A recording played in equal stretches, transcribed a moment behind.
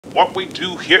What we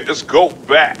do here is go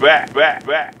back.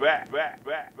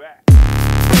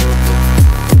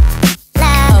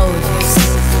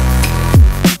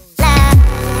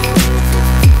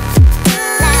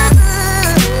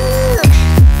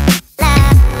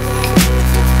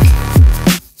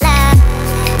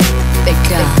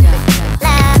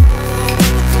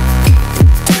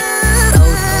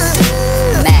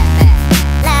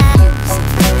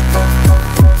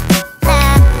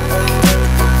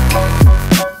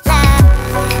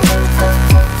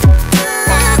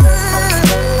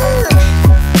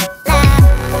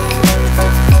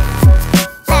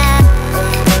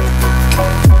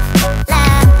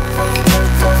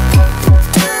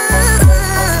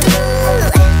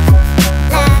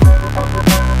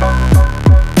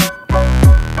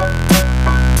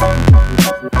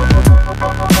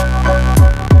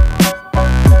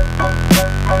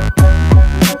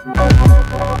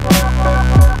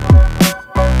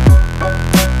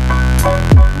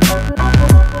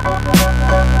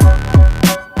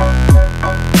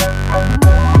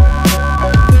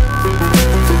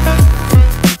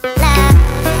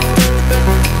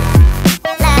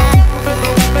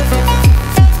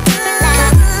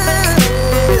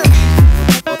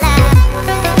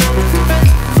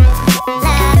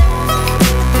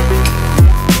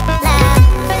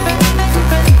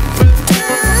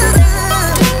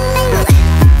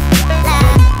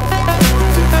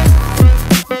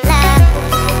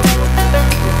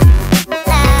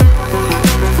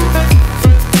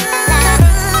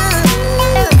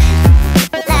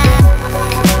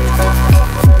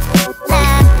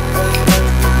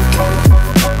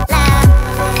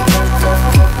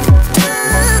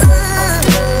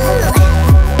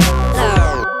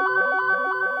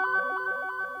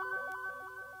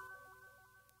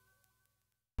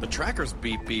 The tracker's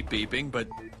beeping, but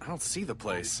I don't see the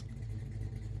place.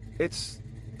 It's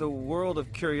the world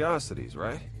of curiosities,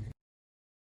 right?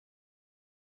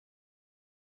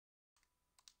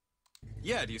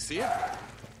 Yeah, do you see it?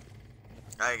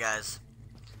 Alright, guys.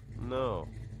 No.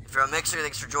 If you're on Mixer,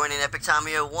 thanks for joining Epic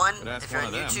Tomio 1. That's If you're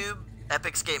one on of them. YouTube,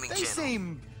 Epic's Gaming They Channel.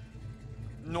 seem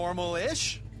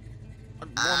normal-ish.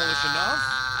 Normal-ish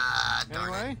enough.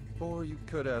 Darn Anyway, Or you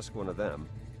could ask one of them.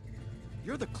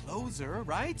 you're the closer,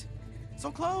 right?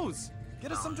 So close.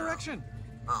 Get us some direction.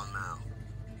 Oh no.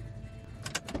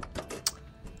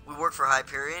 We work for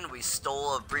Hyperion. We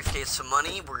stole a briefcase of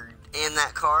money. We're in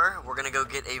that car. We're gonna go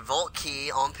get a vault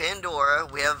key on Pandora.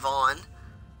 We have Vaughn.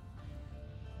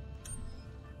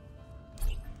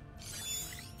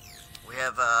 We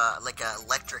have like an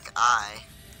electric eye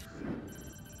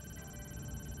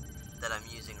that I'm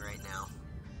using right now.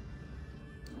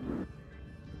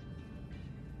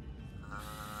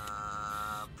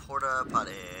 Porta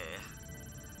Potty.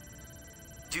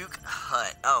 Duke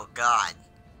Hut. Oh god.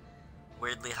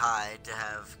 Weirdly high to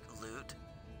have loot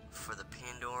for the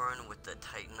Pandoran with the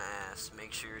Titan ass.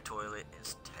 Make sure your toilet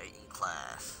is Titan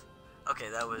class. Okay,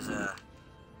 that was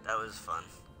fun.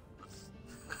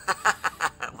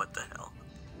 What the hell?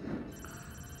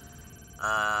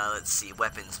 Let's see.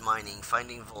 Weapons, mining,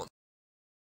 finding vault.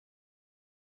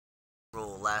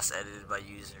 Rule last edited by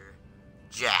user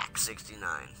Jack69.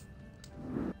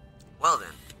 Well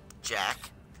then, Jack.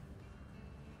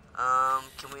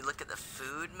 Can we look at the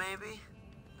food maybe?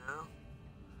 No?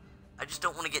 I just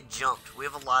don't want to get jumped. We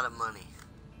have a lot of money.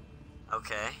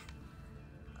 Okay.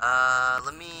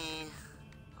 Let me...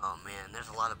 Oh man, there's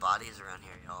a lot of bodies around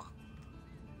here, y'all.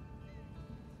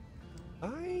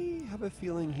 I have a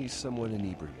feeling he's somewhat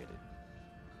inebriated.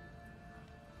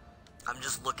 I'm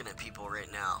just looking at people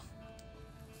right now.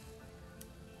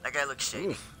 That guy looks shady.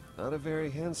 Oof, not a very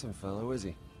handsome fellow, is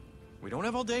he? We don't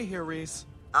have all day here, Reese.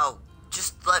 Oh,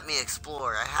 just let me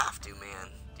explore. I have to, man.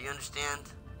 Do you understand?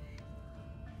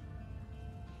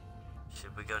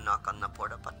 Should we go knock on the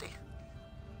porta potty?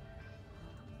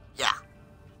 Yeah.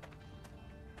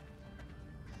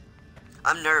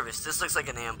 I'm nervous. This looks like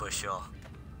an ambush, y'all.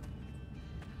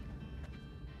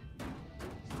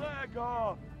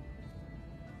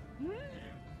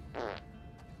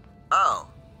 Oh.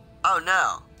 Oh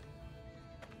no.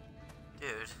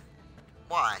 Dude.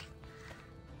 Why?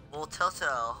 Well,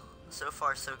 Telltale, so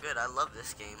far so good. I love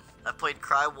this game. I played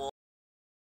Cry Wolf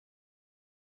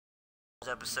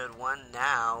episode 1.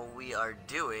 Now we are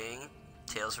doing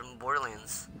Tales from the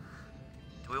Borderlands.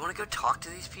 Do we want to go talk to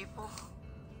these people?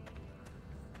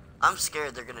 I'm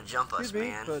scared they're gonna jump us, Excuse me,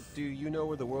 man. but do you know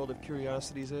where the world of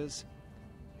curiosities is?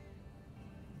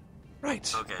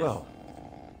 Right. Okay. Well,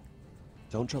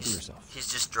 don't trouble yourself.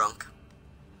 He's just drunk.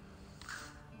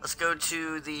 Let's go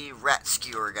to the rat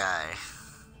skewer guy.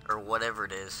 Or whatever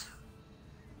it is.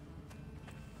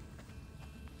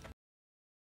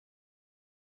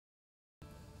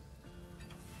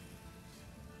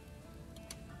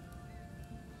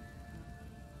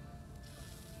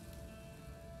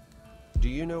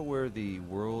 you know where the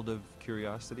world of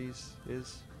curiosities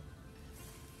is?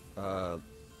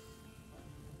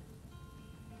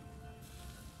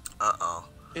 Uh-oh.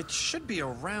 It should be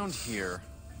around here.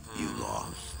 You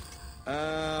lost.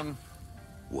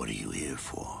 What are you here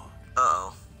for?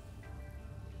 Uh-oh.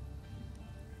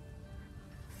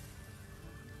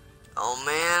 Oh,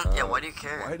 man. Yeah, why do you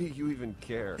care? Why do you even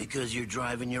care? Because you're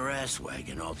driving your ass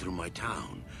wagon all through my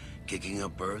town, kicking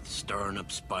up earth, stirring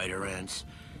up spider ants.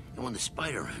 And when the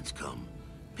spider ants come,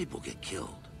 people get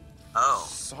killed. Oh.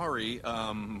 Sorry,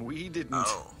 we didn't...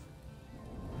 Oh.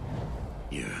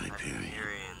 You're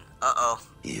Hyperion. Uh-oh.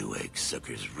 You egg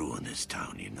suckers ruin this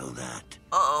town, you know that?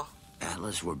 Uh-oh.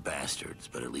 Atlas were bastards,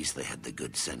 but at least they had the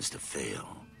good sense to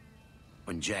fail.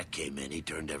 When Jack came in, he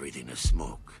turned everything to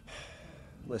smoke.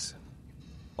 Listen,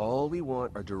 all we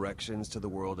want are directions to the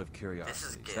world of This curiosities.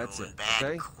 is getting That's it, bad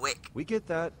okay? quick. We get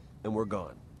that, and we're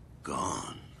gone.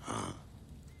 Gone, huh?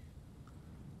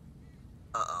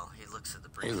 Uh-oh. He looks at the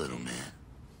Hey, briefcase. little man.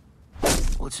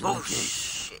 What's in Oh, the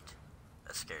case? shit.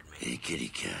 That scared me. Hey, kitty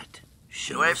cat.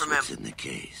 Show away us from what's him. in the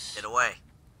case. Get away.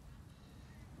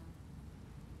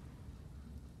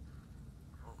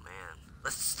 Oh, man.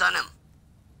 Let's stun him.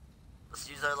 Let's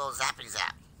use our little zappy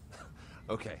zap.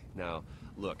 Okay, now,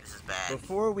 look. This is bad.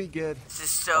 Before we get... This is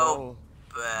so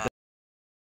bad.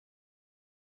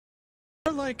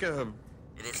 Like a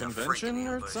It is convention a freaking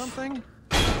or ambush. something?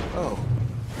 Oh,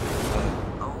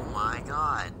 Oh my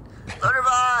god.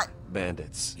 Loaderbot!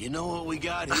 bandits. You know what we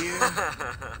got here?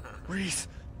 Reese,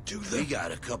 do We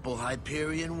got a couple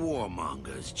Hyperion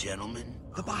warmongers, gentlemen.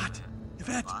 The bot.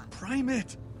 Yvette, Bot. prime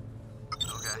it.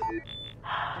 Okay.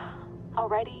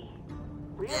 Already?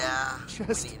 Really? Yeah,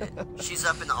 Just- we need it. She's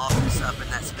up in the office, up in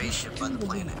that spaceship by the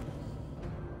planet.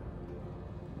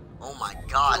 Oh my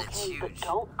god, it's Okay, but huge.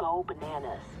 don't go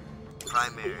bananas. These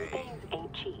Primary. things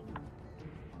ain't cheap.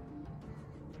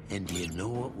 And do you know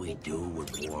what we do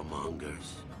with warmongers?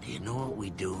 Do you know what we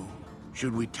do?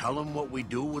 Should we tell them what we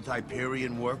do with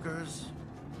Hyperion workers?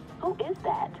 Who is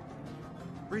that?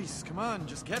 Reese, come on,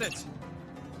 just get it.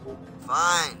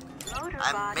 Fine. Loaderbot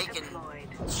I'm making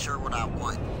sure what I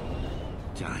want.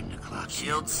 Time to clock in.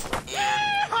 Shields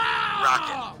and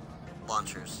rocket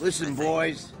launchers. I Listen, think.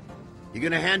 boys. You're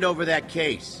gonna hand over that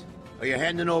case, or you're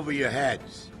handing over your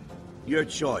heads. Your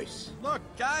choice. Look,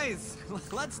 guys,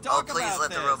 let's Oh, talk please about let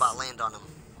this. the robot land on him.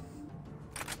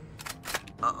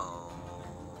 Uh-oh.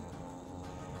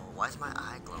 Why is my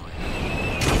eye glowing?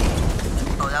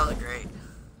 Oh, that was great.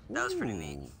 That was pretty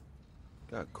neat.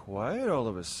 Got quiet all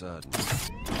of a sudden.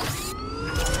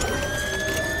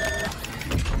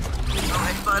 Oh,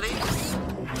 hey, buddy.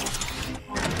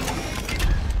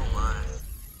 Oh, my.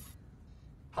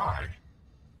 Hi.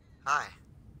 Hi.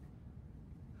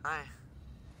 Hi.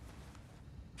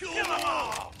 Kill them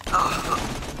all! Oh,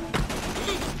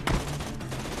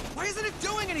 Why isn't it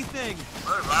doing anything?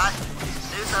 Loaderbot,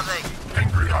 do something.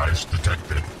 Angry eyes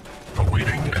detected.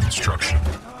 Awaiting instruction.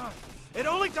 It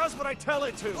only does what I tell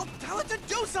it to! Well, tell it to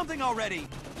do something already.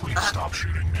 Please stop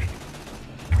shooting me.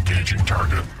 Engaging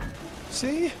target.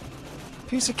 See?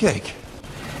 Piece of cake.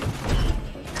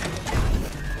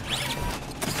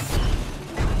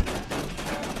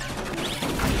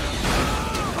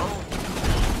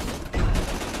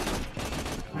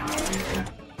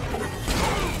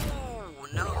 Oh,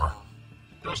 no.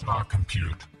 Does not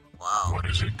compute. Wow. What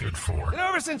is it good for?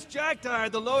 Ever since Jack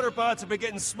died, the loader bots have been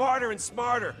getting smarter and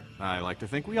smarter. I like to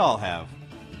think we all have.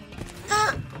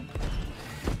 Uh-oh.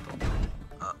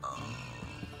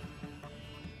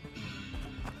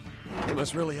 They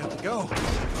must really have to go.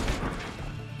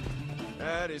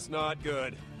 That is not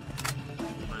good.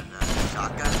 What is that?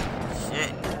 Shotgun?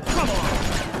 Shit. Come on!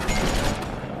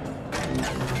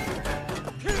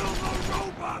 Kill the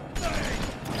robot thing!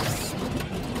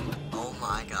 Oh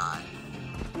my god.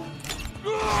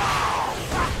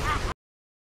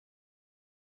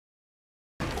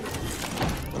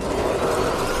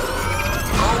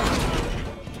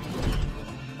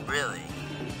 Really?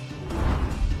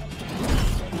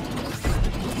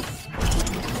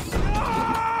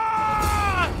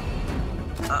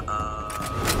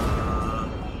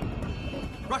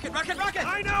 Rocket, rocket, rocket!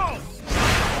 I know!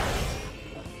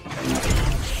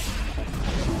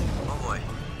 Oh boy.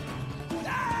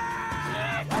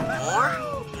 More?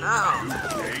 No.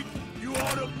 You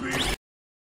ought to be...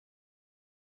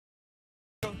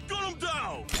 Gun him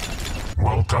down!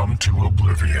 Welcome to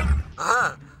Oblivion.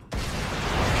 Uh-huh.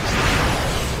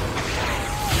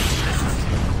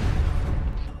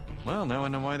 Well, now I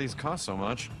know why these cost so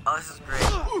much. Oh, this is great.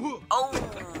 Oh,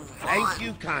 Thank Vaughn.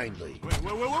 you kindly. Wait!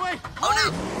 Oh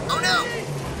no! Oh no!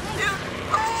 Dude!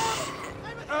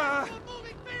 Oh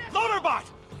shit! Loaderbot!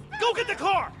 Go get the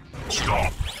car!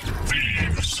 Stop!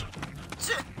 Thieves!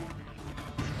 Shit.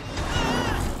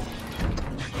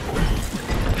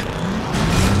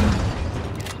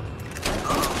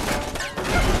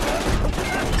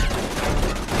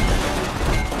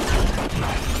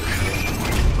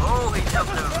 Oh, he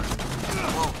jumped over.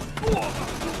 Whoa.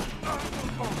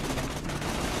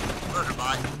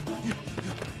 Motorbot.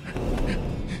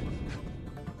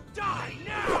 Die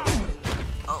now!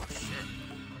 Oh, shit.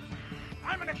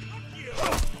 I'm gonna cook you!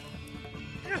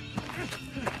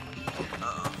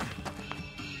 Uh-oh.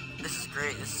 This is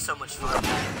great. This is so much fun.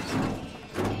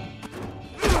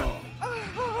 Oh,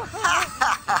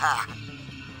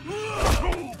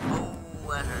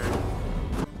 that hurt.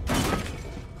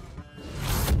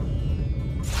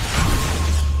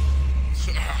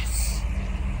 Yes!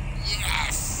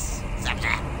 Yes!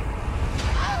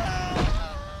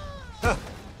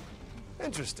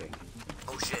 Interesting.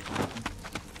 Oh shit.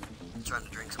 I'm trying to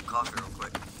drink some coffee real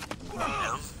quick.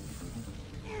 Down.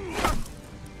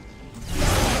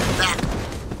 That.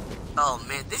 Oh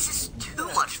man, this is too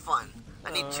much fun.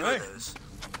 I need two of those.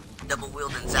 Double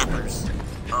wielding zappers.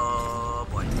 Oh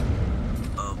boy.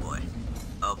 Oh boy.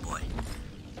 Oh boy.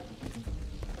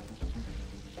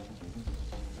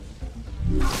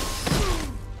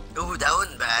 Ooh, that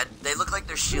wasn't bad. They look like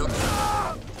they're shielded.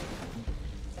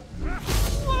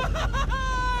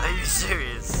 Are you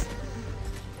serious?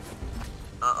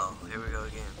 Uh-oh, here we go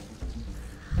again.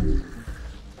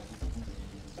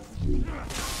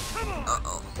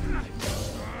 Uh-oh.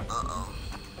 Uh-oh.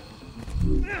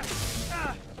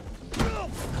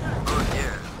 Oh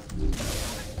dear.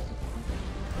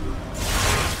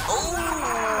 Oh!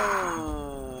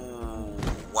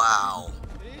 Wow.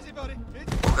 Easy, buddy.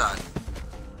 Oh god.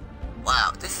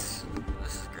 Wow, this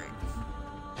is great.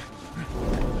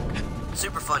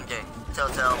 Super fun game.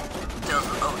 Telltale.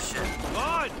 Oh shit.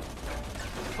 Vaughn!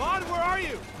 Vaughn, where are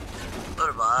you?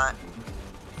 Motorbot.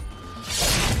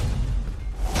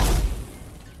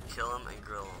 Kill him and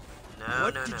grill him. No,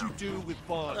 What no, did no. you do with How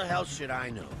Vaughn? the hell should I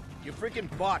know? Your freaking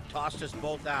bot tossed us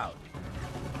both out.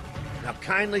 Now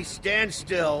kindly stand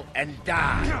still and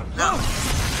die. No.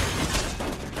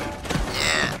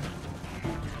 Yeah.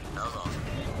 That was awesome.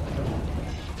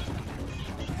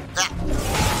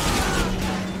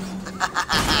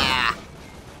 Ah.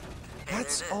 Hey,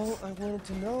 That's there it all is. I wanted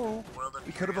to know. World of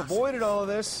We could have Curiosity. avoided all of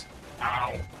this.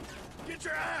 Ow! Get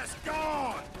your ass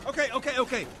gone!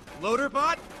 Okay. Loader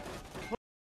bot?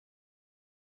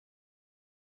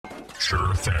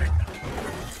 Sure thing.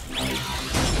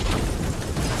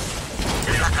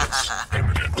 Bandits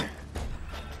imminent.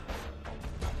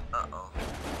 Uh-oh.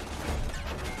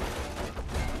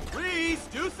 Reese,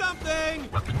 do something!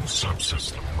 Weapon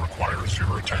subsystem requires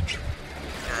your attention.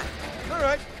 Okay. All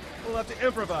right, we'll have to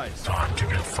improvise. Time to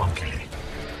get funky.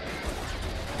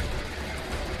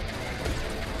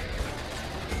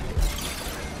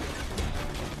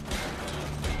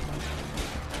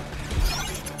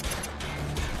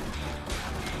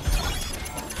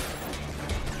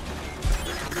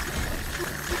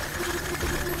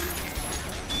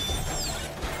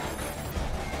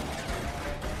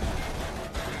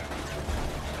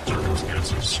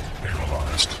 Circumstances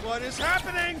analyzed. What is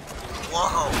happening?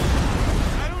 Whoa.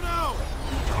 I don't know.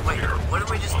 Wait, what did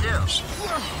we just do?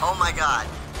 Oh my god.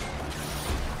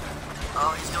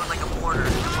 Oh, he's doing like a border. Oh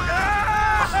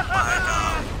my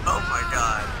god. Oh my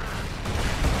god.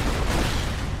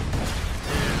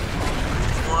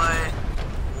 What?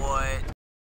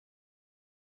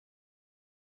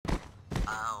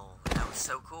 Ow, that was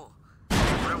so cool.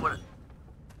 What?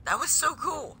 That was so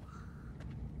cool.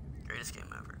 Greatest game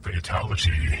ever.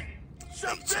 Fatality.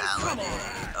 Fatality.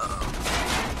 Uh-oh.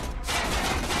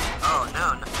 Oh,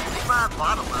 no. Leave my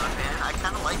bot alone, man. I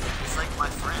kind of like it. He's like my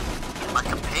friend. My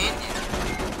companion.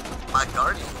 My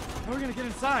guardian. How are we gonna get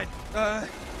inside?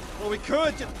 Well, we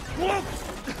could just... Whoa!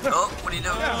 Oh, what are you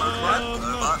doing?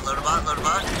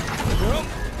 Loaderbot.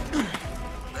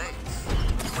 Thanks.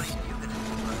 What are you gonna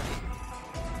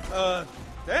do, buddy?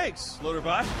 Thanks,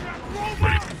 Loaderbot.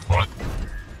 Wait, what?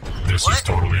 This What? is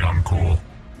totally uncool.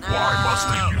 No. Why must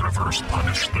the universe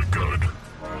punish the good?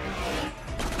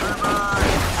 Loaderbot.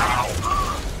 Ow!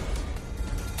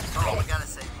 Oh, we gotta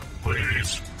save him.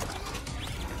 Please.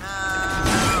 No.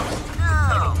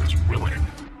 Adam is willing,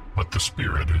 but the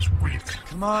spirit is weak.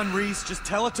 Come on, Reese, just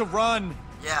tell it to run.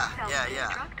 Yeah.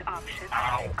 Self-destruct option.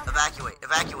 Ow!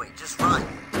 Evacuate. Just run.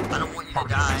 I don't want you to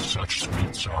Parting die. with such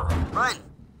sweet sorrow. Run.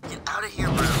 Get out of here,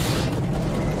 bro. Get...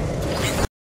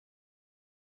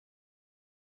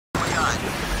 Oh my god.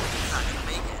 He's not gonna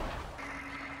make it.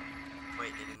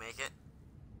 Wait, did he make it?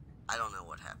 I don't know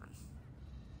what happened.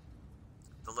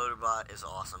 The Loaderbot is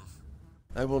awesome.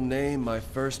 I will name my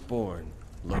firstborn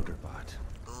Loaderbot.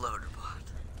 Loaderbot.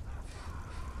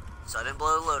 So I didn't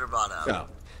blow Loaderbot up. Oh,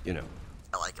 you know,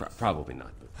 I like him. probably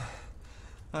not.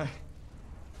 But... I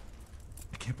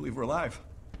can't believe we're alive.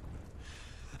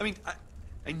 I mean,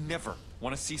 I never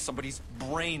want to see somebody's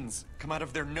brains come out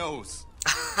of their nose.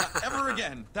 Not ever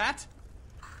again. That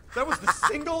was the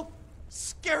single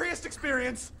scariest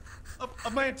experience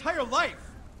of my entire life.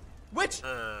 Which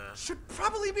should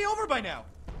probably be over by now.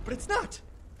 But it's not.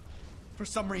 For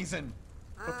some reason.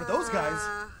 But for those guys,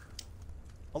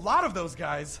 a lot of those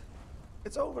guys,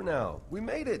 It's over now. We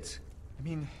made it. I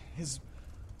mean, his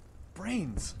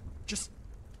brains, just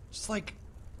like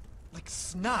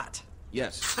snot.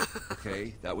 Yes.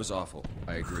 Okay, that was awful.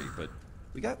 I agree, but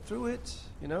we got through it,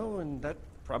 you know, and that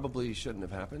probably shouldn't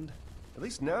have happened. At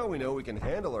least now we know we can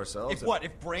handle ourselves. If what?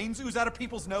 If brains ooze out of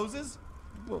people's noses?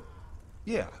 Well,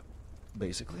 yeah,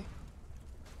 basically.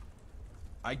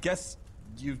 I guess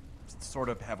you sort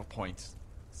of have a point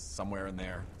somewhere in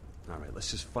there. All right, let's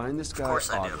just find this guy,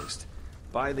 course I do. August.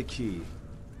 Buy the key.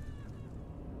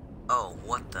 Oh,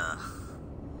 what the?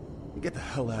 And get the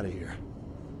hell out of here.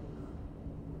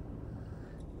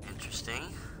 Interesting.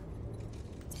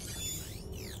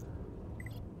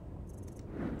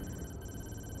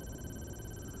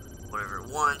 Whatever it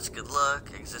wants, good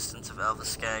luck. Existence of alpha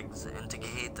skags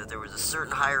indicate that there was a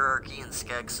certain hierarchy in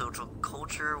skag social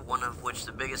culture, one of which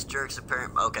the biggest jerks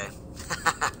apparent. Okay.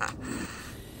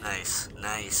 Nice,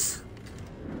 nice.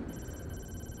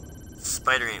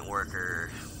 Spider ain't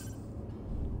worker.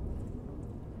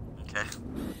 Okay.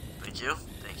 Thank you.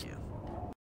 Thank you.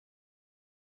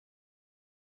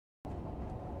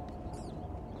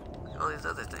 Look at all these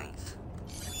other things.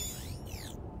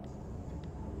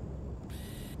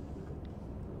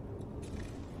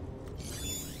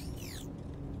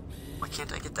 Why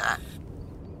can't I get that?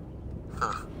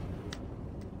 Huh.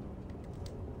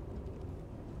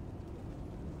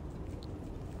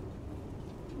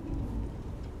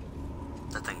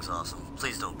 That thing's awesome.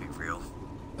 Please don't be real.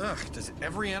 Ugh, does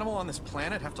every animal on this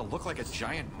planet have to look like a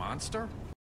giant monster?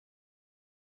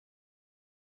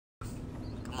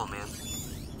 Come on, man.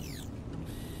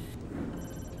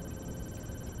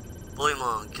 Bully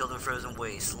Long, killed in frozen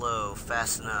waste, low,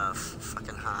 fast enough,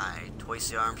 fucking high. Twice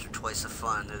the arms for twice the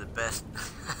fun. They're the best.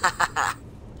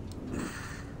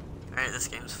 Alright, this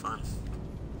game's fun.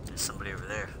 There's somebody over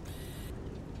there.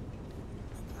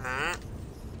 Alright.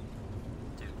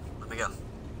 Dude, let me go.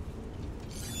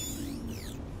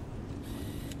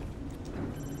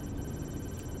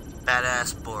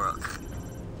 Badass Borok.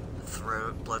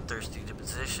 Throat, bloodthirsty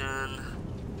deposition.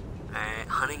 Alright,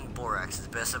 hunting borax is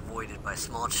best avoided by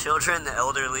small children, the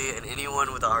elderly, and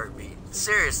anyone with a heartbeat.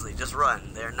 Seriously, just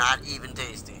run. They're not even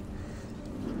tasty.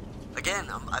 Again,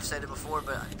 I've said it before,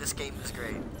 but this game is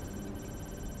great.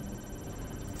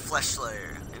 Flesh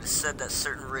Slayer. It is said that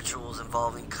certain rituals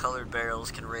involving colored barrels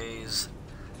can raise...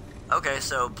 Okay,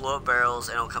 so blow up barrels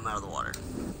and it'll come out of the water.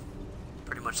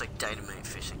 Pretty much like dynamite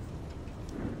fishing.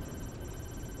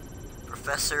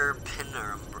 Professor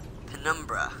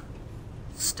Penumbra.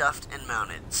 Stuffed and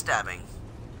mounted. Stabbing.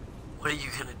 What are you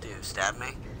gonna do? Stab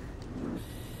me?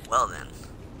 Well then.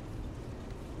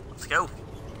 Let's go.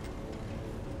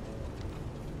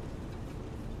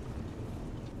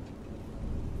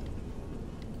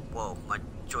 Whoa, my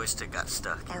joystick got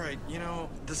stuck. Alright, you know,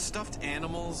 the stuffed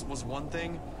animals was one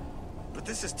thing, but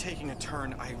this is taking a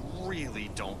turn I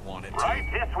really don't want it to. Right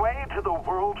this way to the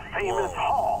world-famous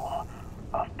Hall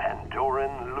of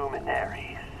Pandoran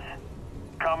luminaries.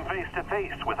 Come face to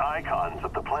face with icons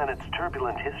of the planet's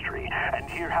turbulent history and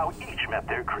hear how each met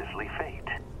their grisly fate.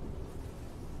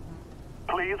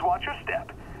 Please watch your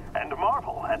step and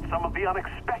marvel at some of the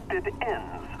unexpected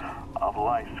ends of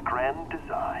life's grand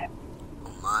design.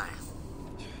 Oh my.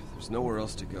 There's nowhere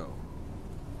else to go.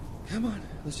 Come on,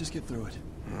 let's just get through it.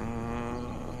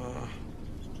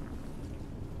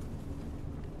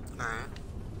 Alright.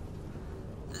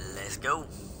 Let's go.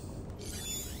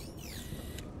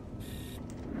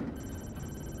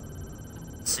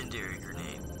 Incendiary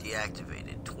grenade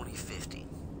deactivated 2050.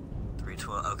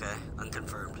 312. Okay,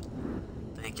 unconfirmed.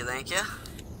 Thank you, thank you.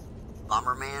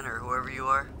 Bomberman or whoever you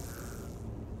are.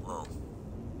 Whoa.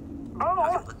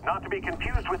 Boom, not to be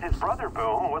confused with his brother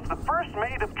Boom, was the first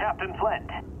mate of Captain Flint.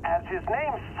 As his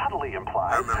name subtly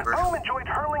implies, Boom enjoyed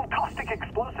hurling caustic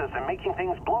explosives and making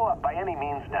things blow up by any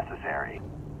means necessary.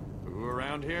 Who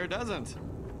around here doesn't?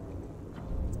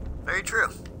 Very true.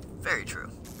 Very true.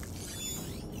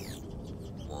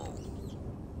 Whoa.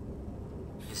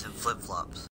 He's in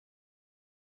flip-flops.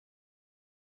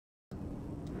 A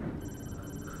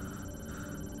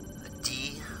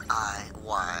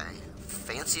DIY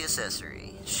fancy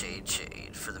accessory.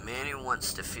 Shade. For the man who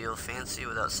wants to feel fancy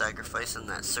without sacrificing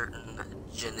that certain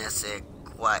je ne sais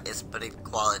quoi esprit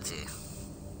quality.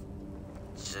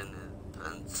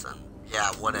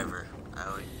 Yeah, whatever.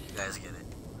 You guys get it.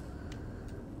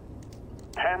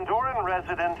 Pandoran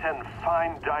resident and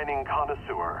fine dining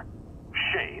connoisseur,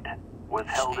 Shade, was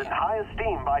held in high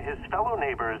esteem by his fellow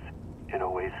neighbors in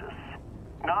Oasis.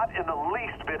 Not in the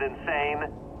least bit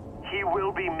insane, he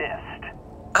will be missed.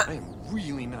 I am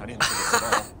really not into this at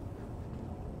all.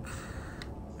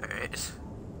 Alright.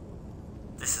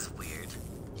 This is weird.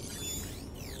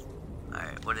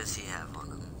 Alright, what does he have on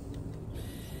him?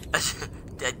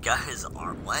 Dead guy's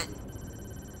arm. What?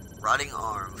 Rotting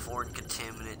arm, foreign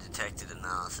contaminant detected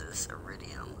analysis,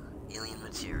 iridium, alien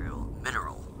material,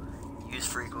 mineral. Used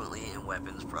frequently in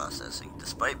weapons processing.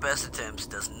 Despite best attempts,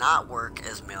 does not work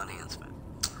as male enhancement.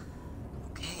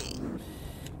 Okay.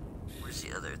 Where's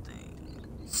the other thing?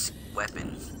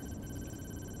 Weapon.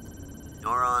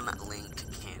 Neuron-linked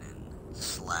cannon.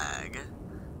 Slag.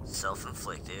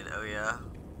 Self-inflicted. Oh yeah.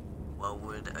 Well,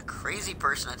 would a crazy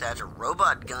person attach a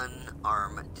robot gun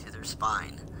arm to their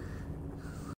spine?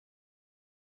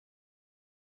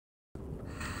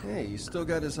 Hey, you still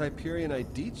got his Hyperion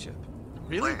ID chip.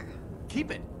 Really? Where?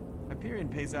 Keep it. Hyperion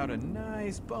pays out a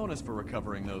nice bonus for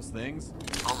recovering those things.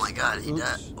 Oh my god, he Oops.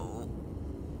 does. Oh.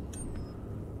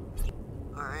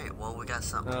 Alright, well, we got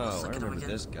something. Let's Oh, I look at him remember again.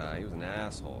 this guy. He was an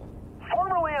asshole.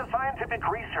 Formerly a scientific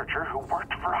researcher who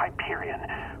worked for Hyperion,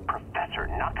 Professor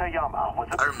Nakayama was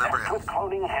I remember obsessed him. with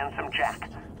cloning Handsome Jack,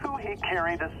 who he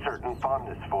carried a certain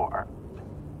fondness for.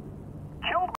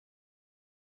 Killed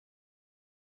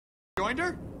Joined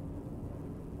her?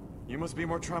 You must be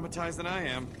more traumatized than I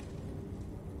am.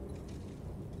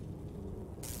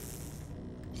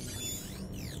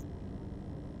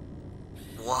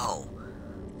 Whoa.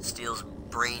 Steel's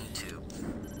brain tube.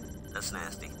 That's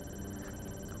nasty.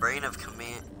 The brain of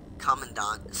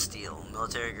Commandant Steel,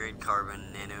 military-grade carbon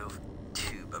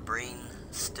nanotube. A brain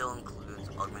still includes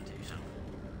augmentation.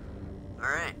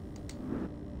 Alright.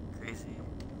 Crazy,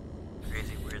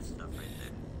 weird stuff right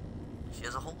there. She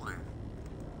has a hole in her.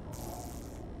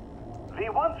 the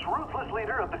once ruthless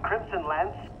leader of the Crimson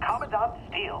Lance, Commandant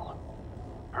Steel.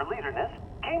 Her leaderness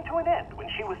came to an end when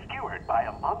she was skewered by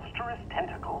a monstrous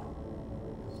tentacle.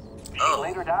 She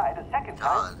later died a second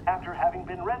time after having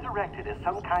been resurrected as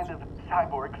some kind of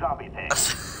cyborg zombie thing.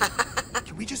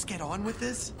 Can we just get on with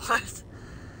this? What?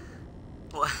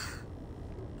 What?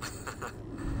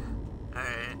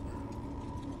 Alright.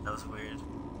 That was weird.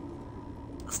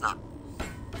 Let's not.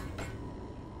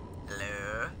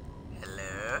 Hello?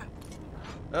 Hello?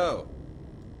 Oh.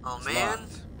 Oh, it's man.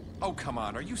 locked. Oh, come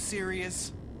on. Are you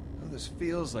serious? Oh, this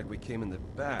feels like we came in the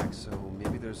back, so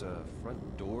maybe there's a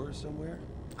front door somewhere?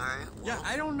 Alright. Yeah,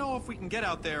 I don't know if we can get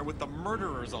out there with the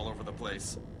murderers all over the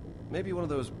place. Maybe one of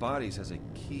those bodies has a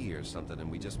key or something and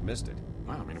we just missed it.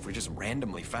 Wow, I mean, if we just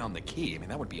randomly found the key, I mean,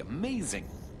 that would be amazing.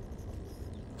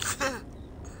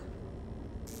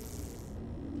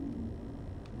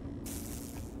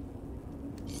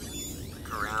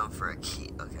 Look around for a key.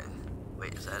 Okay.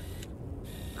 Wait, is that...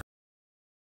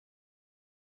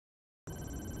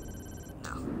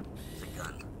 No. It's a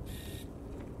gun.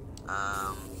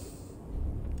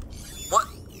 What?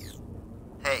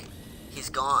 Hey, he's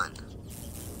gone.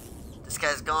 This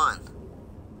guy's gone.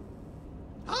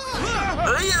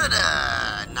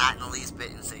 Not in the least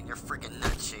bit insane. You're freaking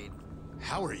nuts, Shade.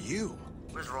 How are you?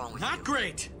 What is wrong with you? Not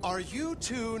great. Are you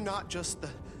two not just the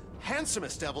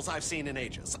handsomest devils I've seen in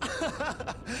ages?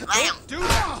 Bam! Dude!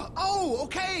 Oh,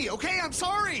 okay, I'm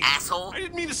sorry. Asshole. I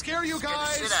didn't mean to scare you Scared the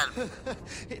guys. shit out of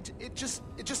me.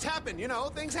 it just happened, you know.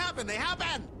 Things happen. They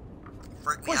happen.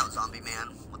 Freak me out, zombie man.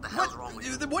 What the hell's wrong with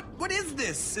you? What is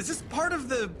this? Is this part of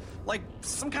the, like,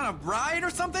 some kind of ride or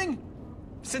something?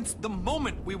 Since the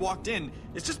moment we walked in,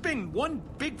 it's just been one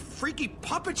big freaky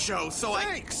puppet show, so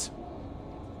Thanks.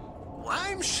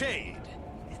 I'm Shade,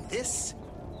 and this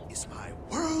is my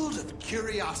world of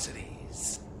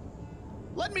curiosities.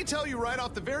 Let me tell you right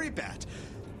off the very bat,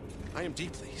 I am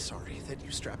deeply sorry that you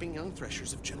strapping young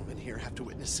threshers of gentlemen here have to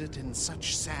witness it in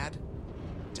such sad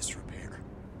disrepair.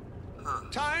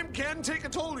 Time can take a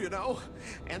toll, you know,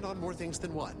 and on more things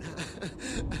than one.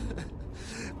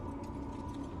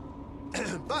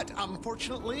 But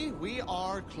unfortunately, we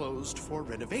are closed for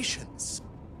renovations.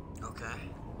 Okay.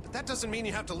 But that doesn't mean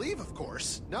you have to leave, of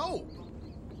course. No.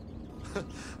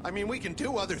 I mean, we can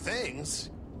do other things.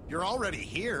 You're already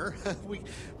here.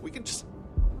 we can just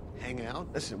hang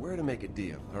out. Listen, we're to make a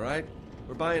deal, all right?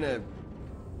 We're buying a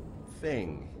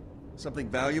thing. Something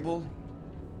valuable.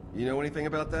 You know anything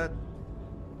about that?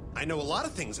 I know a lot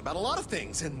of things about a lot of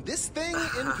things, and this thing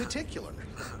in particular.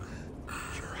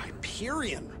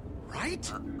 Hyperion,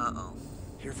 right? Uh-oh.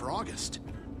 Here for August.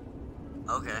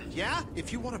 Okay. Yeah,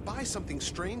 if you want to buy something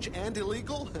strange and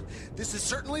illegal, this is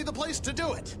certainly the place to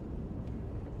do it.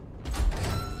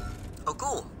 Oh,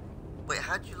 cool. Wait,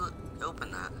 how'd you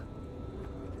open that?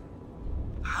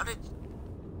 How did...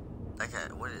 That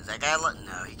guy, what is that guy?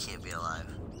 No, he can't be alive.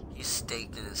 He's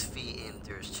staked in his feet and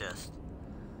through his chest.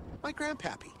 My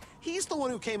grandpappy. He's the one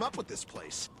who came up with this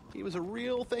place. He was a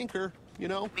real thinker, you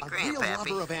know, My a real grandpappy.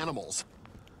 lover of animals.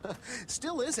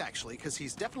 Still is, actually, because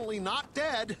he's definitely not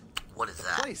dead. What is The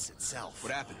that? place itself.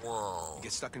 What happened? Whoa. You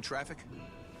get stuck in traffic?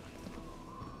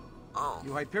 Oh.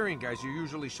 You Hyperion guys, you're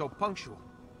usually so punctual.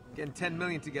 Getting 10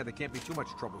 million together can't be too much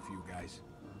trouble for you guys.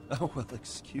 Oh, well,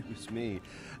 excuse me.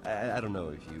 I don't know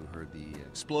if you heard the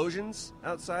explosions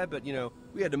outside, but, you know,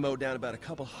 we had to mow down about a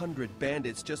couple hundred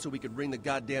bandits just so we could ring the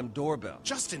goddamn doorbell.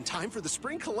 Just in time for the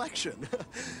spring collection.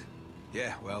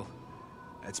 Yeah, well,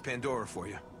 that's Pandora for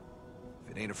you.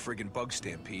 If it ain't a friggin' bug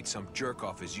stampede, some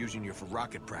jerk-off is using you for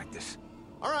rocket practice.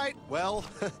 All right, well,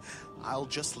 I'll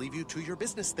just leave you to your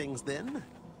business things then.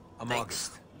 I'm Thanks.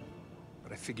 August.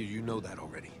 But I figure you know that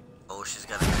already. Oh, she's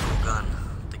got a cool gun.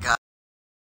 The guy...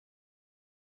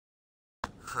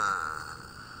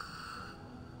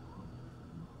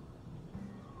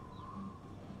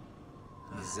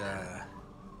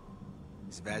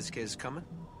 Is Vasquez coming?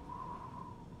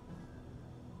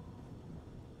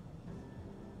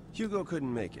 Hugo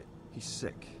couldn't make it. He's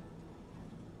sick.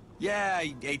 Yeah,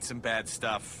 he ate some bad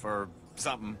stuff, or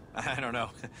something. I don't know.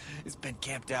 He's been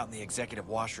camped out in the executive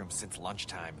washroom since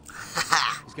lunchtime.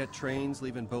 He's got trains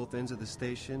leaving both ends of the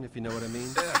station, if you know what I mean.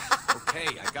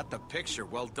 Okay, I got the picture.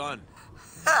 Well done.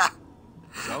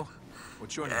 So,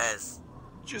 what's your name? Yes.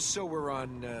 Just so we're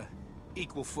on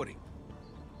equal footing.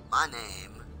 My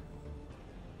name.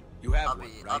 You have I'll one,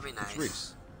 be, right? I'll be It's nice.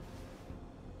 Reese.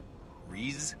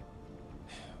 Reese?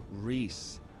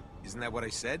 Reese. Isn't that what I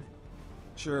said?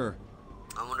 Sure.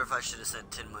 I wonder if I should have said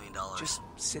 $10 million. Just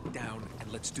sit down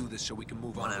and let's do this so we can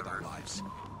move on with our Whatever. lives.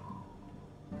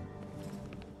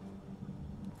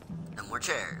 No more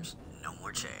chairs. No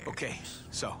more chairs. Okay,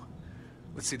 so,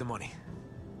 let's see the money.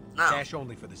 No. Cash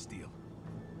only for this deal.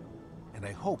 And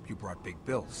I hope you brought big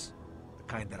bills. The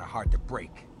kind that are hard to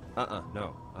break.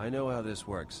 No. I know how this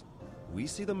works. We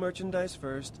see the merchandise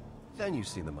first, then you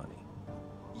see the money.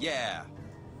 Yeah.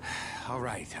 All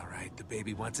right. The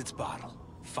baby wants its bottle.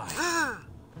 Fine.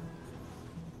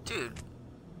 Dude.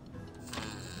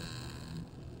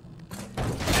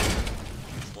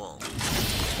 Whoa.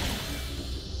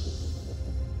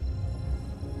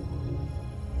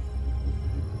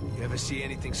 You ever see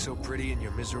anything so pretty in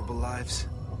your miserable lives?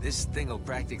 This thing'll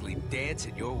practically dance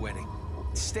at your wedding.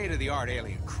 It's state-of-the-art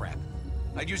alien crap.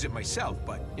 I'd use it myself,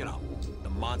 but, you know, the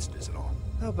monsters and all.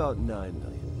 How about 9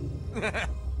 million?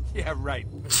 Yeah, right.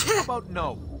 How about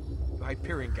no? You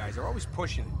Hyperion guys are always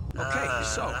pushing it. Okay,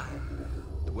 so,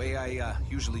 the way I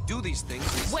usually do these things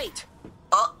is... Wait!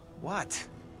 What?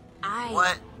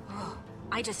 What?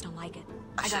 I just don't like it.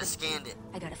 I should have scanned it.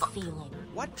 I got a feeling.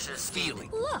 What feeling?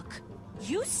 Look!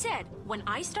 You said when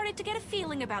I started to get a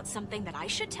feeling about something that I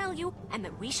should tell you and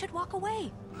that we should walk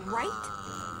away, right?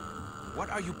 What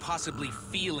are you possibly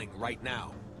feeling right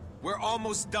now? We're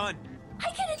almost done.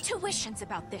 I get intuitions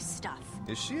about this stuff.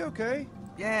 Is she okay?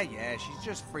 Yeah, she's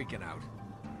just freaking out.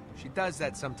 She does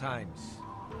that sometimes.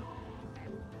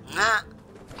 Nah.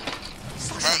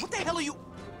 Sasha, what the hell are you...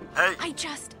 Hey. I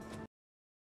just...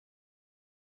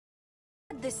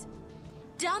 this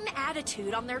dumb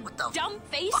attitude on their dumb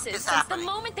faces is since the happening?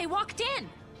 moment they walked in.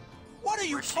 What are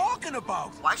you talking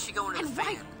about? Why is she going to And the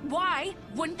fan? why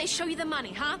wouldn't they show you the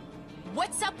money, huh?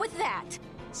 What's up with that?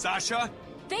 Sasha?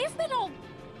 They've been all,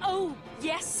 oh,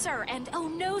 yes, sir, and oh,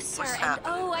 no, sir, What's and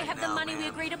happening oh, I right have the now, money we man?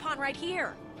 agreed upon right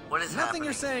here. What is Nothing happening?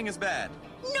 you're saying is bad.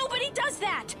 Nobody does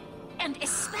that! And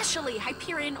especially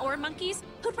Hyperion ore monkeys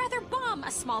who'd rather bomb a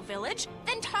small village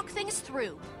than talk things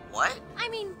through. What? I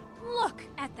mean, look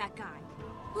at that guy.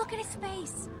 Look at his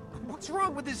face. What's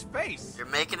wrong with his face? You're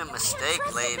making a Can't mistake,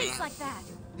 trust a lady. face like that.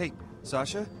 Hey,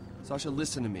 Sasha? Sasha,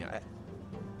 listen to me.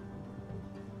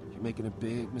 You're making a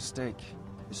big mistake.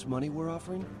 This money we're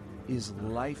offering is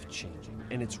life-changing,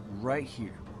 and it's right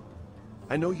here.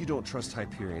 I know you don't trust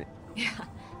Hyperion, Yeah,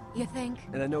 you think?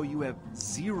 and I know you have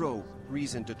zero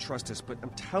reason to trust us, but I'm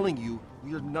telling you,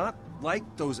 we're not like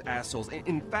those assholes.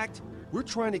 In fact, we're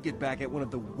trying to get back at one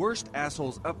of the worst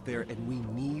assholes up there, and we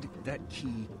need that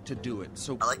key to do it.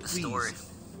 So I like the please, story.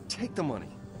 take the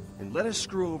money, and let us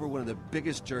screw over one of the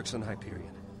biggest jerks on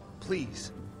Hyperion.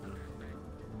 Please.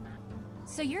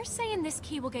 So you're saying this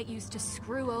key will get used to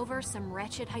screw over some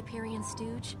wretched Hyperion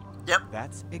stooge? Yep.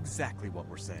 That's exactly what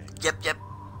we're saying. Yep.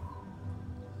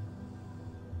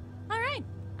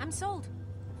 sold.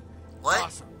 What?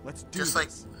 Awesome. Let's do Just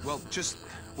this. like... Well, just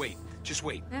wait. Just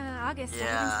wait. August, Yeah.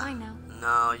 everything's fine now.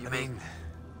 No, you I make... mean,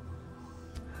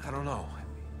 I don't know.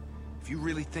 If you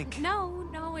really think... No,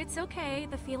 it's okay.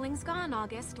 The feeling's gone,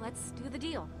 August. Let's do the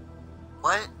deal.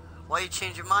 What? Why you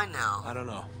change your mind now? I don't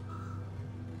know.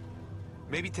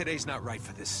 Maybe today's not right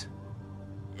for this.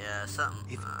 Yeah, something.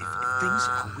 If things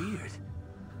are weird,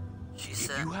 She if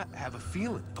said... you have a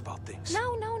feeling about things...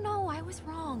 No, I was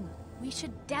wrong. We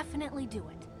should definitely do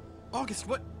it. August,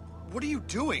 what are you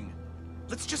doing?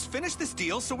 Let's just finish this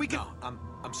deal so we can... No,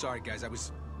 I'm sorry, guys.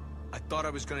 I thought I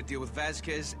was gonna deal with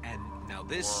Vasquez, and now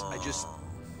this. Whoa.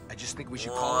 I just think we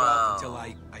should call it off until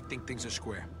I think things are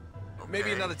square.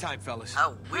 Maybe Okay. another time, fellas.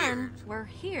 How weird. We're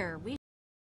here. We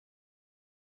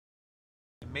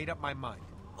Made up my mind.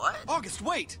 What? August,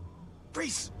 wait!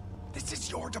 Reese, this is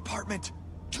your department.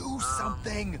 Do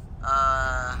something.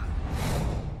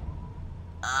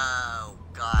 Oh,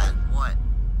 God. What?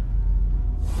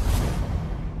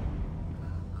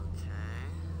 Okay.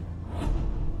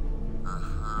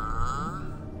 Uh-huh.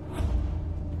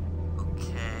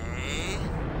 Okay.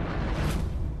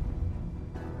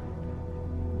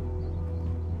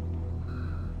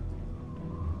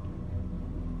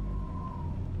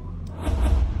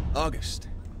 August.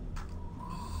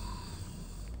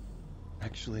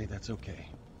 Actually, that's okay.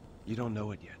 You don't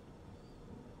know it yet.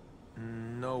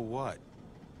 Know what?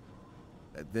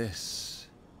 This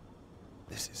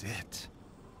is it.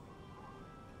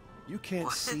 You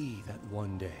can't see that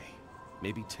one day.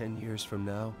 Maybe 10 years from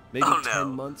now. Maybe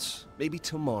 10 months. Maybe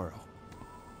tomorrow.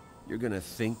 You're gonna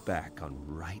think back on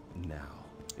right now.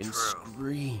 And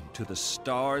scream to the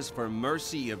stars for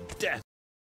mercy of death.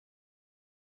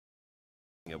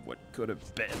 Of what could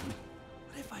have been.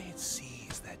 What if I had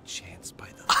seized that chance by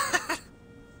the throat?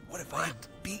 What if I had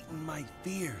beaten my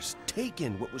fears,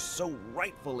 taken what was so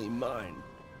rightfully mine?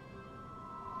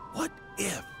 What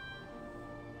if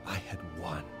I had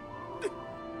won?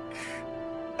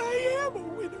 I am a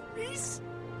winner, Reese.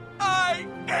 I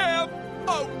am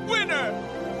a winner.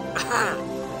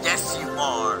 Yes, you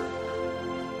are.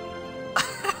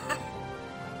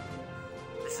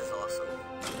 This is awesome.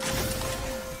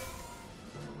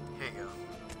 Here you go.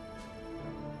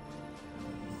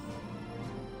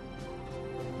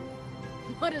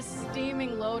 What a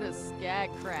steaming load of skag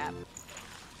crap.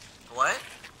 What?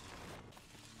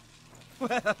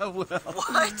 Well,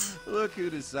 what? Look who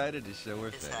decided to show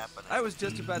her face. Happening? I was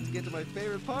just about to get to my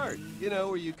favorite part. You know,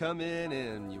 where you come in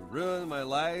and you ruin my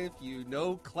life, you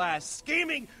no-class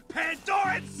scheming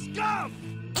Pandoran scum!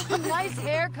 Nice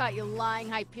haircut, you lying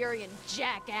Hyperion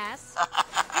jackass.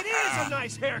 It is a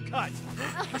nice haircut!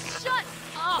 Shut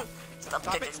up!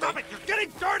 Stop it! You're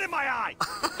getting dirt in my eye!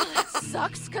 That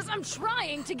sucks, because I'm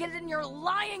trying to get it in your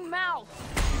lying mouth.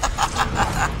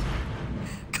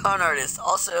 Con artist,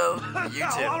 also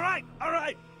YouTube. All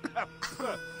right.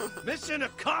 Mission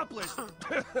accomplished.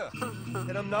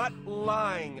 And I'm not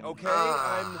lying, okay?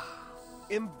 I'm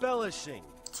embellishing.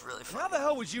 It's really funny. How the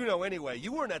hell would you know anyway?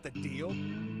 You weren't at the deal.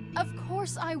 Of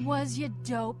course I was, you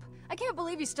dope. I can't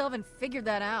believe you still haven't figured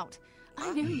that out.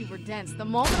 I knew you were dense the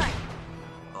moment I...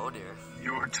 Oh dear.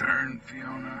 Your turn,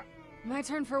 Fiona. My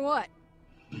turn for what?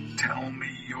 Tell me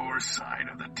your side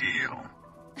of the deal.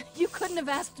 You couldn't have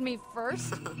asked me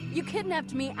first. You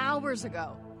kidnapped me hours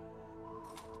ago.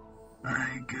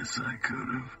 I guess I could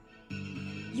have.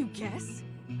 You guess?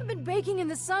 I've been baking in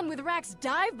the sun with Rax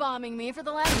dive-bombing me for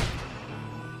the last...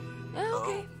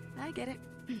 Okay, I get it.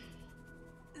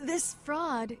 This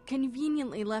fraud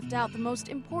conveniently left out the most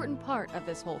important part of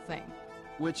this whole thing.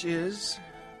 Which is...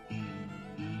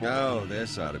 Oh,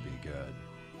 this ought to be good.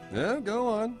 Well, go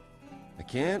on. I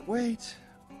can't wait.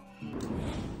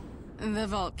 The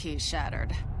vault key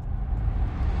shattered.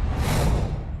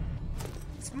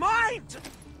 It's mine!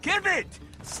 Give it!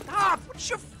 Stop! What's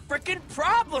your frickin'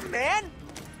 problem, man?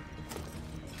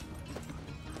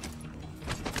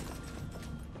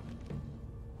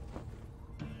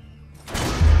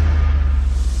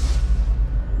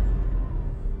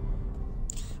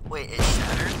 Wait, it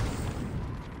shattered?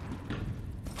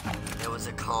 It was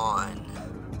a con.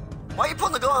 Why are you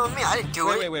pulling the gun on me? I didn't do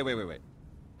it. Wait.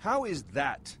 How is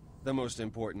that the most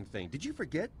important thing? Did you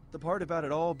forget the part about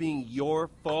it all being your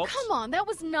fault? Come on, that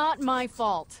was not my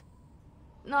fault.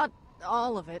 Not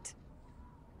all of it.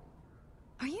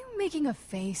 Are you making a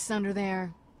face under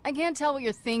there? I can't tell what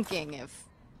you're thinking if...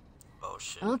 Oh,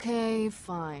 shit. Okay,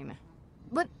 fine.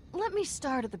 But let me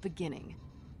start at the beginning.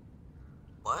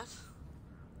 What?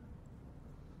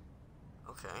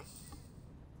 Okay.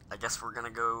 I guess we're gonna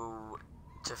go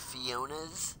to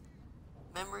Fiona's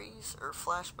memories or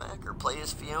flashback or play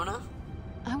as Fiona?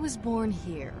 I was born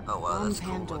here, Oh, wow, on that's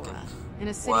cool Pandora, looking. in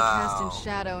a city cast in Wow.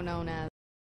 shadow known as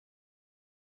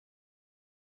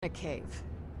a cave.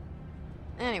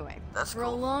 Anyway, That's for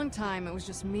cool. a long time it was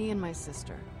just me and my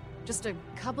sister. Just a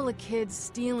couple of kids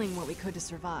stealing what we could to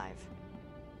survive.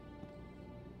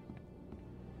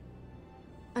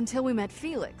 Until we met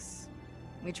Felix.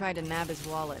 We tried to nab his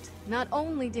wallet. Not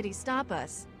only did he stop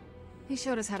us, he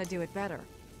showed us how to do it better.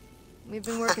 We've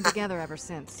been working together ever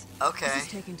since. Okay. This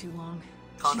is taking too long.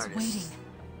 Con She's artist. waiting.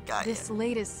 Got This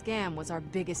latest scam was our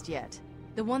biggest yet.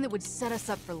 The one that would set us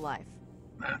up for life.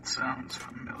 That sounds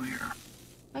familiar.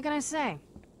 What can I say?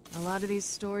 A lot of these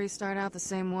stories start out the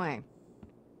same way.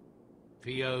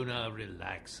 Fiona,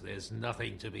 relax. There's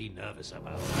nothing to be nervous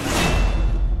about.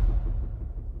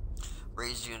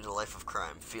 Raised you into a life of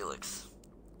crime, Felix.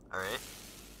 Alright.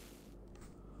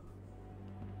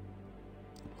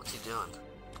 What's he doing?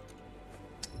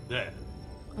 There.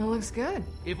 It looks good.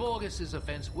 If August is a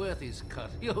fence worth his cut,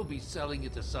 he'll be selling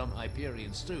it to some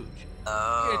Hyperion stooge.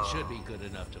 Oh. It should be good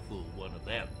enough to fool one of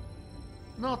them.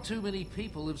 Not too many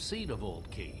people have seen a vault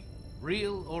key,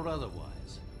 real or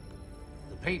otherwise.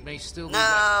 The paint may still be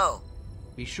wet.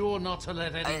 Be sure not to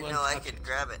let anyone I didn't know I touch could it.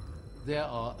 grab it. There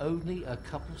are only a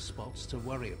couple spots to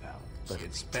worry about, but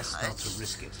it's best not to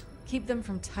risk it. Keep them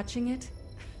from touching it?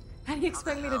 How do you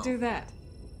expect me to do that?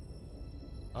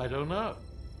 I don't know,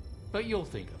 but you'll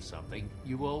think of something.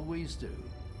 You always do.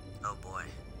 Oh boy.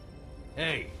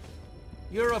 Hey,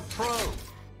 you're a pro.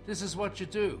 This is what you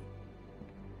do.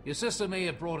 Your sister may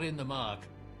have brought in the mark,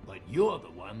 but you're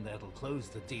the one that'll close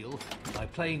the deal by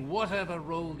playing whatever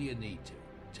role you need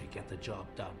to get the job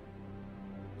done.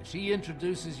 If she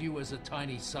introduces you as a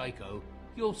tiny psycho,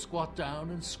 you'll squat down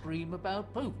and scream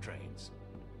about poop trains.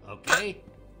 Okay?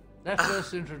 That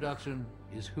first introduction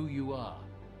is who you are.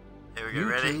 Here we go, You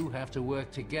ready? two have to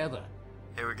work together.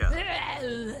 Here we go. I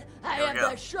Here we have go.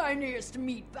 the shiniest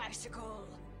meat bicycle.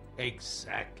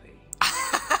 Exactly.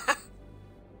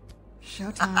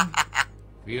 Showtime.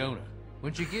 Fiona,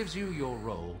 when she gives you your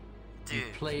role, you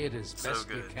Dude, play it as so best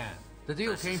you good. can. The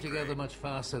deal This came is together great. much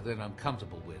faster than I'm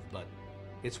comfortable with, but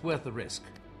it's worth the risk.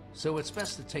 So it's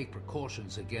best to take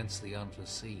precautions against the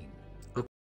unforeseen.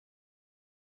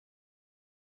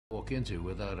 Walk into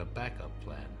without a backup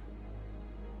plan.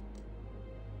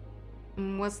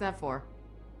 What's that for?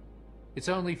 It's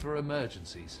only for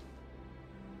emergencies.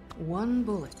 One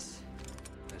bullet.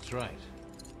 That's right.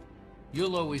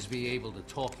 You'll always be able to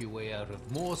talk your way out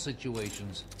of more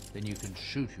situations than you can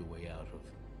shoot your way out of.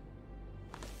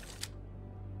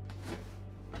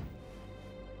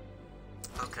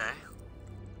 Okay.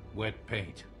 Wet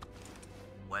paint.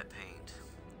 Wet paint.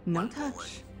 No One touch.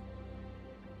 bullet.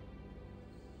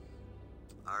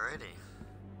 Alrighty.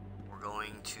 We're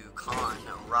going to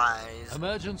rise.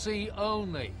 Emergency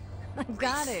only. I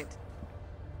got it.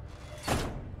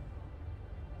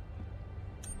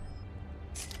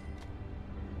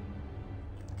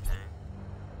 Okay.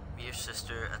 Meet your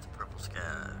sister at the purple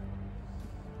sky.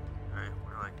 Alright,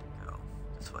 where do I go?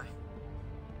 This way.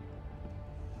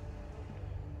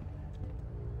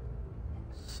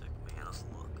 Sick man, let's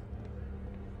look.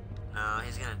 No,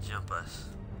 he's gonna jump us.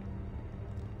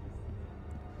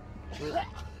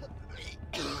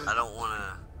 I don't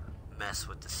wanna mess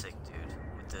with the sick dude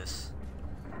with this.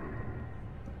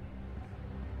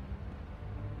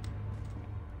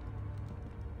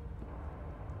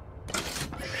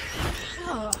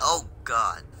 Oh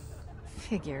god.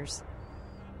 Figures.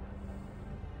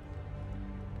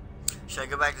 Should I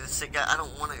go back to the sick guy? I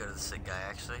don't want to go to the sick guy,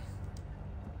 actually.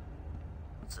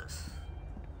 What's this?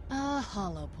 A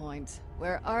hollow point,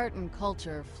 where art and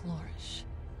culture flourish.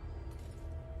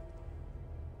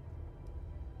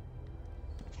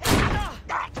 Oh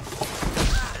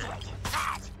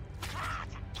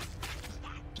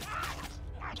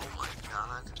my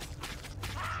god.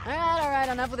 Alright,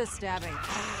 enough with this stabbing.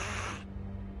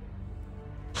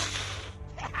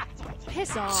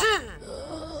 Piss off.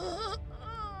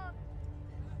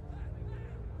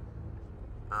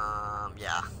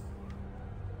 Yeah.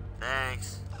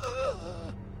 Thanks.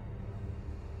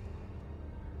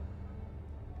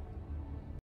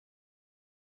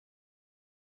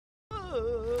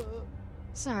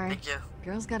 Sorry. Thank you.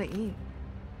 Girls gotta eat.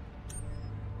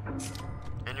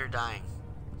 And you're dying.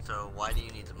 So why do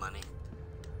you need the money?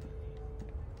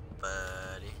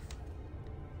 Buddy.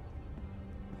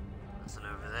 Nothing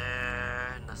over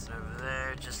there. Nothing over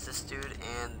there. Just this dude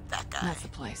and that guy. That's the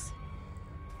place.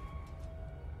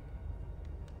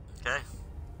 Okay.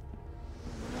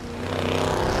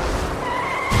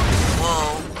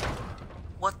 Whoa.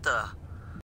 What the?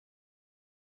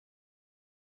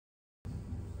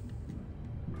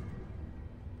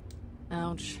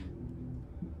 Ouch.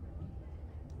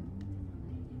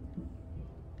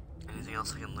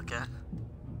 else I can look at?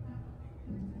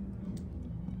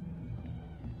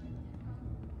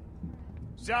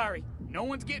 Sorry, no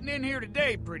one's getting in here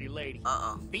today, pretty lady.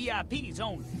 Uh-oh. VIPs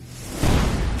only.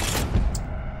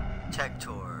 Tech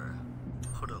tour.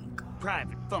 Hodunk.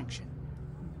 Private function.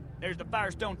 There's the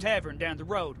Firestone Tavern down the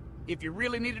road. If you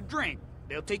really need a drink,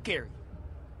 they'll take care of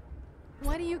you.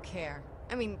 Why do you care?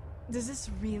 I mean, does this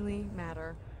really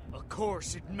matter? Of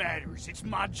course it matters. It's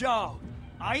my job.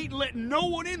 I ain't letting no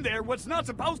one in there what's not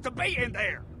supposed to be in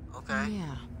there. Okay.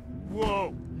 Yeah.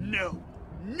 Whoa, no,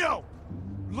 no.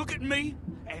 Look at me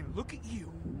and look at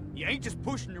you. You ain't just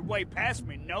pushing your way past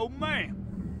me, no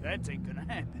ma'am. That ain't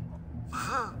gonna happen.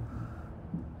 Huh.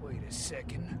 Wait a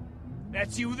second.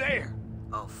 That's you there.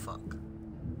 Oh, fuck.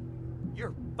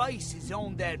 Your face is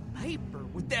on that paper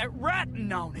with that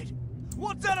writing on it.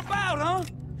 What's that about, huh?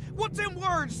 What's them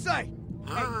words say?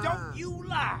 Hey, don't you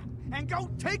lie and go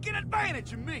taking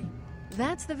advantage of me.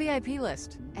 That's the VIP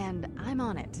list, and I'm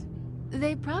on it.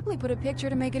 They probably put a picture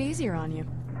to make it easier on you.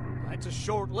 That's a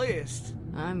short list.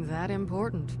 I'm that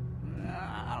important.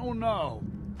 I don't know.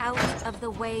 Out of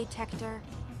the way, Tector.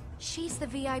 She's the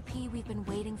VIP we've been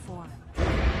waiting for.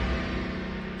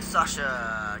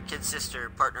 Sasha, kid sister,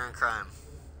 partner in crime.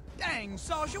 Dang,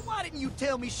 Sasha, why didn't you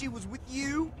tell me she was with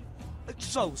you?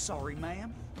 So sorry,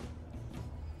 ma'am.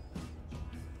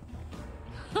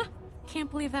 Can't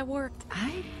believe that worked.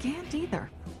 I can't either.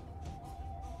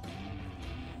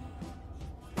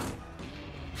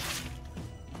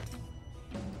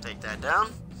 Take that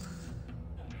down.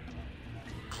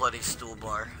 Bloody stool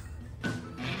bar. I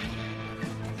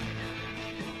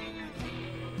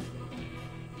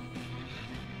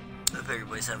hope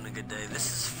everybody's having a good day. This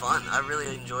is fun. I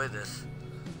really enjoy this.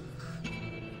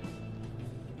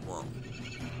 Whoa.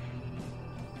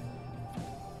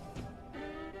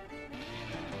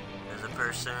 There's a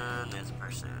person. There's a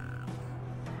person.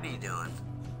 What are you doing?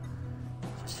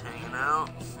 Just hanging out?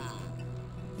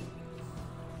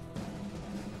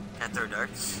 Can't throw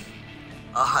darts?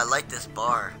 Oh, I like this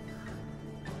bar.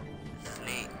 This is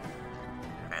neat.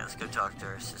 Alright, let's go talk to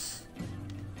her.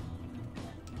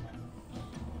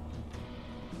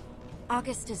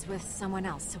 August is with someone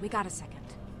else, so we got a second.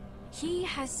 He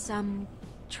has some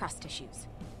trust issues.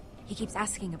 He keeps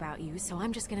asking about you, so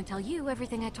I'm just gonna tell you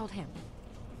everything I told him.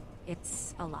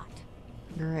 It's a lot.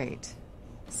 Great.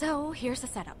 So, here's the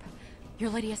setup. You're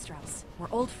Lydia Strauss.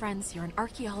 We're old friends. You're an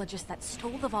archaeologist that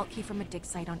stole the vault key from a dig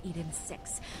site on Eden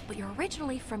 6. But you're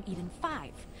originally from Eden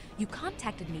 5. You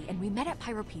contacted me and we met at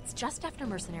Pyro Pete's just after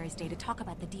Mercenaries Day to talk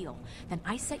about the deal. Then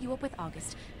I set you up with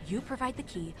August. You provide the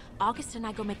key. August and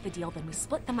I go make the deal. Then we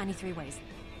split the money 3 ways.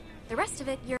 The rest of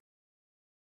it, you're...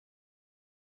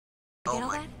 Oh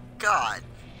my god.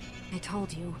 I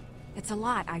told you. It's a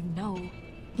lot, I know.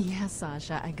 Yeah,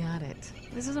 Sasha, I got it.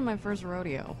 This isn't my first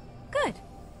rodeo. Good.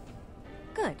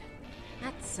 Good.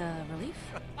 That's a relief.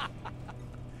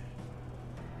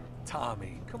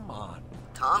 Tommy, come on.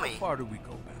 Tommy? How far do we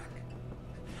go back?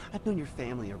 I've known your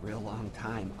family a real long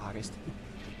time, August.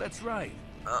 That's right.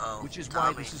 Uh-oh. Which is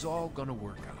Tommy. why this is all gonna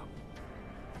work out.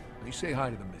 Now you say hi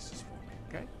to the missus for me,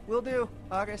 okay? Will do,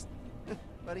 August.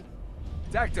 Buddy.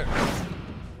 Doctor!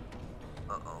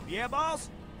 Uh-oh. Yeah, boss?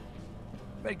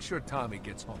 Make sure Tommy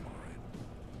gets home all right.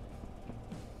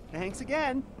 Thanks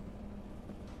again.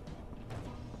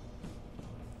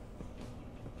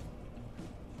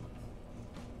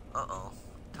 Uh-oh.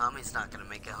 Tommy's not gonna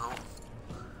make it home.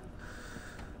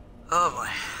 Oh boy.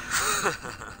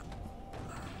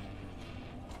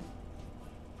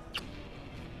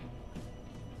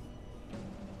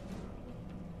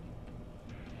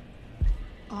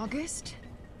 August?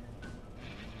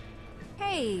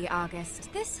 Hey, August.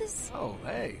 This is... Oh,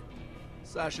 hey.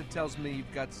 Sasha tells me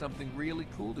you've got something really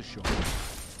cool to show me.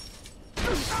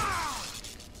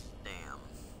 Damn.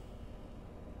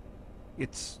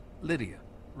 It's Lydia,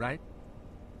 right?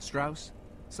 Strauss?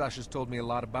 Sasha's told me a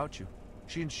lot about you.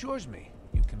 She assures me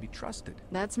you can be trusted.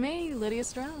 That's me, Lydia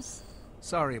Strauss.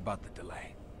 Sorry about the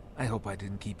delay. I hope I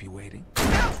didn't keep you waiting.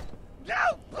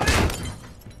 No!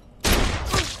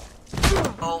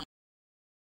 Oh.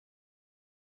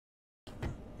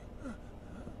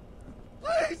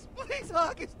 Please, please,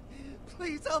 August.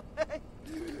 Please, I'll pay.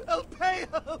 I'll pay.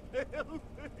 I'll pay. I'll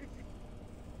pay.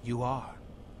 You are.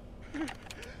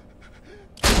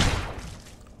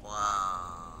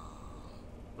 Wow.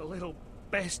 The little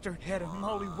bastard had a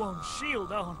Molly 1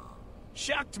 shield on.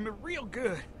 Shocked me real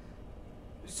good.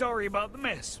 Sorry about the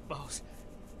mess, boss.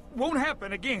 Won't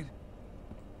happen again.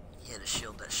 He had a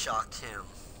shield that shocked him.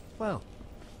 Well,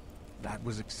 that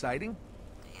was exciting.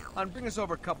 Damn. Bring us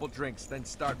over a couple drinks, then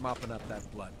start mopping up that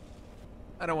blood.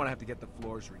 I don't want to have to get the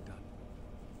floors redone.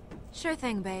 Sure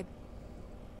thing, babe.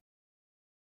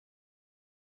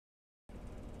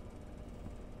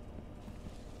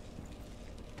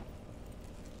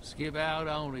 Skip out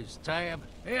on his tab.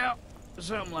 Yeah,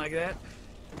 something like that.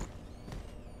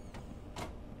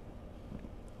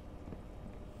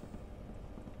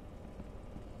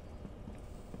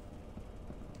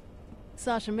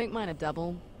 Sasha, make mine a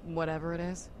double, whatever it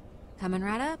is. Coming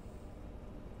right up.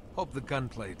 Hope the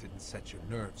gunplay didn't set your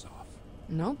nerves off.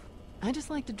 Nope. I just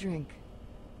like to drink.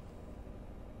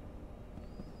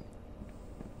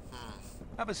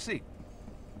 Have a seat.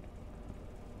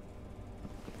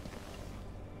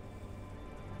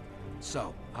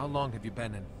 So, how long have you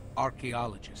been an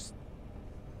archaeologist?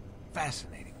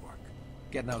 Fascinating work.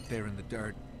 Getting out there in the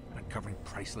dirt, uncovering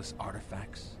priceless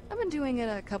artifacts. I've been doing it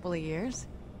a couple of years.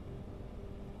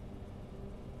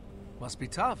 Must be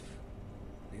tough.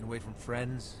 Being away from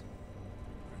friends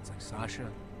like Sasha.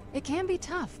 It can be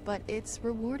tough, but it's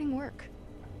rewarding work.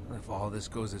 Well, if all this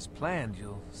goes as planned,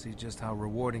 you'll see just how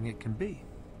rewarding it can be.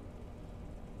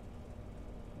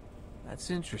 That's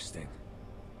interesting.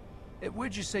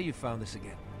 Where'd you say you found this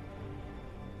again?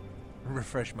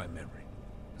 Refresh my memory.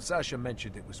 Sasha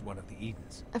mentioned it was one of the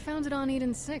Edens. I found it on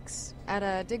Eden 6, at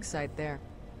a dig site there.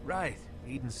 Right,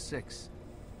 Eden 6.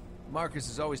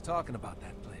 Marcus is always talking about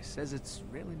that place. Says it's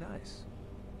really nice.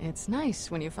 It's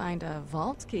nice when you find a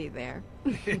vault key there.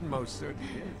 It most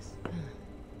certainly is.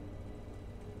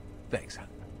 Thanks, hon.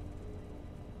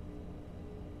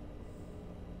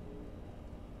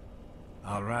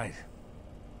 All right.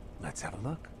 Let's have a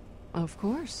look. Of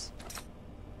course.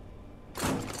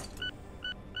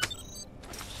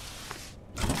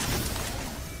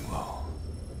 Whoa.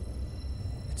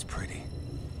 It's pretty.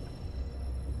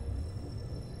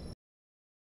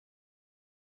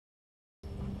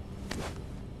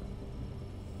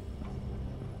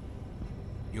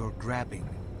 You're grabbing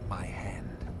my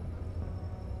hand.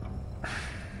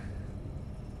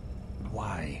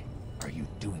 Why are you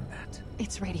doing that?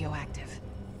 It's radioactive.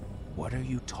 What are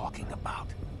you talking about?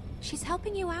 She's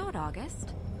helping you out,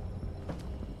 August.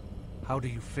 How do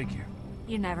you figure?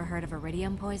 You never heard of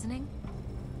iridium poisoning?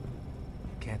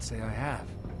 Can't say I have.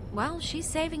 Well, she's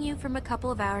saving you from a couple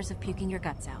of hours of puking your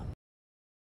guts out.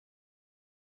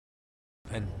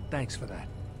 And thanks for that.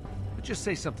 But just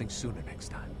say something sooner next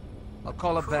time. I'll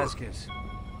call up Vasquez.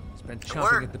 He's been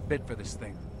chomping at the bit for this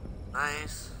thing.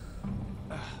 Nice.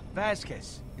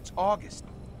 Vasquez, it's August.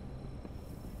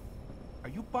 Are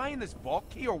you buying this vault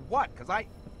key or what? Cause I...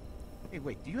 Hey,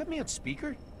 wait, do you have me on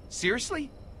speaker? Seriously?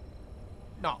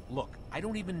 No, look, I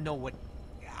don't even know what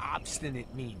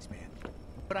obstinate means, man.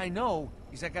 What I know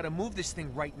is I gotta move this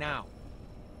thing right now.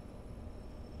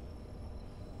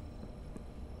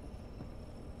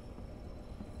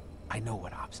 I know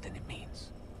what obstinate means.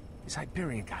 These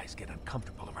Iberian guys get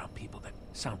uncomfortable around people that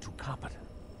sound too competent.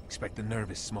 Expect a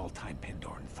nervous, small-time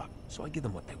Pandoran thug, so I give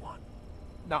them what they want.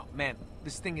 No, man,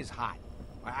 this thing is hot.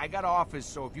 I got offers,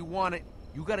 so if you want it,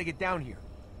 you gotta get down here.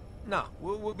 No,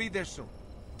 we'll be there soon.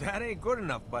 That ain't good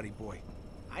enough, buddy boy.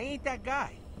 I ain't that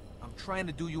guy. I'm trying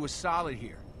to do you a solid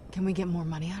here. Can we get more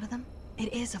money out of them?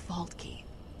 It is a vault key.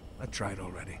 I tried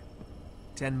already.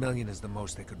 10 million is the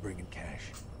most they could bring in cash.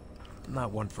 I'm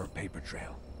not one for a paper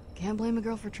trail. Can't blame a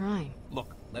girl for trying.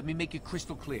 Look, let me make it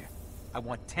crystal clear. I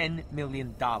want $10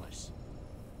 million.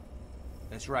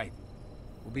 That's right.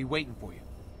 We'll be waiting for you.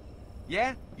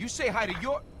 Yeah? You say hi to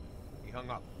your... He hung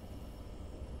up.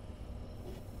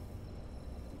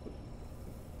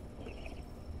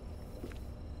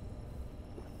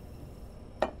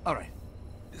 All right.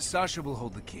 Sasha will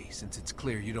hold the key, since it's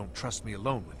clear you don't trust me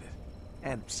alone with it.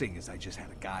 And seeing as I just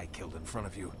had a guy killed in front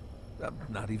of you, I'm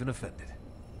not even offended.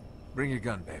 Bring your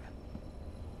gun, babe.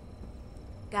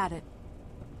 Got it.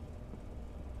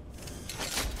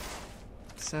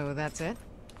 So that's it?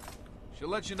 She'll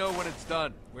let you know when it's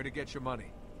done, where to get your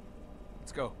money.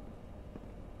 Let's go.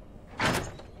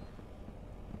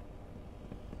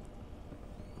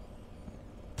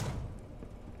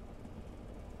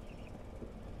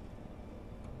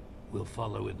 We'll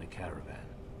follow in the caravan.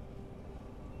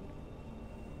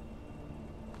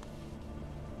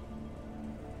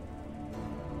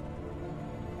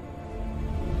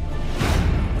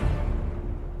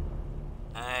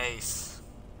 Nice.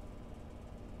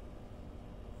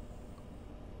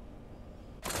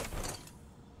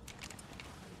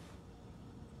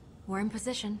 We're in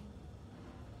position.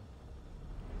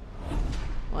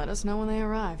 Let us know when they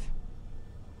arrive.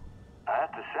 I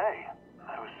have to say,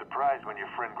 I was surprised when your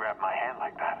friend grabbed my hand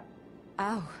like that.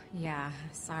 Oh, yeah,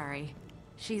 sorry.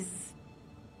 She's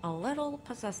a little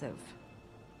possessive.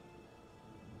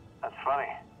 That's funny,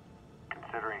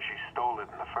 considering she stole it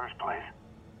in the first place.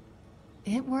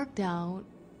 It worked out.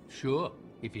 Sure.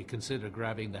 If you consider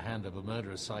grabbing the hand of a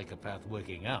murderous psychopath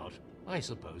working out, I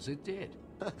suppose it did.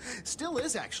 Still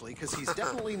is, actually, because he's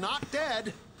definitely not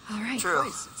dead. All right,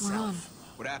 True. we're on.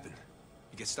 What happened?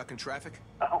 You get stuck in traffic?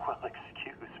 Oh, well,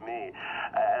 excuse me.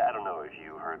 I don't know if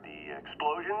you heard the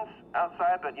explosions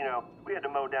outside, but, you know, we had to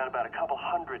mow down about a couple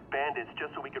hundred bandits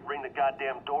just so we could ring the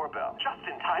goddamn doorbell. Just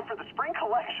in time for the spring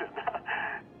collection.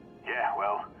 Yeah,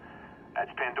 well,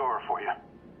 that's Pandora for you.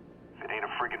 If it ain't a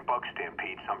friggin' bug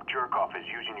stampede, some jerk-off is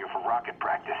using you for rocket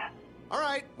practice. All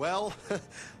right, well,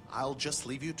 I'll just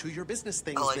leave you to your business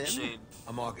things I like then. Shade.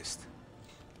 I'm August.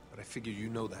 But I figure you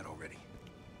know that already.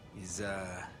 Is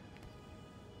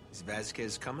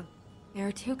Vasquez coming? There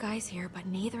are 2 guys here, but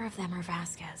neither of them are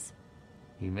Vasquez.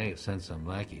 He may have sent some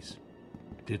lackeys.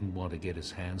 Didn't want to get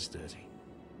his hands dirty.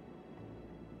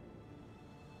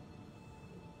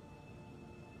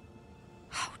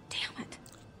 Oh, damn it.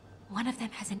 One of them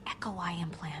has an echo eye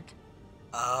implant.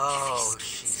 Oh,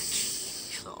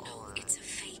 she's... No, it's a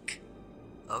fake.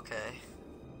 Okay.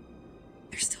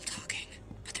 They're still talking,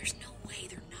 but there's no way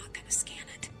they're not gonna scan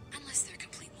it. Unless they're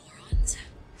complete morons.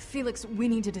 Felix, we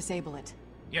need to disable it.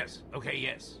 Yes, okay,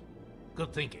 yes.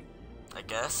 Good thinking. I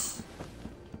guess.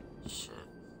 Shit.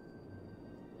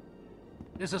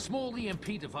 There's a small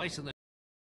EMP device in the...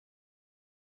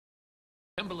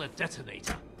 resemble a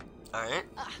detonator. Alright.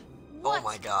 Oh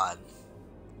my god.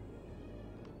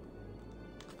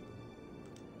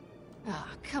 Ah,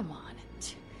 come on.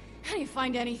 How do you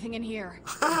find anything in here?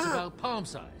 It's about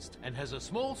palm-sized and has a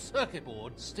small circuit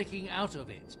board sticking out of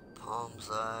it.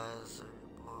 Palm-sized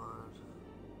board.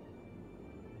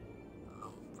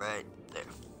 Oh, right there.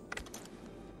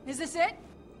 Is this it?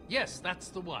 Yes, that's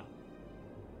the one.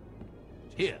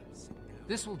 Here.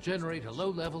 This will generate a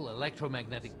low-level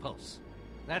electromagnetic pulse.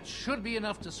 That should be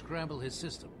enough to scramble his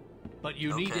system. But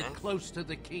you need it close to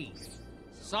the key.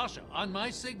 Sasha, on my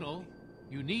signal,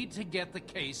 you need to get the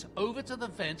case over to the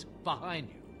vent behind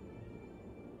you.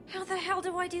 How the hell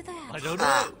do I do that? I don't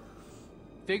know.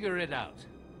 Figure it out.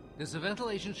 There's a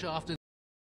ventilation shaft in...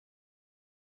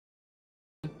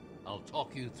 I'll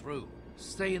talk you through.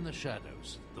 Stay in the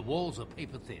shadows. The walls are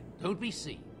paper thin. Don't be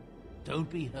seen. Don't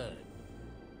be heard.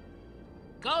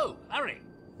 Go! Hurry!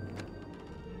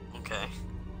 Okay.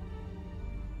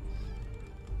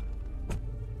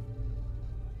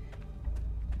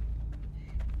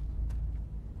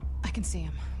 I can see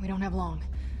him. We don't have long.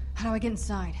 How do I get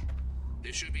inside?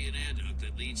 There should be an air duct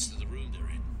that leads to the room they're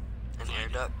in. An air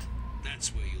duct?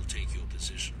 That's where you'll take your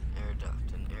position. Air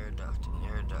duct, an air duct, an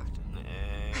air duct, an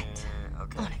air...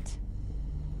 Okay. On it.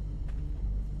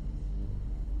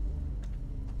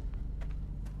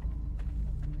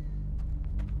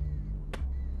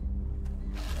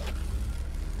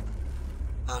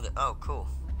 Found it. Oh, cool.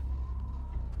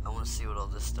 I want to see what all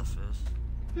this stuff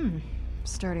is.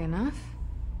 Sturdy enough.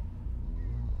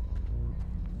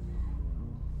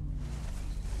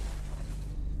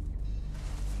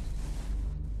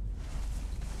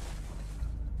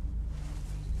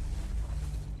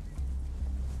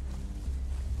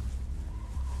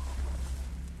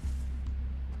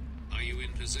 Are you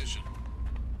in position?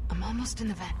 I'm almost in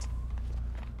the vent.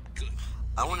 Good.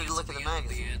 I wanted to look at the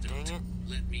magazine. Dang it.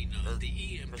 Let me know.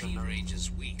 The EMP range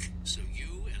is weak, so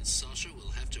you and Sasha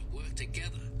will have to work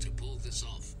together to pull this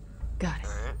off. Got it.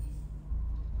 Alright.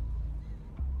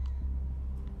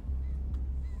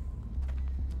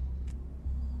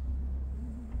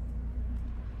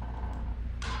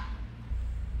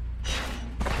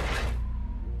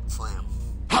 Slam.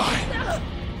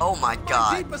 Oh my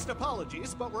god. My deepest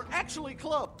apologies, but we're actually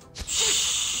closed.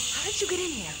 How did you get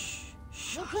in here?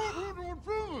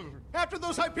 After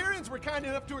those Hyperions were kind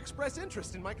enough to express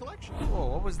interest in my collection.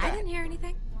 Whoa, what was that? I didn't hear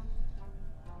anything.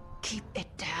 Keep it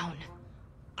down.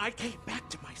 I came back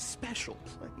to my special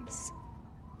place.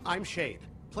 I'm Shade.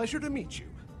 Pleasure to meet you.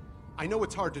 I know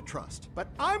it's hard to trust, but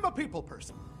I'm a people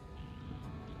person.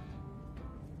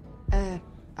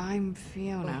 I'm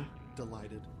Fiona.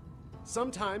 Delighted.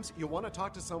 Sometimes you want to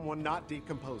talk to someone not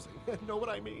decomposing. Know what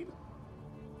I mean?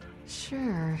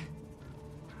 Sure.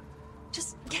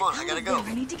 Just get Come on, out I gotta of go.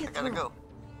 there. I need to get I gotta through. go.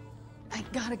 I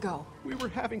gotta go. We were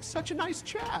having such a nice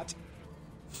chat.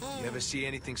 You ever see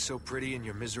anything so pretty in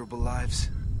your miserable lives?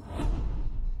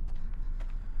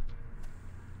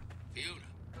 Fiona,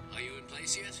 are you in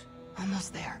place yet?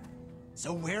 Almost there.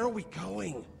 So where are we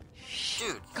going?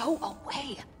 Dude. Go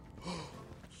away.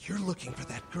 You're looking for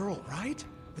that girl, right?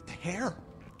 With the hair?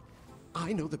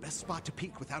 I know the best spot to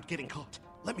peek without getting caught.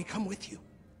 Let me come with you.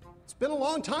 It's been a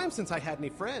long time since I had any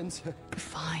friends.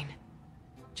 Fine.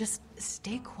 Just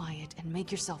stay quiet and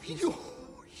make yourself useful.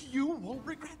 You won't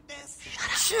regret this.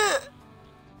 Shit.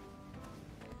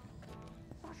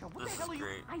 What This the hell is are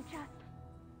you? great.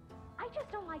 I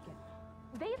just don't like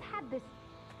it. They've had this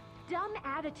dumb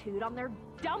attitude on their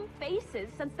dumb faces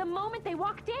since the moment they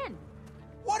walked in.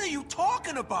 What are you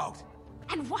talking about?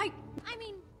 And why? I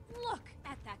mean, look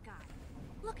at that guy.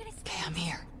 Look at his face. Okay, I'm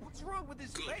here. What's wrong with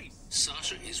his face?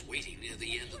 Sasha is waiting near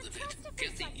the end of the vent.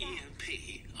 Get the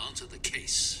EMP onto the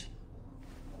case.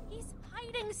 He's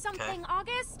hiding something,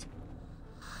 August.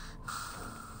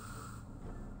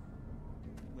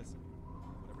 Listen,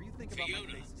 whatever you think Fiona, about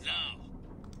my face. now.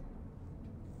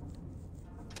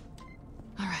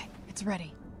 All right, it's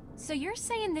ready. So you're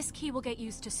saying this key will get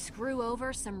used to screw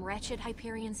over some wretched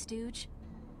Hyperion stooge?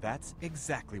 That's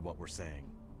exactly what we're saying.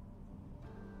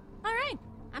 All right,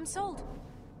 I'm sold.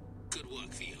 Good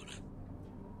work, Fiona.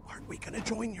 Aren't we gonna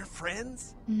join your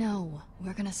friends? No,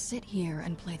 we're gonna sit here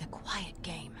and play the quiet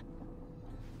game.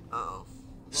 Uh-oh.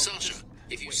 Sasha,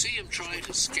 if you see him trying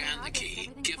to scan the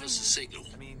key, give us a signal.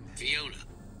 Fiona,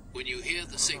 when you hear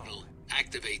the signal,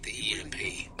 activate the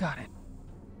EMP. Got it.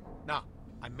 Nah,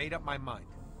 I made up my mind.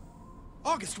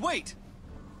 August, wait!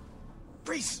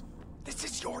 Reese, this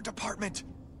is your department.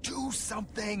 Do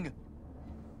something.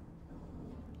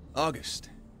 August.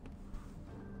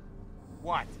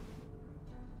 What?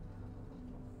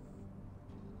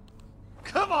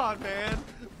 Come on, man!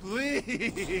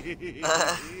 Please!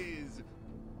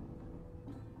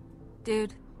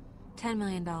 Dude, $10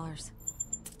 million.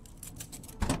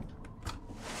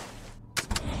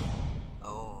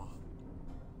 Oh.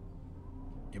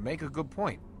 You make a good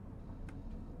point.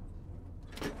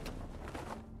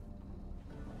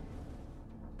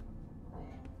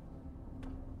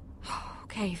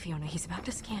 Okay, Fiona, he's about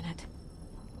to scan it.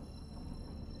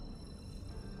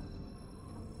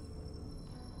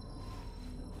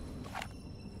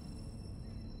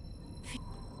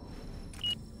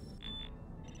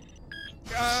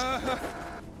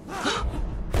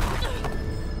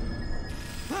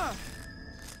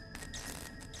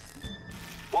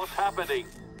 What's happening?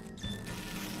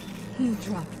 He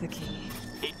dropped the key.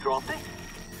 He dropped it?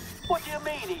 What do you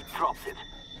mean he dropped it?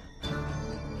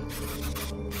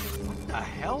 What the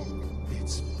hell?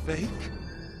 It's fake?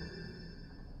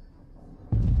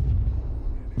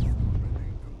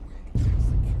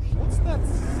 What's that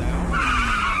sound?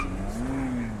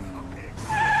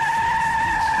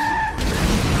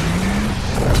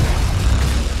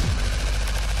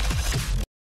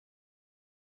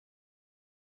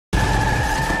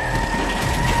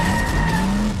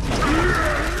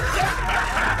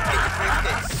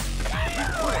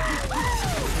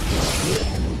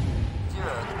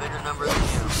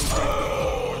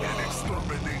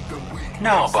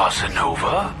 Now, Bossa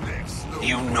Nova,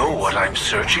 you know what I'm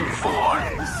searching for.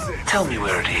 Tell me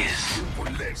where it is.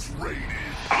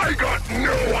 I got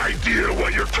no idea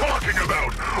what you're talking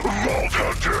about, Vault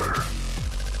Hunter!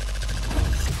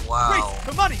 Wow. Reese,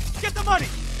 the money! Get the money!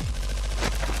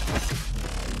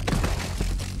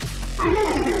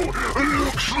 Ooh,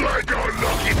 looks like our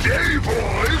lucky day,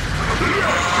 boys!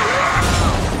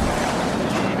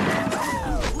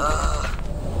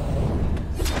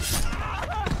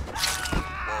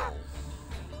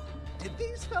 Did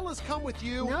these fellas come with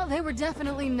you? No, they were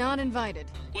definitely not invited.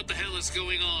 What the hell is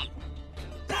going on?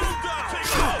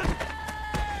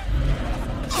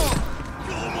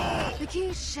 The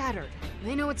key's shattered.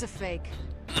 They know it's a fake.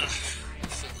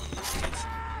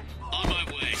 On my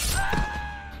way.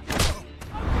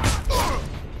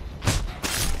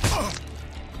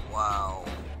 Wow.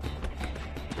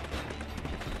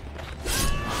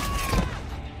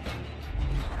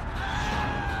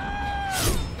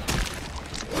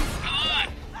 Come on!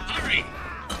 Hurry!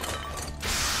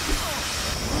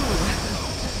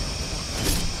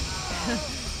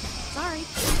 Sorry.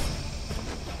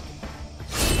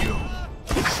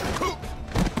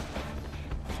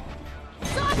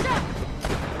 Sasha!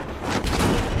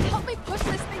 Help me push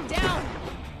this thing down!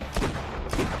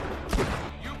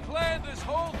 You planned this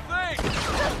whole thing!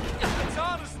 It's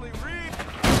honestly real.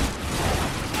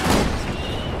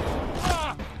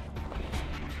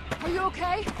 Are you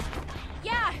okay?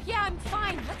 Yeah, I'm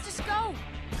fine. Let's just go.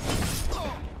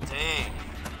 Dang.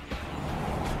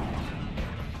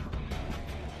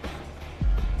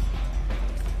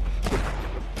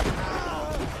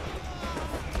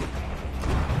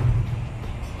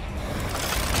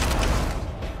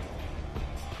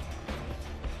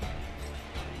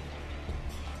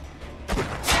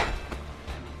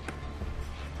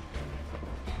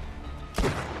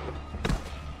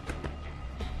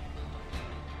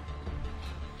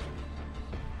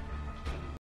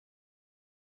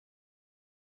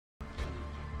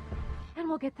 And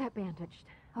we'll get that bandaged.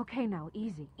 Okay, now,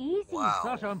 easy. Easy. Wow.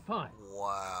 Sasha, I'm fine.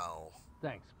 Wow.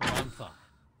 Thanks, but I'm fine.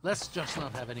 Let's just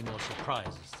not have any more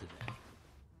surprises today.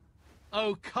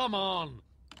 Oh, come on!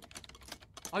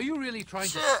 Are you really trying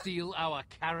to steal our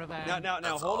caravan?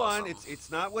 Now, hold on. It's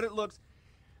not what it looks.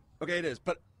 Okay, it is,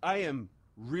 but I am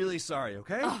really sorry,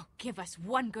 okay? Oh, give us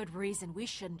one good reason we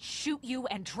shouldn't shoot you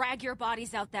and drag your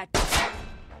bodies out that...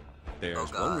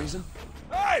 There's one reason.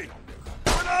 Hey!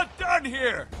 We're not done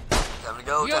here! Time to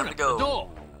go, time to go. The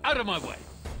door! Out of my way!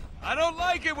 I don't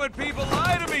like it when people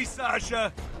lie to me,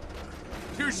 Sasha!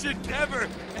 You should never,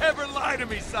 ever lie to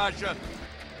me, Sasha!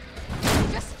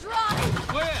 Just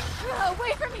drive! Where?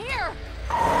 Away from here!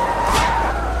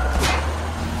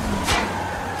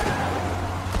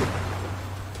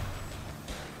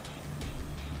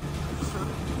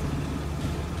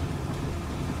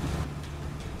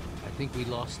 I think we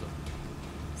lost them.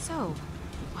 So,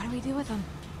 what do we do with them?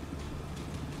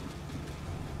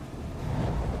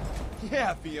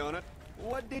 Yeah, Fiona.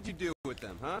 What did you do with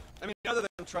them, huh? I mean, other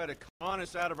than try to con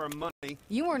us out of our money.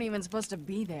 You weren't even supposed to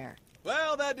be there.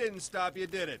 Well, that didn't stop you,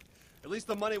 did it? At least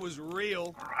the money was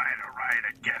real. All right,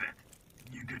 I get it.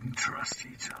 You didn't trust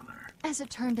each other. As it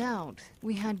turned out,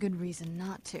 we had good reason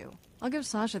not to. I'll give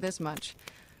Sasha this much.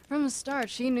 From the start,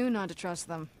 she knew not to trust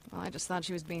them. Well, I just thought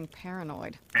she was being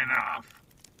paranoid. Enough.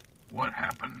 What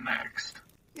happened next?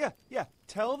 Yeah.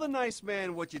 Tell the nice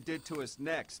man what you did to us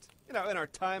next. You know, in our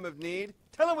time of need.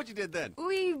 Tell him what you did then.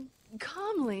 We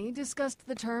calmly discussed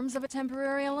the terms of a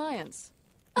temporary alliance.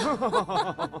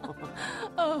 Oh,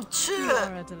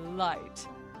 you're a delight.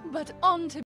 But on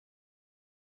to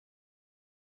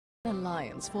an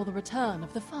alliance for the return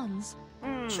of the funds.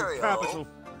 Capital.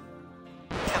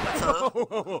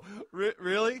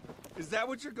 Really? Is that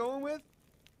what you're going with?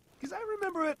 Because I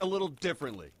remember it a little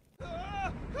differently.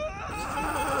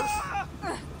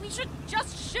 We should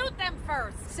just shoot them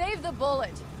first! Save the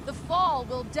bullet. The fall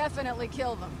will definitely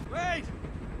kill them. Wait!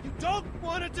 You don't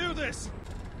want to do this!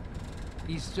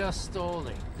 He's just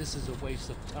stalling. This is a waste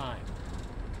of time.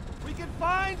 We can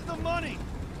find the money!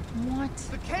 What?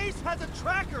 The case has a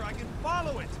tracker. I can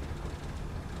follow it.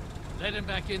 Let him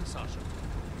back in, Sasha.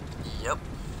 Yep.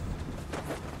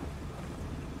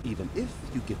 Even if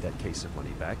you get that case of money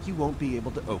back, you won't be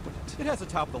able to open it. It has a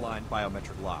top-of-the-line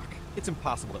biometric lock. It's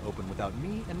impossible to open without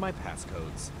me and my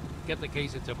passcodes. Get the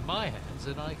case into my hands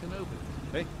and I can open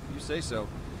it. Hey, you say so.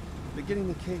 But getting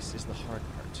the case is the hard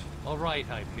part. All right,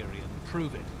 Hyperion.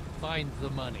 Prove it. Find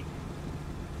the money.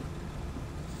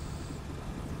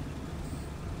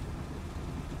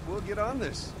 We'll get on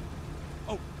this.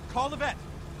 Oh, call the vet!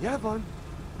 Yeah, Vaughn.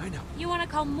 I know. You want to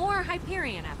call more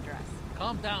Hyperion after us?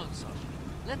 Calm down, Sasha.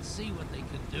 Let's see what they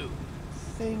can do.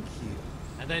 Thank you.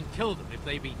 And then kill them if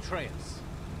they betray us.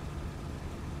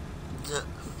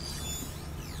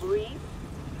 Reese,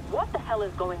 what the hell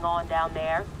is going on down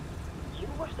there? You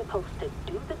were supposed to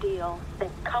do the deal,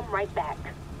 then come right back.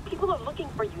 People are looking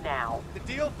for you now. The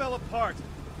deal fell apart.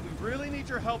 We really need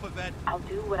your help, Yvette. I'll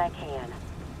do what I can.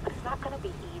 But it's not gonna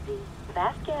be easy.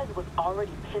 Vasquez was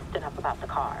already pissed enough about the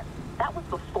car. That was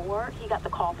before he got the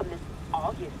call from this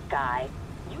August guy.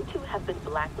 You two have been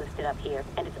blacklisted up here,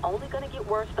 and it's only gonna get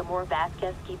worse the more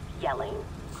Vasquez keeps yelling.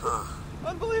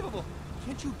 Unbelievable.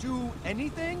 Can't you do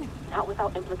anything? Not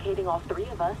without implicating all three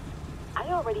of us. I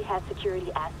already had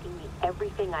security asking me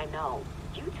everything I know.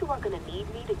 You two are gonna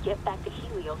need me to get back to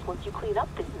Helios once you clean up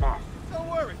this mess. Don't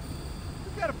worry.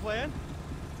 We've got a plan.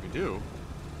 We do?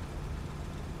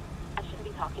 I shouldn't be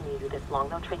talking to you this long.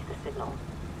 They'll trace the signal.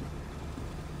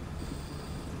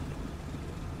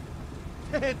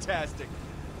 Fantastic.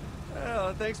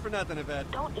 Well, thanks for nothing,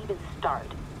 Yvette. Don't even start.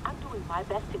 I'm doing my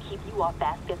best to keep you off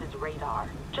Vasquez's radar.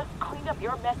 Just clean up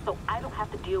your mess so I don't have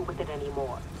to deal with it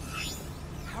anymore.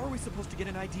 How are we supposed to get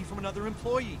an ID from another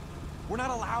employee? We're not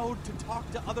allowed to talk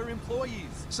to other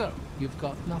employees. So, you've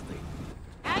got nothing.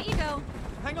 Out you go.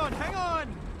 Hang on, hang on!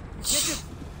 Can't just,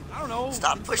 I don't know...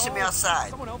 Stop pushing me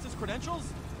outside. Someone else's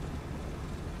credentials?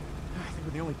 I think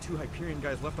we're the only two Hyperion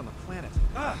guys left on the planet.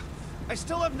 I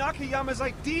still have Nakayama's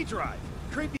ID drive.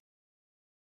 Creepy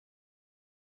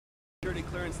security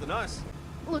clearance than us.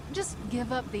 Look, just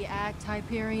give up the act,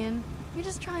 Hyperion. You're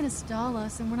just trying to stall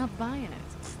us, and we're not buying it.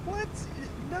 What?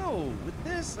 No. With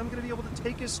this, I'm gonna be able to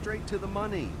take us straight to the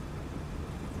money.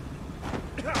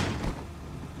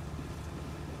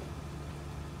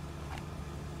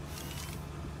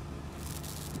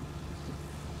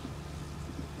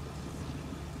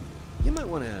 You might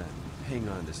want to hang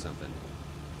on to something.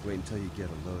 Wait until you get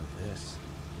a load of this.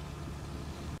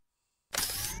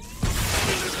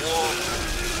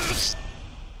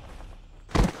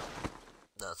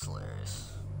 That's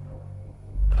hilarious.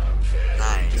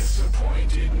 Nice.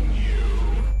 Disappointed in you.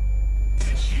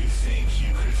 Did you think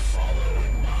you could follow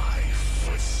in my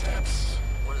footsteps?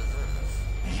 What is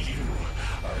this? You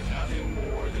are nothing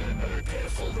more than another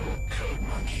pitiful little code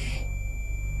monkey.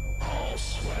 All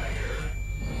swagger,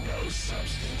 no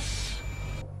substance.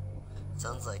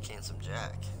 Sounds like Handsome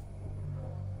Jack.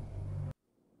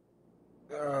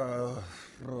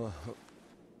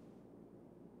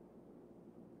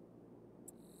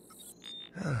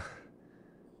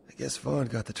 I guess Vaughn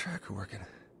got the tracker working.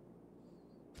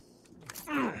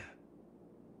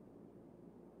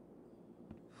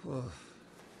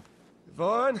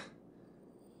 Vaughn?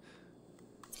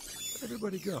 Where'd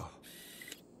everybody go?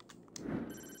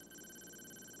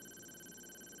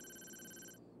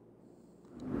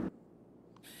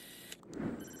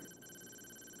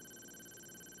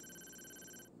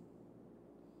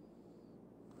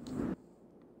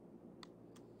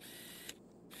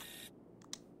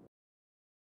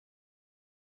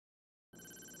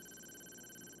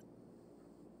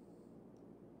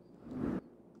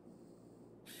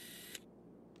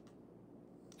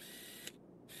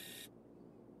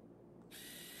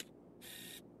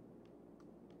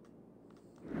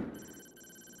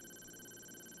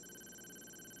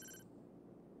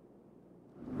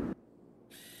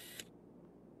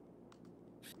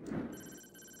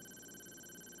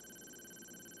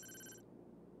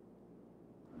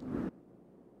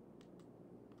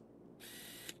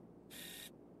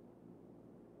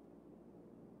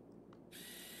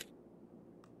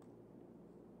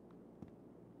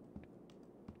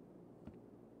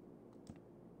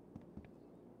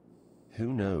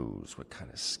 Who knows what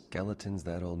kind of skeletons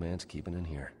that old man's keeping in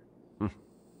here?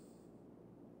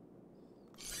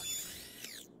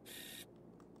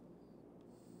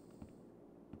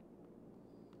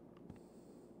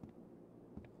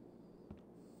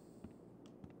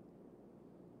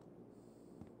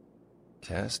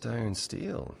 Cast iron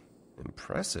steel.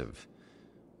 Impressive.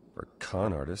 For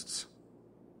con artists.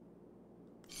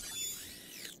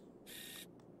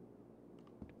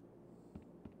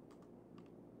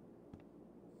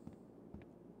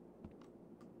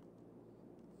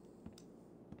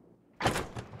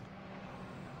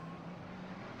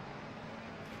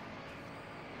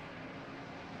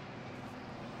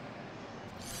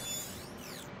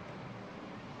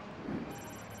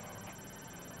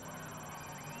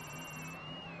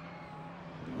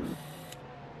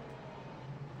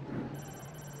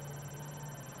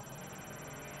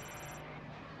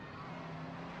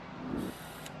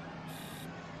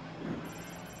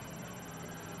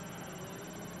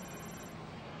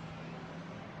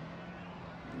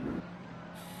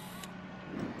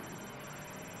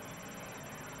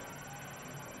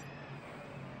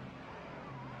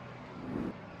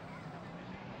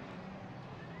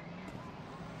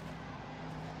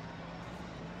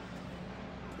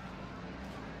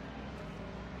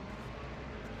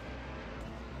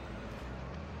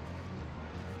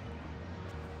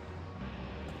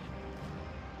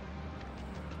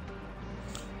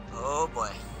 Oh boy.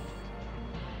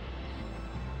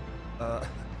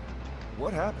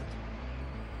 What happened?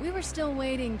 We were still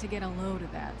waiting to get a load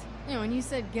of that. You know, when you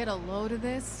said get a load of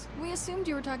this, we assumed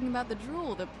you were talking about the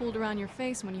drool that pooled around your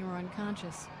face when you were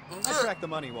unconscious. I tracked the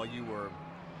money while you were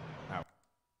out.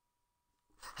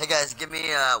 Hey guys, give me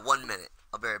 1 minute.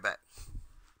 I'll be right back.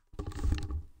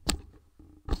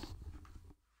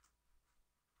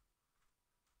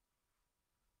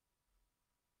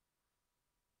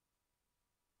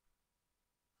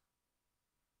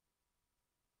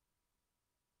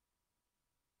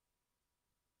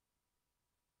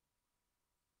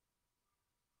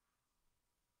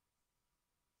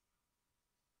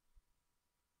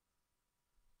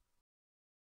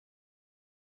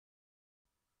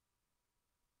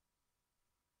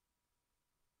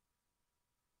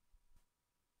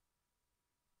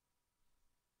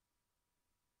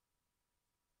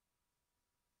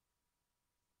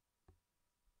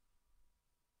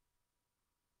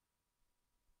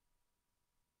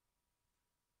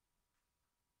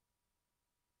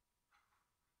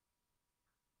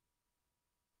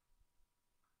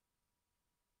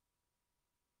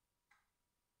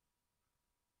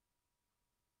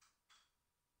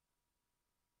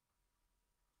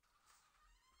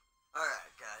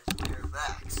 Alright guys, we're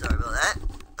back. Sorry about that.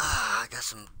 I got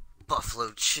some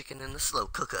buffalo chicken in the slow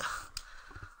cooker.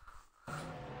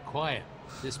 Quiet.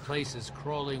 This place is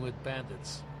crawling with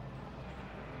bandits.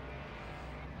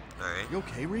 Alright. You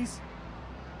okay, Reese?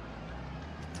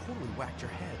 You totally whacked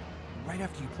your head right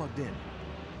after you plugged in.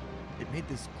 It made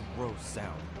this gross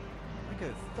sound. Like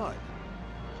a thud.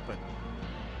 But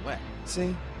wet.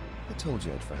 See? I told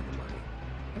you I'd find the money.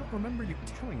 I don't remember you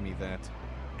telling me that.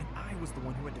 And I was the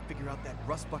one who had to figure out that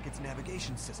Rust Bucket's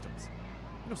navigation systems.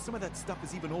 You know, some of that stuff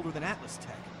is even older than Atlas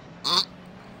tech.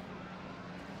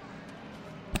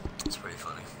 It's pretty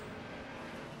funny.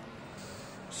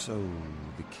 So,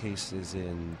 the case is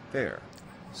in there.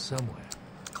 Somewhere.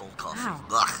 Cold coffee. Wow.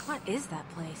 Ugh. What is that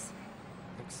place?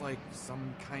 Looks like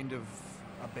some kind of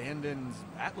abandoned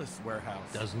Atlas warehouse.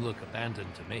 Doesn't look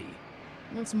abandoned to me.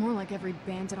 Looks more like every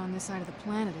bandit on this side of the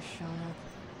planet has shown up.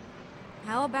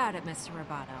 How about it, Mr.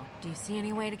 Roboto? Do you see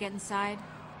any way to get inside?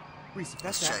 Reese, if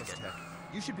that's Let's check Atlas it. tech,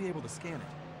 you should be able to scan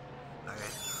it.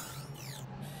 Alright.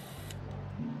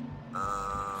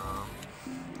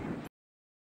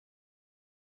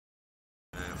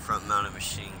 Front-mounted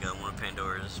machine gun, one of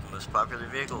Pandora's most popular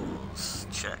vehicles.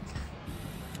 Check.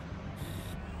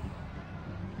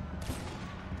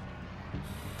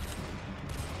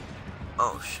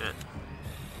 Oh shit.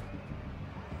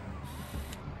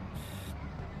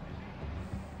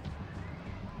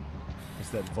 It's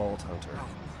that Vault Hunter. Oh,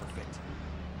 perfect.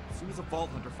 As soon as a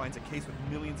Vault Hunter finds a case with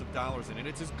millions of dollars in it,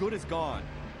 it's as good as gone.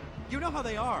 You know how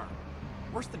they are.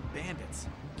 Worse than bandits.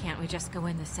 Can't we just go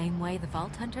in the same way the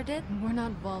Vault Hunter did? We're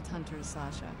not vault hunters,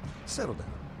 Sasha. Settle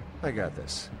down. I got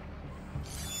this.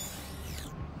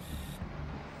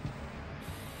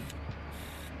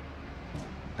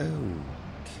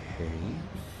 Okay.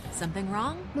 Something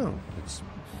wrong? No, it's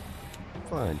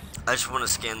fine. I just want to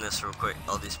scan this real quick.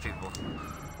 All these people.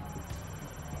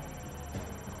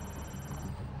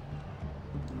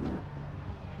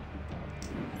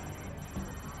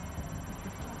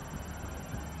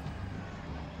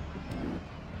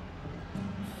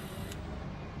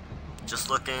 Just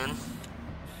looking.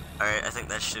 Alright, I think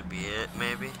that should be it,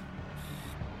 maybe.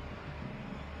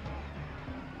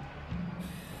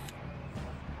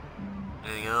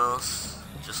 Anything else?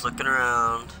 Just looking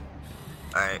around.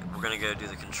 Alright, we're gonna go do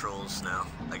the controls now,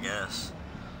 I guess.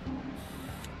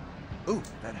 Ooh,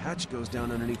 that hatch goes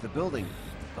down underneath the building,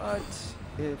 but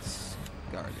it's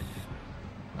guarded.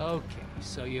 Okay,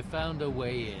 so you found a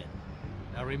way in.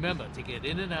 Now remember to get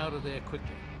in and out of there quickly.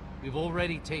 We've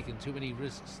already taken too many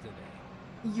risks today.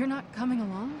 You're not coming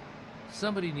along?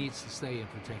 Somebody needs to stay and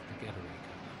protect the getaway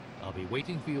car. I'll be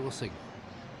waiting for your signal.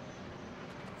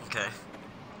 Okay.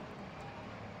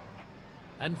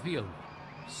 And Fiona,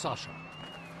 Sasha,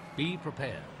 be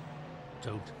prepared.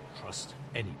 Don't trust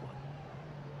anyone.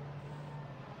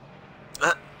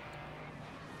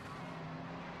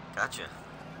 Gotcha.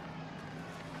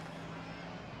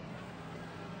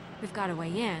 We've got a way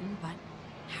in, but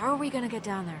how are we gonna get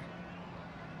down there?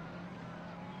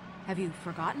 Have you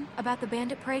forgotten about the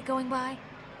bandit parade going by?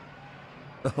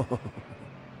 Oh,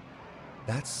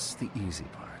 that's the easy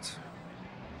part.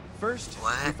 First,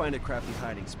 we find a crafty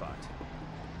hiding spot.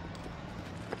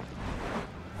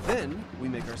 Then, we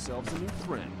make ourselves a new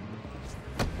friend.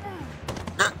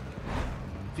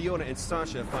 Fiona and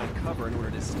Sasha find cover in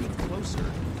order to sneak closer.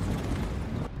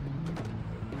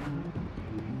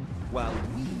 While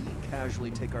we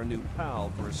casually take our new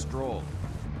pal for a stroll.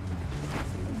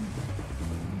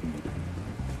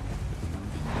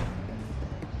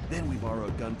 Then we borrow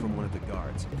a gun from one of the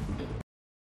guards.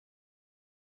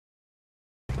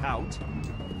 Out.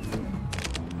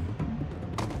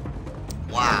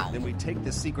 Wow. Then we take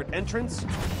the secret entrance,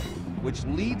 which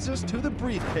leads us to the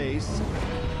briefcase.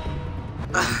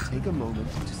 And we take a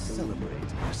moment to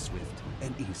celebrate our swift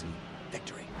and easy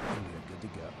victory. And we are good to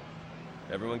go.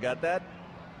 Everyone got that?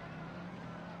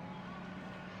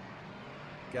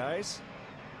 Guys?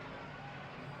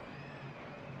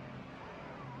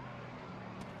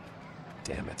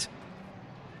 Damn it.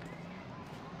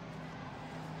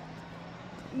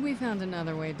 We found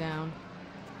another way down.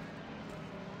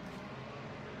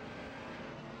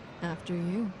 After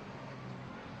you.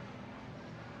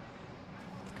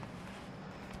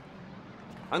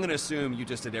 I'm gonna assume you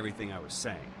just did everything I was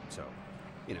saying, so,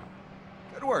 you know,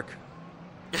 good work.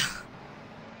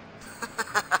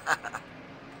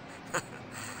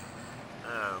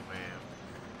 Oh man.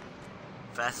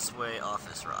 Fastest way off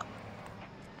this rock.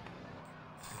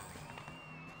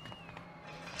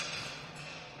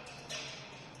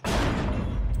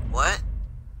 What?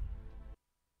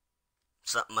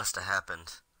 Something must have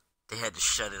happened. They had to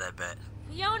shut it, I bet.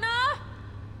 Fiona!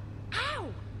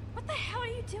 Ow! What the hell are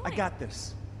you doing? I got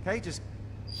this. Okay, just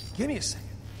give me a second.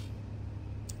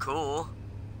 Cool.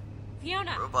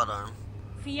 Fiona! Robot arm.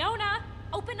 Fiona!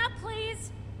 Open up,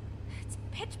 please! It's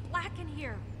pitch black in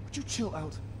here. Would you chill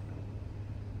out?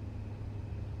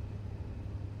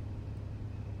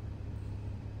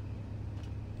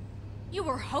 You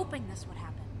were hoping this would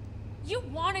happen. You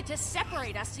wanted to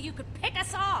separate us so you could pick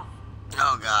us off.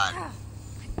 Oh god. Ugh,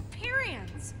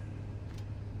 Hyperions.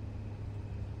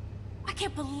 I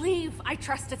can't believe I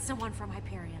trusted someone from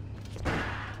Hyperion.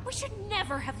 We should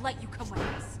never have let you come with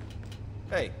us.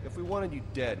 Hey, if we wanted you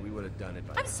dead, we would have done it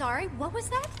by I'm sorry, what was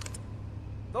that?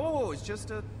 Oh, it's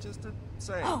just a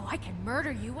saying. Oh, I can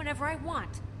murder you whenever I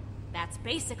want. That's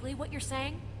basically what you're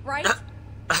saying, right?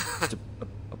 Just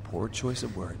a poor choice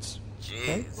of words.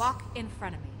 Jeez. Walk in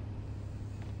front of me.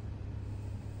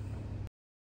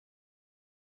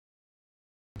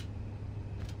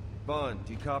 Vaughn,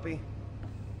 do you copy?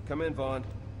 Come in, Vaughn.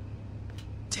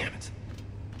 Damn it.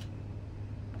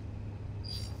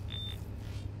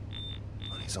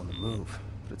 Money's on the move,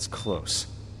 but it's close.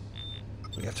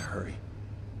 We have to hurry.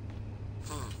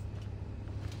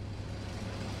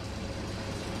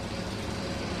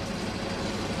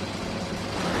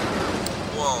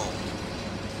 Whoa.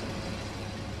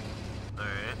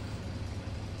 Alright.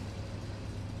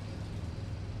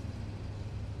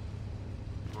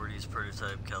 Forty's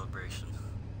prototype calibration.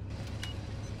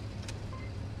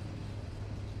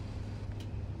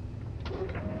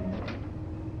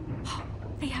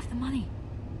 They have the money.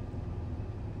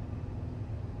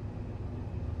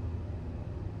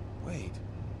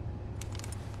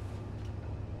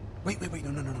 Wait,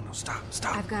 no, stop.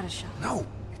 I've got a shot. No,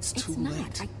 it's too not.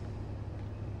 late.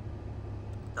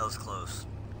 That was close.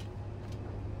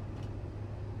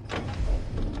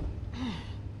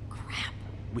 Crap.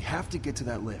 We have to get to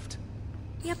that lift.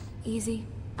 Yep, easy.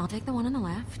 I'll take the one on the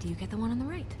left, you get the one on the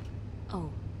right. Oh,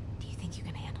 do you think you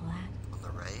can handle that? On the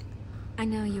right? I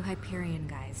know you Hyperion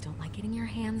guys don't like getting your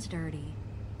hands dirty.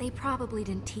 They probably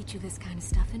didn't teach you this kind of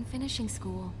stuff in finishing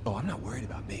school. Oh, I'm not worried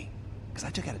about me. Because I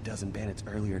took out a dozen bandits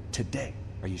earlier today.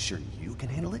 Are you sure you can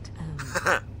handle it?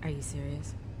 Are you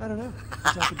serious? I don't know.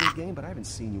 You talk a big game, but I haven't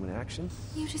seen you in action.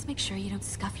 You just make sure you don't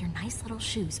scuff your nice little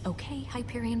shoes, okay,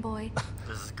 Hyperion boy?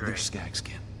 This is great. They're skag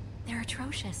skin. They're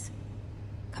atrocious.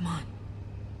 Come on.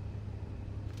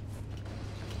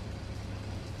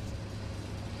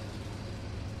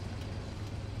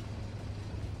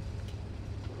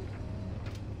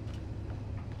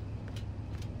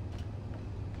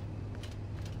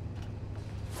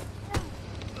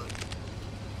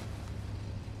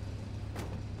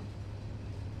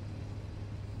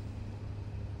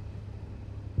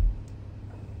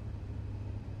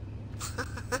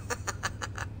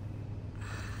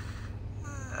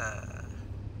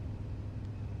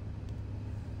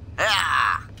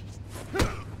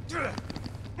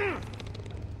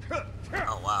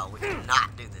 Oh wow, we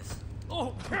cannot do this.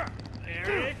 Oh,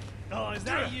 Eric? Oh, is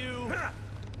that you?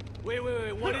 Wait,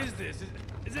 what is this?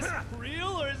 Is this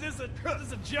real or is this a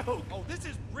joke? Oh, this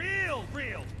is real.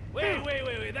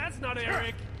 Wait, that's not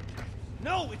Eric.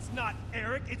 No, it's not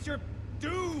Eric. It's your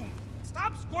doom.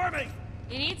 Stop squirming.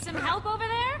 You need some help over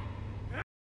there?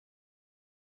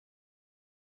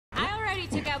 I already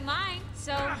took out mine,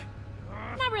 so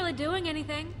I'm not really doing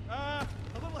anything. A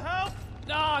little help?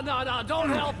 No, don't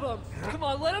help him. Come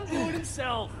on, let him do it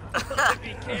himself. If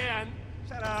he can.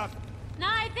 Shut up. No,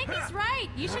 I think he's right.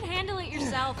 You should handle it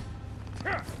yourself.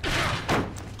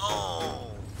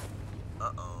 Oh.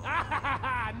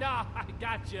 No, I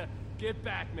gotcha. Get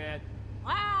back, man.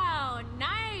 Wow,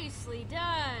 nicely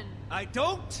done. I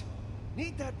don't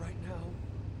need that right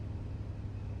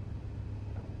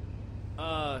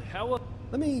now. How?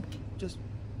 Let me just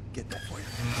get that for you.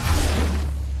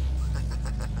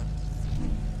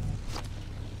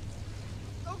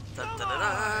 Oh, come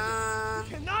on! You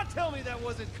cannot tell me that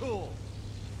wasn't cool.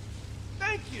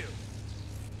 Thank you.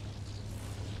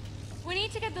 We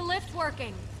need to get the lift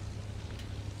working.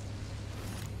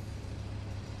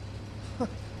 This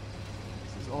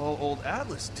is all old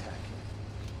Atlas tech.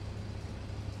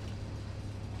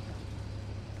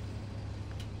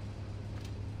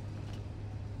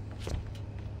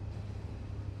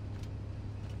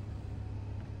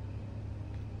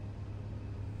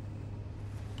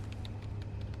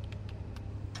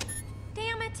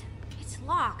 Damn it! It's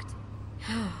locked.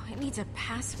 It needs a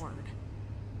password.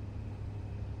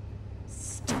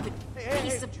 Stupid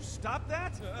piece of... Did you stop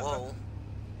that? Whoa.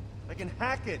 I can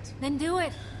hack it. Then do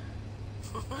it.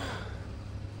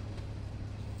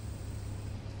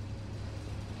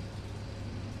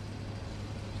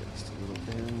 Just a little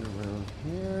bend around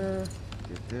here.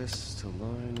 Get this to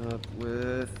line up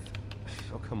with...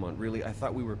 Oh, come on, really? I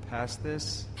thought we were past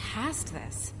this? Past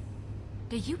this?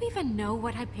 Do you even know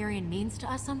what Hyperion means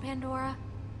to us on Pandora?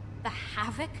 The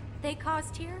havoc they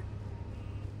caused here?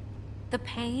 The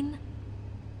pain?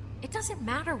 It doesn't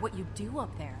matter what you do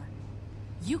up there.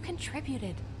 You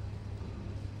contributed.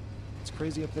 It's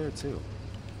crazy up there, too.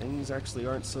 Things actually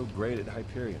aren't so great at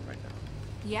Hyperion right now.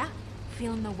 Yeah?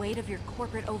 Feeling the weight of your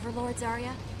corporate overlords, are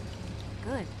ya?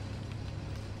 Good.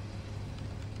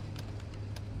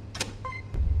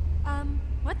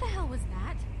 What the hell was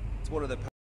that? It's one of the...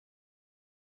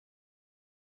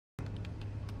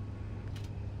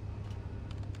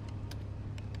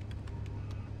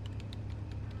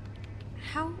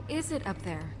 How is it up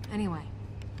there, anyway?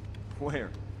 Where?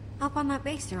 Up on that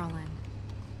base you're all in.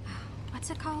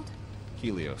 What's it called?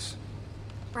 Helios.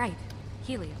 Right,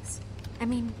 Helios. I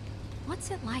mean, what's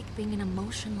it like being an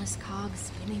emotionless cog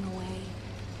spinning away,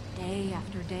 day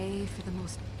after day, for the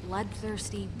most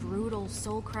bloodthirsty, brutal,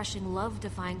 soul-crushing,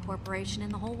 love-defying corporation in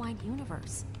the whole wide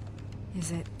universe?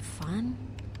 Is it fun?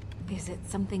 Is it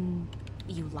something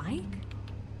you like?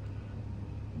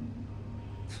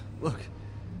 Look,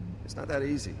 it's not that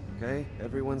easy, okay?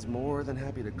 Everyone's more than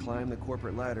happy to climb the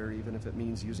corporate ladder, even if it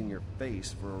means using your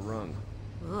face for a rung.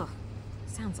 Ugh,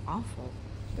 sounds awful.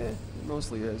 It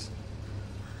mostly is.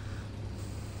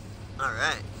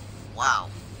 Alright. Wow.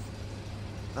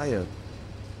 I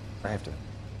have to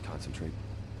concentrate.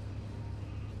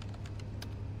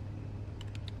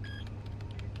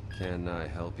 Can I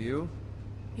help you?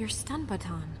 Your stun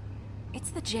baton.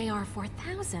 It's the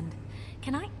JR-4000.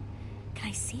 Can I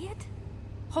see it?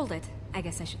 Hold it, I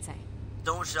guess I should say.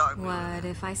 Don't shock me. What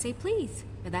if I say please?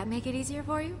 Would that make it easier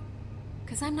for you?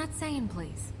 Because I'm not saying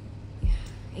please.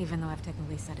 Even though I've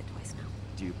technically said it twice now.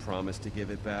 Do you promise to give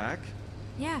it back?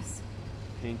 Yes.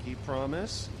 Pinky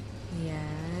promise?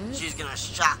 Yes. She's gonna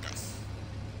shock us.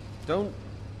 Don't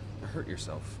hurt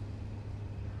yourself.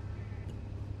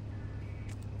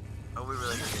 Are we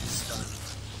really gonna get stunned?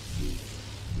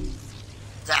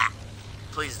 Ah,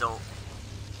 please don't.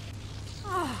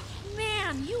 Oh,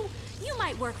 man, you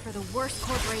might work for the worst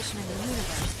corporation in the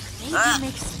universe. They do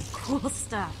make some cool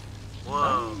stuff.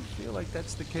 Whoa. I feel like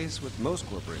that's the case with most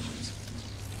corporations.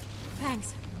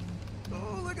 Thanks.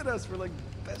 Oh, look at us. We're like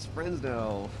best friends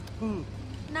now.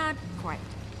 Not quite.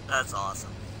 That's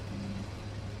awesome.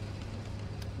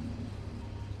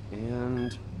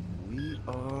 And we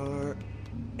are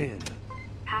in.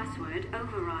 Password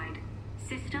override.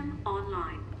 System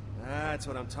online. That's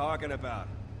what I'm talking about.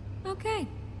 Okay,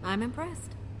 I'm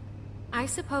impressed. I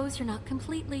suppose you're not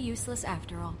completely useless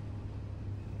after all.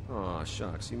 Aw,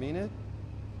 shucks. You mean it?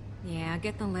 Yeah,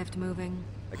 get the lift moving.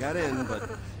 I got in, but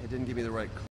it didn't give me the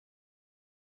right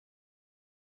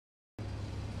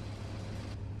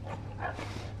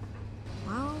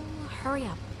Well, hurry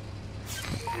up.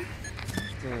 What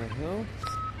the hell?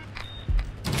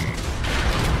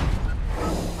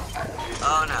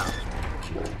 Oh no.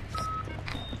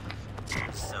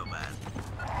 So bad.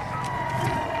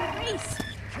 Reese!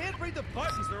 Can't read the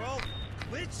buttons, they're all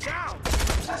glitched out.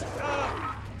 Just,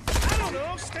 I don't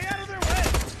know, stay out of their way.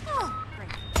 Oh,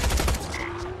 great.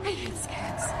 I hate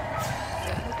scabs.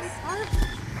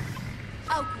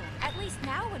 Oh, good. At least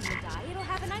now when you die, it'll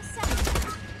have a nice sound.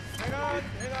 Hang on,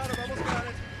 I've almost got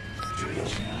it.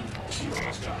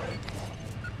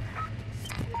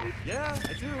 Yeah,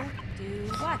 I do. Do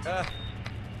what?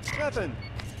 Nothing.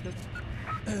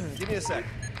 Give me a sec.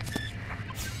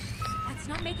 That's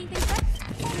not making things better.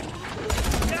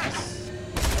 Yes!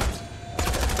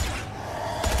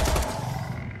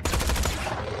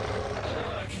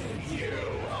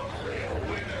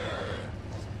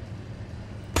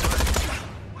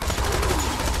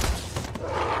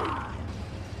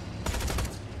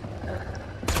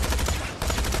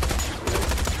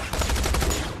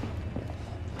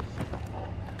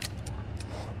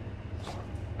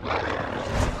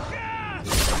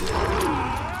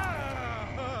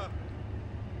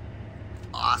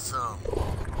 Awesome.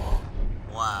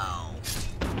 Wow.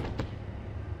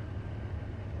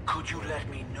 Could you let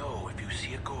me know if you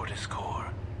see a Gortys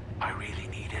core? I really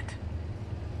need it.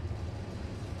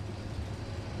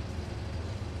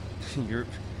 You're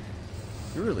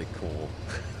really cool.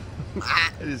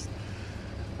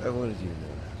 I wanted you to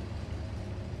know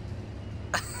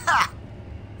that.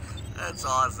 That's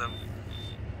awesome.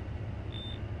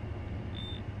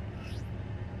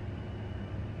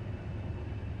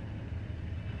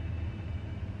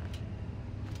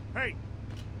 Hey,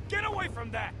 get away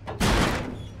from that!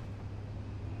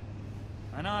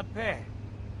 An odd pair.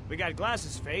 We got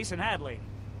Glasses Face and Hadley.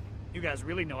 You guys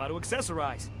really know how to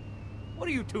accessorize. What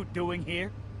are you two doing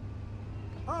here?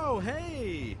 Oh,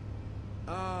 hey!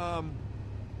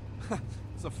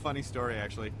 It's a funny story,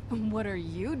 actually. What are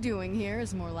you doing here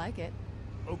is more like it.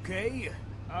 Okay,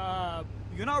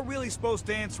 you're not really supposed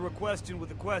to answer a question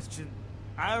with a question.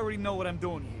 I already know what I'm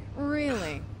doing here.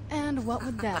 Really? And what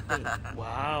would that be?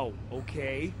 Wow,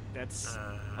 okay. That's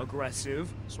aggressive.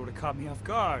 Sort of caught me off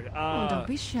guard. Oh, don't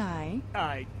be shy.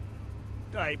 I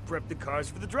prepped the cars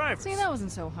for the drivers. See, that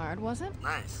wasn't so hard, was it?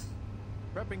 Nice.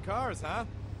 Prepping cars, huh?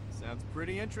 Sounds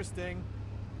pretty interesting.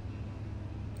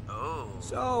 Oh.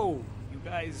 So, you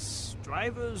guys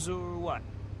drivers or what?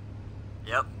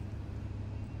 Yep.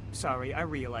 Sorry, I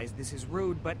realize this is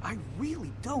rude, but I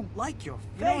really don't like your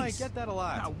face. You know, I get that a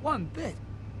lot. Not one bit.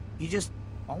 You just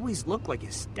always look like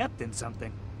you stepped in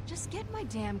something. Just get my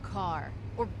damn car.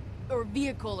 Or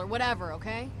vehicle or whatever,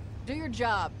 okay? Do your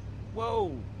job.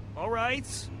 Whoa, alright.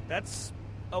 That's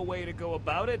a way to go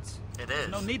about it. It is.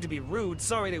 No need to be rude.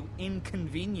 Sorry to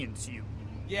inconvenience you.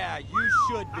 Yeah, you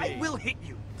should be. I will hit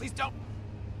you. Please don't.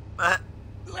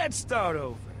 Let's start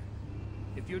over.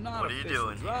 If you're not What are you official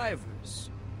doing here? drivers,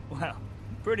 well,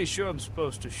 I'm pretty sure I'm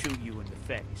supposed to shoot you in the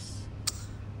face.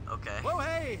 Okay. Whoa,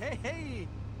 hey!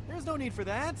 There's no need for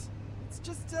that. It's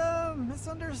just a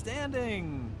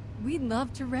misunderstanding. We'd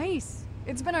love to race.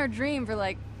 It's been our dream for,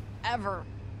 like, ever.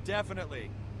 Definitely.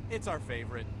 It's our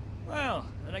favorite. Well,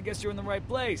 then I guess you're in the right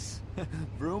place.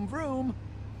 Vroom, vroom.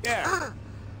 Yeah.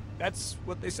 That's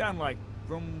what they sound like.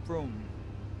 Vroom, vroom.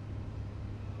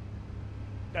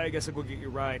 I guess I'll go get your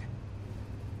ride.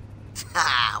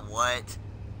 What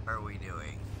are we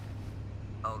doing?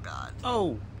 Oh, God.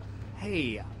 Oh,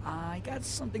 hey, I got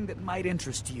something that might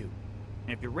interest you.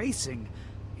 And if you're racing,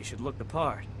 you should look the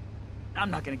part. I'm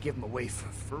not gonna give them away for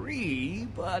free,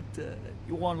 but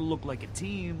you want to look like a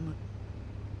team.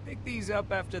 Pick these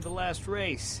up after the last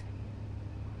race.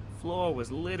 The floor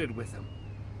was littered with them.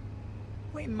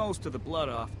 Cleaned most of the blood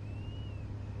off.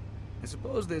 I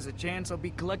suppose there's a chance I'll be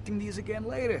collecting these again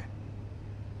later.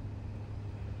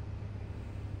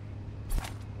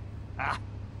 Ah,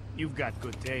 you've got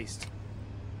good taste.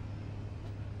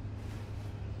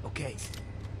 Okay,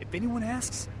 if anyone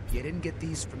asks, you didn't get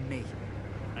these from me.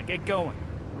 Now get going.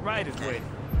 The ride is waiting.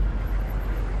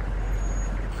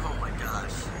 Oh my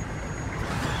gosh.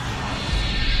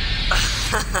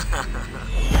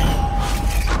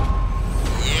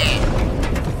 Yeah.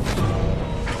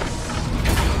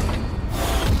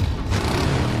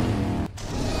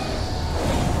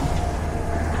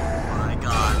 Oh my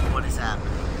God, what is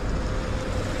happening?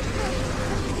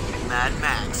 Mad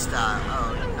Max style.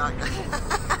 Oh, you're not gonna.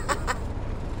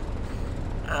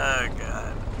 Oh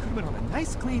God. I've been on a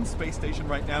nice clean space station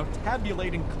right now,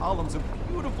 tabulating columns of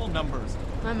beautiful numbers.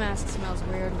 My mask smells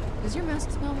weird. Does your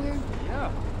mask smell weird?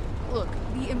 Yeah. Look,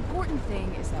 the important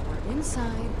thing is that we're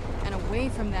inside and away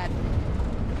from that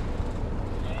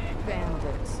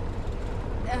bandits.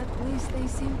 At least they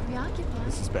seem preoccupied.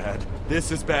 This is bad.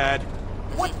 This is bad.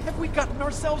 What have we gotten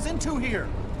ourselves into here?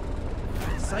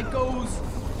 Psychos?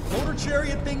 Motor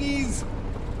chariot thingies?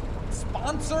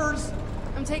 Sponsors?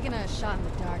 I'm taking a shot in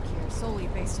the dark here, solely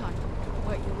based on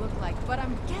what you look like, but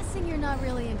I'm guessing you're not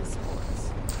really into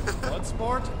sports. Blood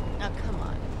sport? Now, come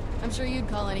on. I'm sure you'd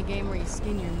call any game where you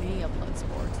skin your knee a blood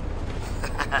sport.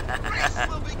 Race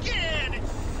will begin!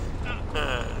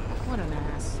 What an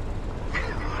ass.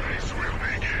 Race will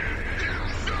begin in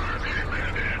 30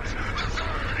 minutes.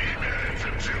 30 minutes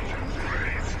until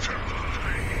race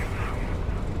time.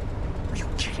 Are you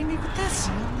kidding me with this?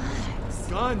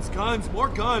 Guns, more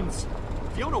guns.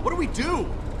 Fiona, what do we do?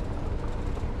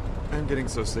 I'm getting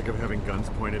so sick of having guns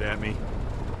pointed at me.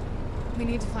 We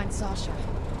need to find Sasha.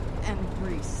 And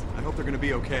Reese. I hope they're gonna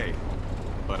be okay.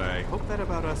 But I hope that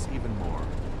about us even more.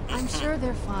 I'm sure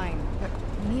they're fine, but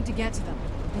we need to get to them.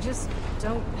 I just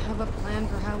don't have a plan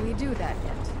for how we do that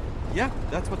yet. Yeah,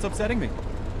 that's what's upsetting me.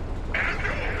 And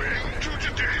owing to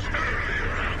today's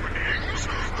earlier happenings,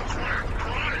 the grand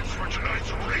prize for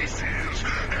tonight's race is a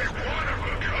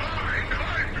one-of-a-kind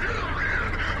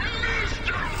Hyperion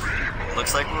mystery.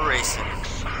 Looks like we're racing.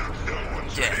 No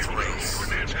one's Death able race. to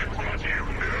win it, but you know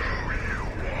you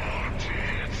want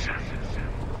it.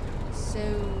 So,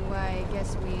 I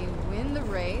guess we win the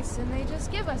race and they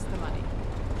just give us the money.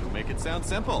 You make it sound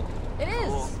simple. It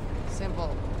is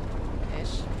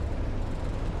simple-ish.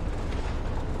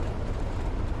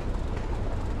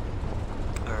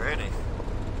 Alrighty.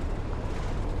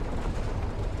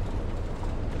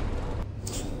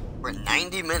 We're at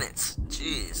 90 minutes.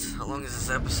 Jeez, how long is this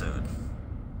episode?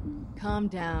 Calm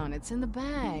down, it's in the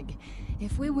bag.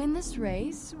 If we win this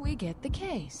race, we get the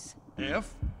case.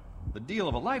 If? The deal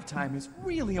of a lifetime is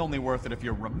really only worth it if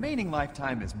your remaining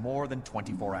lifetime is more than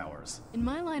 24 hours. In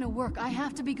my line of work, I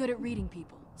have to be good at reading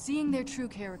people, seeing their true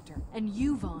character. And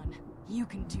you, Vaughn, you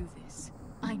can do this.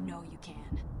 I know you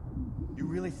can. You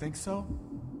really think so?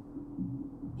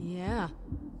 Yeah.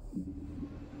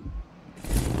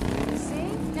 See?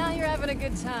 Now you're having a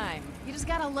good time. You just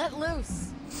gotta let loose.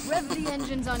 Rev the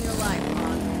engines on your life,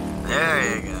 Vaughn.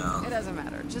 There you go. It doesn't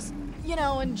matter. Just, you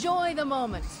know, enjoy the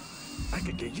moment. I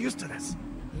could get used to this.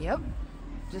 Yep.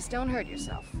 Just don't hurt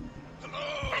yourself.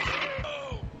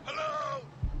 Hello? Hello?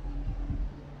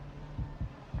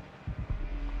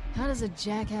 How does a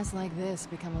jackass like this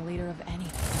become a leader of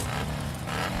anything?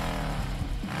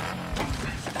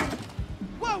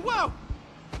 Whoa, whoa!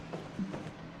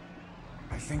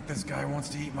 I think this guy wants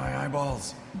to eat my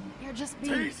eyeballs? You're just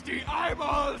being... Tasty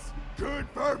eyeballs! Good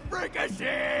for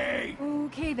fricassee!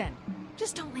 Okay then.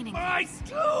 Just don't lean in. My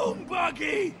spoon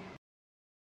buggy!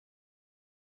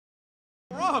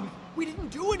 Wrong! We didn't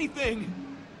do anything!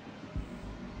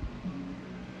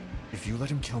 If you let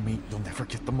him kill me, you'll never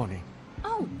get the money.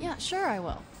 Oh, yeah, sure I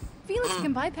will. Felix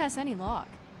can bypass any lock.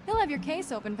 He'll have your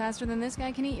case open faster than this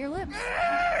guy can eat your lips.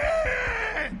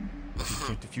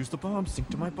 Can't defuse the bomb. Sync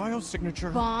to my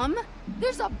biosignature. Bomb?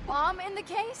 There's a bomb in the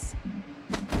case?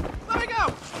 Let me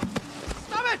go!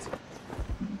 Stop it!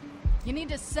 You need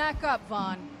to sack up,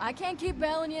 Vaughn. I can't keep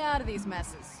bailing you out of these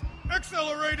messes.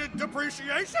 Accelerated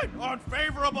depreciation on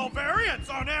favorable variants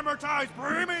on amortized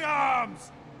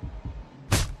premiums!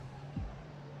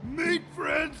 Meet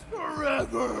friends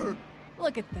forever!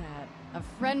 Look at that. A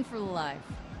friend for life.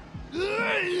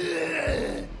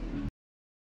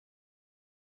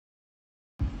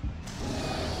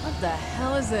 What the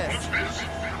hell is this? What's this?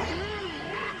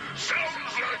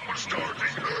 Sounds like we're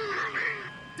starting early.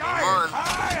 Dying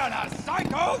high on a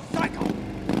psycho!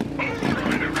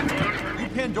 You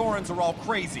Pandorans are all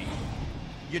crazy.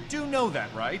 You do know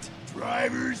that, right?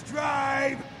 Drivers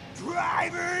drive!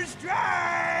 Drivers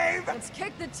drive! Let's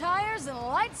kick the tires and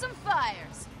light some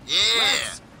fires. Yeah!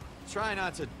 Let's try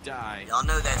not to die. Y'all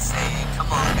know that saying.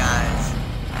 Come on, guys.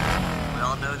 We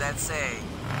all know that saying.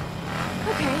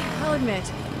 Okay, I'll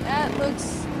admit. That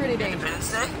looks pretty dangerous.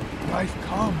 Independence Day? I've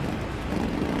come.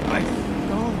 I've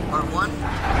known. Part 1?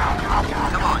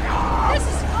 Come on. This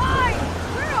is fine!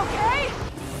 We're okay!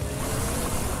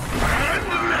 And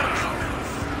now,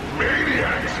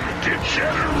 maniacs,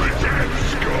 degenerates, and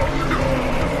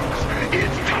scumdogs,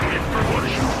 it's time for what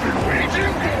you've been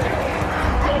waiting for.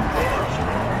 The first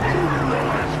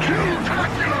motorized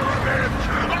kill-tacular event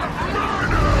of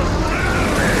Murder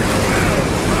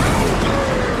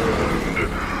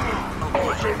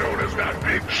also known as that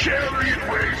big chariot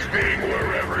race thing where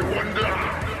everyone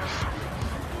dies.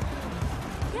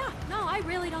 Yeah, no, I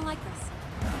really don't like this.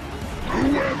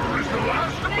 Whoever is the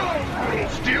last mongrel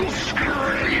still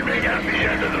screaming at the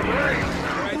end of the race.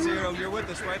 All right, Zero, you're with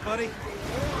us, right, buddy?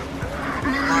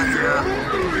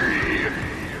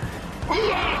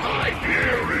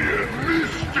 Hyperion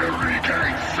Mystery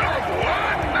Gates of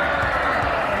Wonder!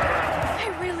 I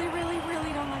really, really,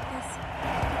 really don't like this.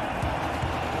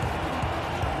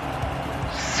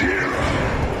 Zero!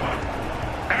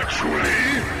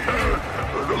 Actually,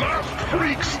 the last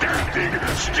freak standing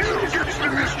still gets the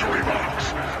mystery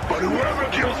box, but whoever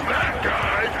kills that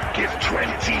guy gets 20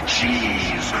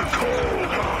 G's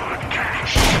cold hard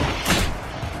cash.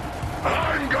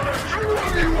 I'm gonna throw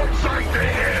you upside the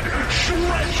head,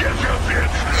 shred you to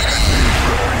bits, and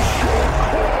replace your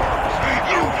corpse,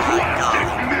 you plastic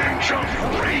ninja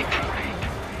freak!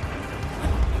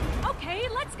 Okay,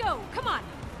 let's go. Come on.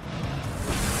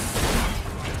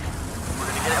 We're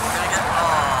gonna get it.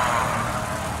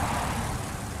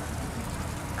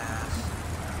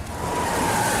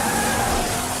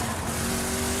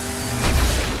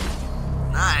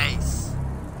 Nice.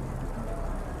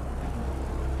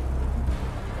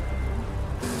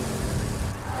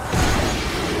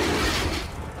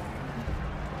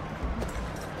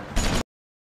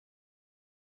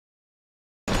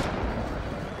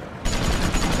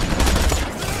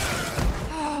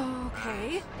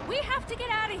 Okay, we have to get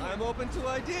out of here. I'm open to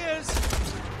ideas.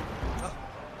 Oh,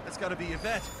 that's gotta be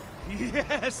Yvette.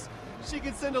 Yes! She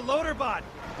can send a loader bot.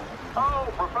 Oh,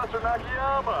 Professor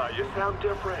Nakayama, you sound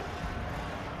different.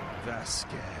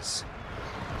 Vasquez.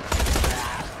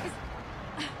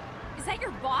 Is that your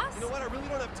boss? You know what? I really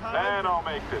don't have time. And I'll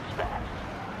make this fast.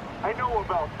 I know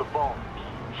about the vault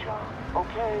key, John.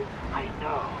 Okay? I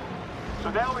know. So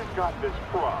now we've got this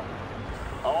problem.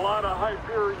 A lot of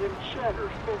Hyperion cheddar.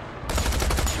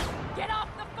 Get off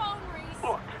the phone, Reese.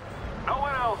 Look, no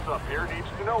one else up here needs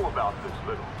to know about this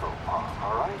little faux pas,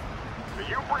 all right? So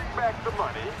you bring back the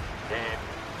money, and,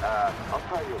 I'll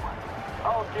tell you what.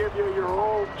 I'll give you your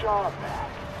old job back.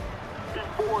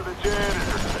 Before the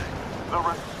janitor thing. The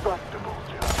respectable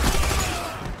job.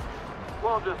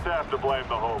 We'll just have to blame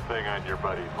the whole thing on your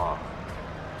buddy Vaughn.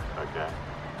 Okay?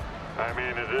 I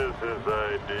mean, it is his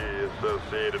ID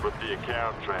associated with the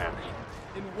account transfer.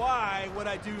 And why would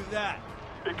I do that?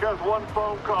 Because one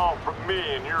phone call from me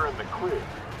and you're in the clear.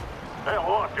 Hey,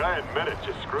 look, I admit it,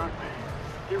 you screwed me.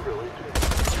 You really did.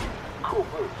 Cool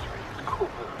moves, Reese, cool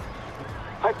moves.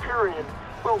 Hyperion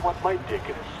will want my dick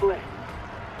in a sling.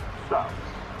 So,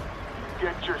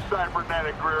 get your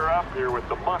cybernetic rear up here with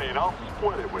the money and I'll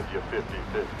split it with you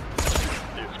 50-50.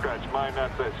 You scratch my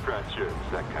nuts, I scratch yours,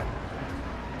 that kind of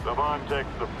thing. Savon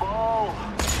takes the fall,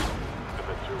 and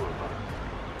the two of us.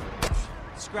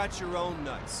 scratch your own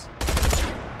nuts.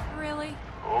 Really?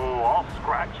 Oh, I'll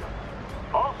scratch him.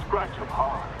 I'll scratch him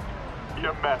hard.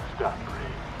 You messed up,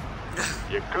 Reed.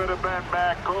 You could have been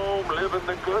back home living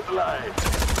the good life.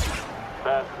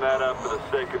 Passing that up for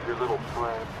the sake of your little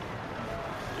friend.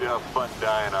 You have fun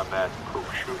dying on that poop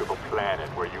shoot of a planet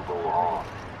where you belong.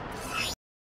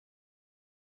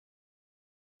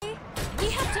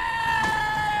 We have to...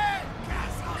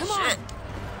 Come on. Shit.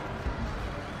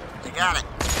 You got it.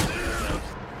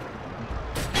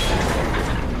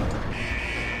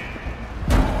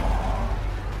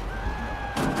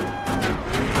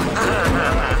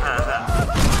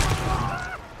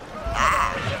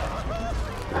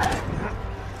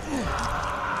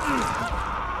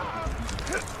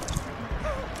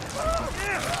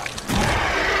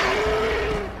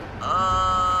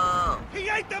 He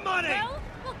ate the money! Well,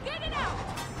 we'll get it out!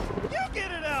 You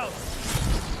get it out!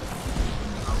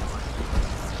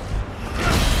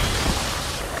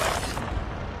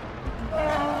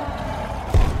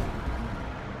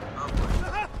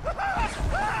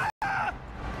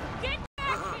 Get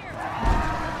back here!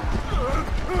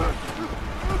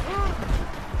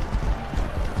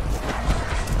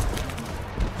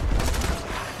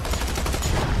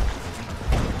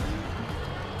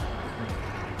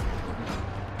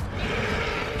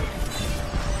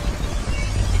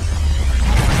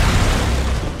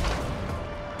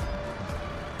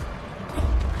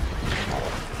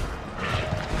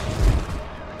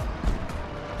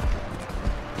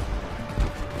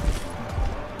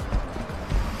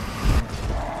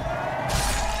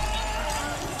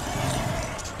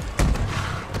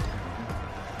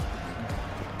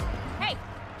 Hey,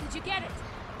 did you get it?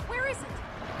 Where is it?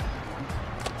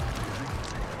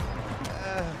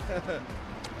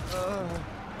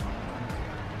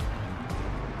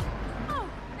 Oh,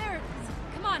 there it is.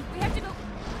 Come on, we have to go.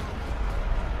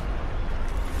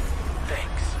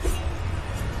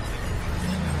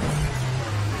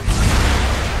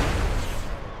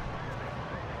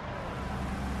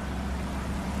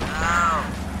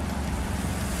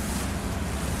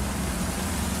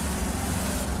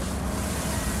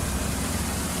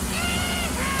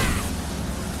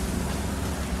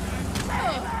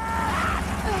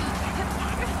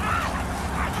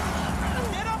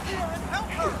 Get up here and help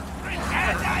her!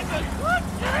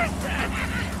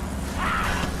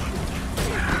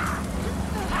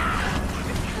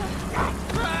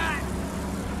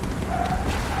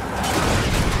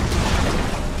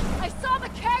 I saw the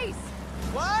case!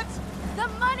 What? The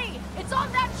money! It's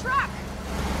on that truck!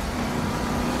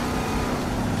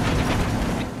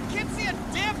 Can't see a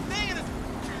damn thing in this.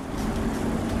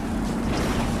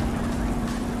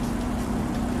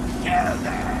 Kill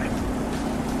them!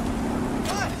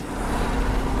 What?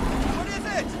 What is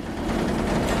it?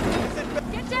 Is it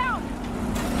Get down!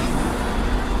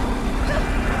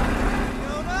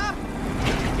 Fiona?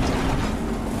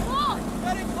 Come on!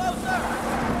 Getting closer!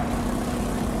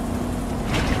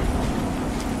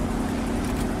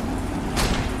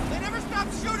 They never stop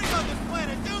shooting on this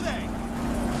planet, do they?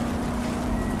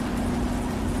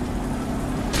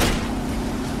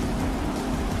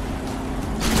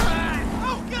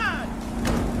 Oh, God!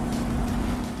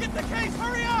 Get the case,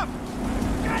 hurry up!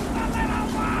 Get the little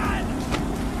one!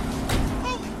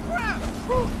 Holy crap!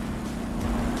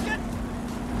 Get...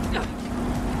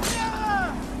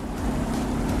 Yeah!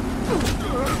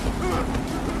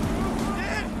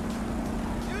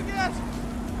 Did you get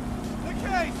the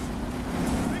case?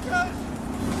 Because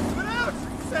without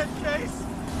said case,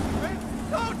 I'm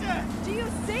so dead! Do you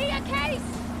see a case?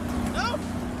 Nope!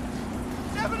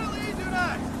 Definitely do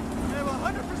not! I have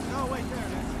 100%. Oh, wait, there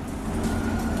it is.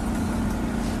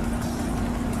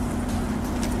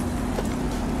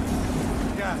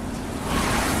 Got it.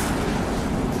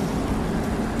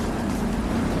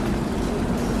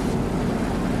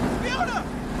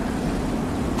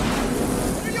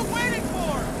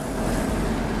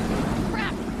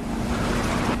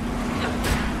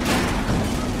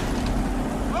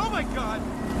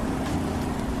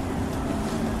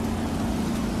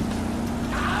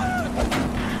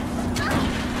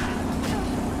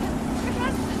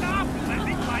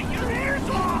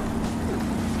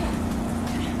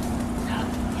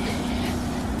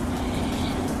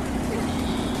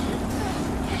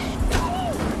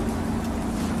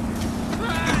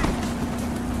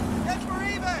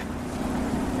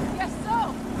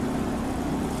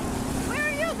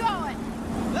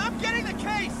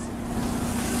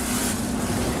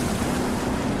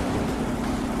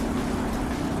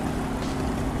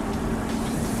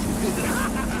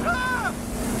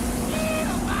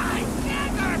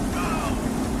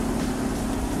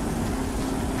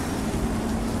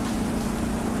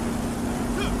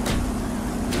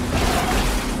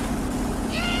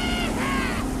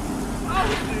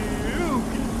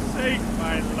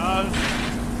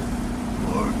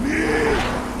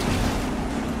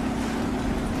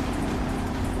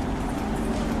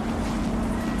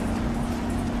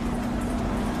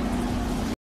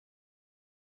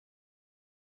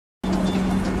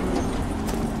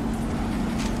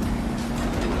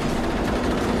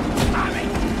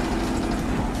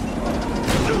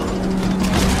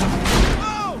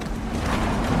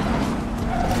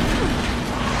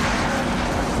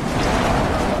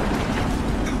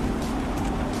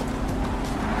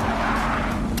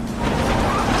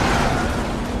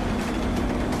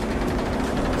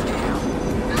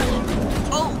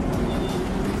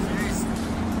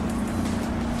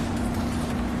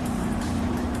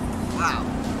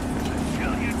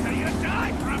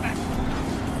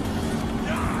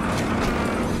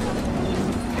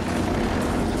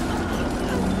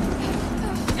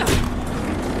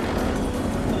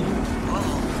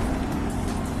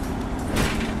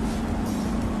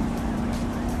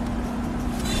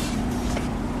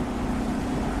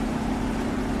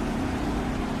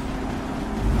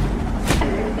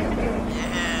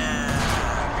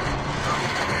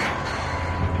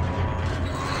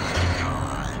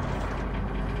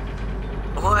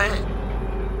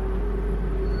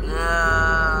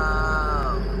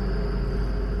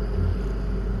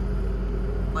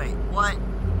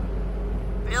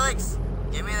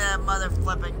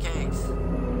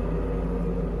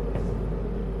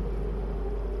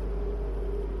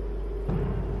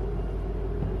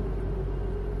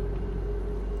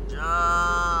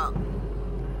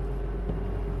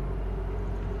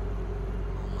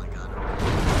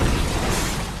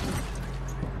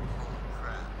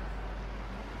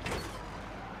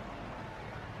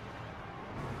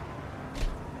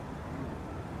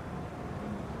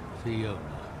 Fiona.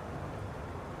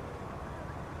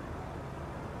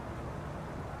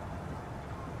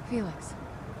 Felix,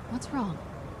 what's wrong?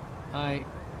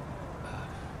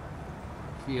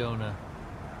 Fiona.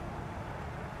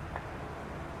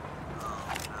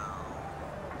 Oh no.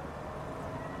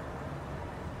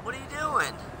 What are you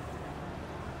doing?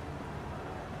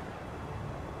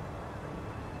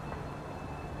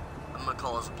 I'm gonna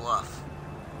call his bluff.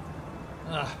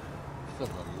 Ah, for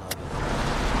the love of...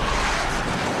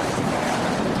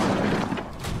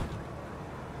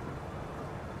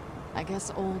 I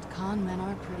guess old con men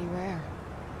are pretty rare.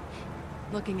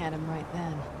 Looking at him right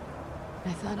then,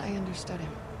 I thought I understood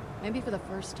him. Maybe for the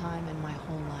first time in my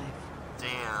whole life.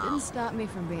 Damn. Didn't stop me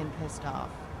from being pissed off.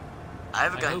 I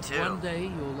have a gun hope too. One day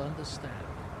you'll understand.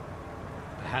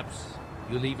 Perhaps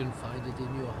you'll even find it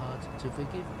in your heart to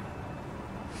forgive me.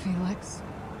 Felix?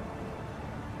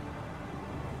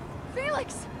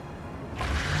 Felix!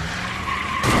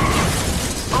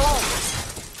 Oh!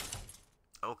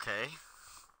 Okay.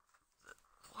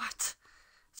 What?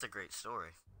 It's a great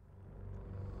story.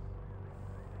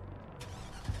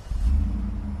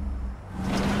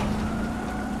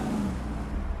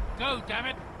 Go, damn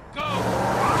it! Go!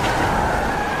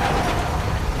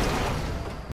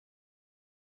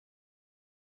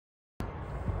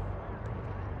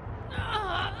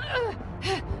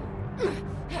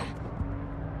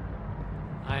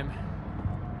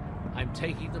 I'm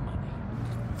taking the money.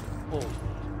 All of it.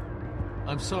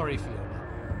 I'm sorry,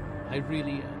 Fiona. I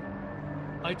really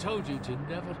am. I told you to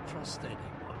never trust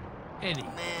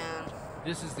anyone. Man.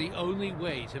 This is the only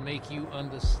way to make you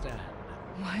understand.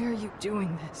 Why are you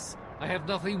doing this? I have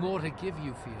nothing more to give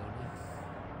you, Fiona.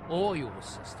 Or your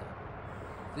sister.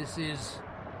 This is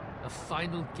a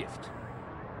final gift.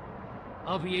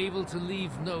 I'll be able to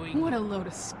leave knowing... What a load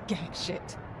of skank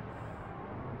shit.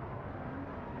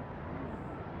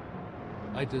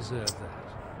 I deserve that.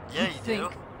 Yeah, you do.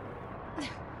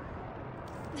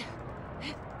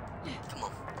 Come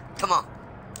on. Come on.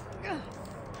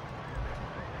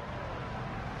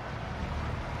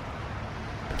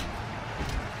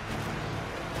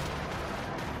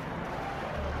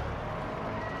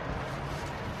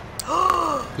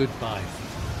 Goodbye.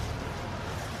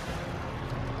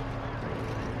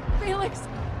 Felix!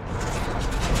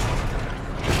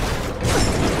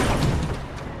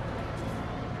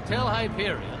 Tell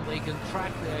Hyperion they can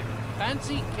track their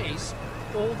fancy case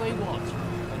all they want.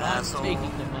 And I'm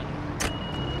taking the money.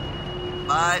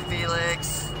 Bye,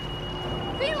 Felix.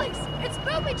 Felix! It's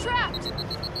booby trapped!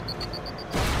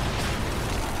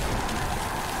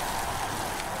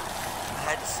 I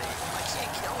had to save him. I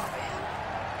can't kill him, man.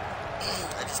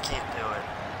 I just can't do it.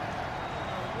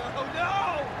 Oh no!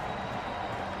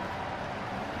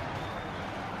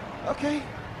 Okay.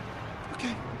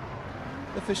 Okay.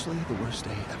 Officially the worst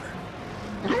day ever.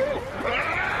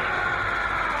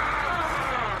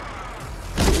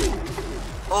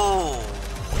 Oh.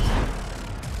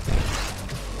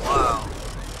 Wow.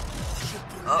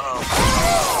 Uh-oh.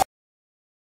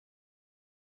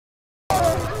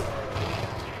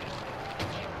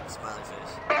 Smiley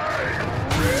face.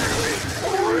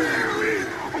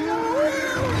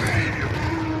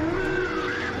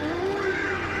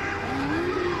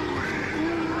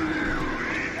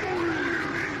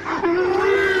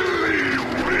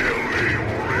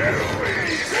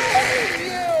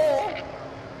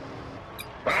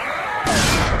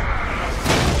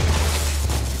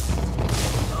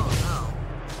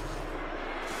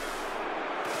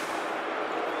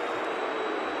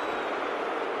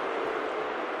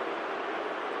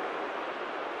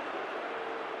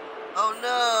 Oh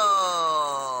no!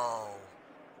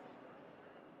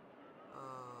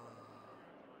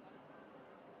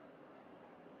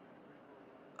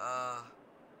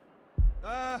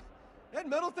 That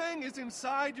metal thing is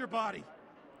inside your body.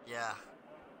 Yeah.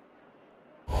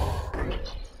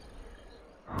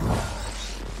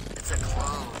 It's a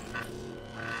clone.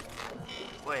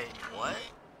 Wait, what?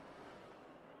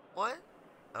 What?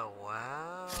 Oh,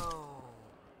 wow.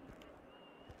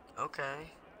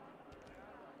 Okay.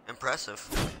 Impressive.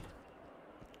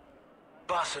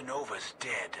 Bossa Nova's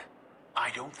dead.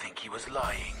 I don't think he was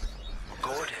lying.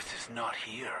 Gortys is not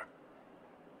here.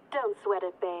 Don't sweat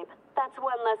it, babe. That's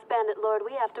one less bandit lord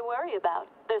we have to worry about.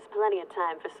 There's plenty of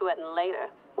time for sweating later,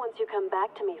 once you come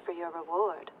back to me for your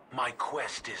reward. My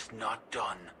quest is not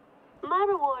done. My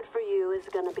reward for you is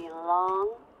gonna be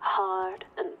long, hard,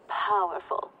 and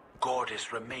powerful.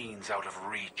 Gortys remains out of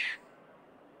reach.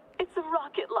 It's a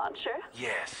rocket launcher.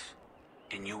 Yes.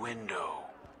 Innuendo.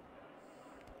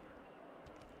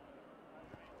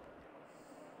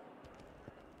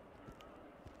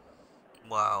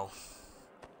 Wow.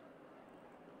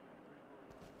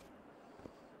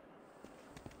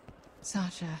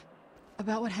 Sasha,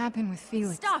 about what happened with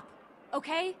Felix. Stop,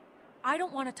 okay? I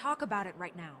don't want to talk about it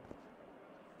right now.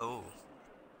 Oh.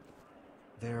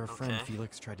 Their friend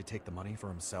Felix tried to take the money for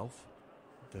himself.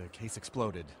 The case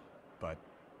exploded, but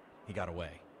he got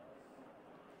away.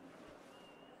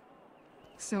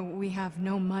 So we have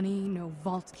no money, no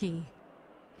vault key,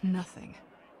 nothing.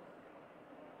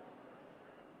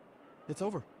 It's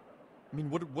over. I mean,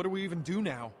 what do we even do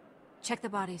now? Check the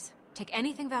bodies. Take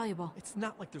anything valuable. It's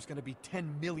not like there's gonna be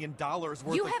 $10 million worth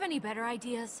You of... have any better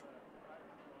ideas?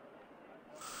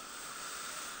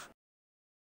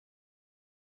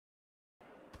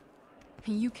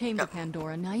 You came to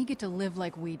Pandora, now you get to live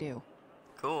like we do.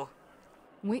 Cool.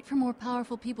 Wait for more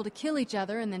powerful people to kill each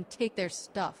other and then take their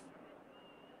stuff.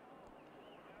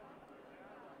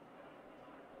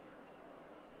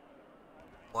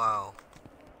 Wow.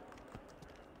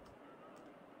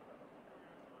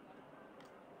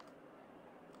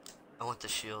 I want the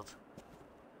shield.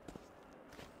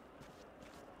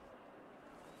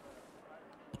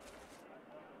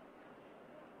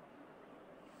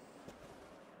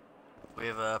 We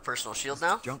have a personal shield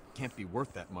now? Junk can't be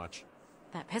worth that much.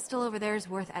 That pistol over there is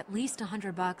worth at least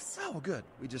 $100. Oh, good.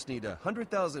 We just need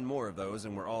 100,000 more of those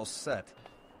and we're all set.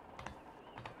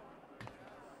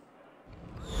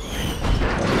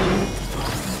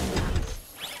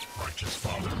 Righteous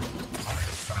Father, I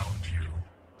have found you.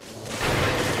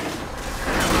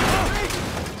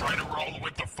 Try to roll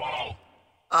with the fall.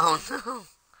 Oh no.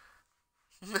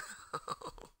 No.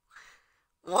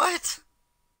 What?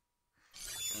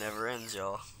 It never ends,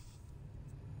 y'all.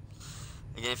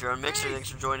 Again, if you're on Mixer, thanks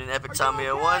for joining Epic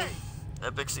Tommy01.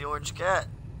 Epic's the Orange Cat.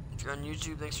 If you're on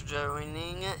YouTube, thanks for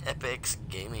joining Epic's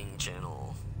gaming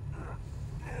channel.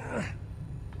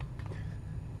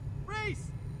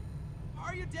 Reese!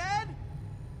 Are you dead?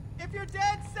 If you're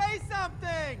dead, say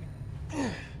something!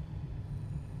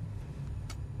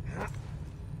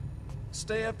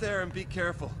 Stay up there and be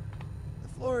careful. The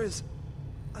floor is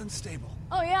unstable.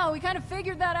 Oh yeah, we kind of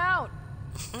figured that out.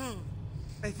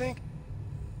 I think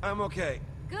I'm okay.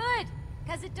 Good,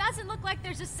 because it doesn't look like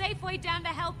there's a safe way down to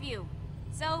help you.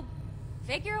 So,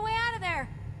 figure a way out of there.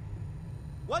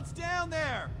 What's down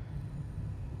there?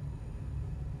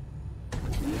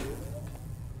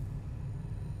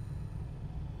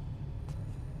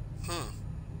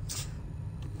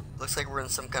 Looks like we're in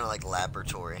some kind of like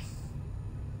laboratory.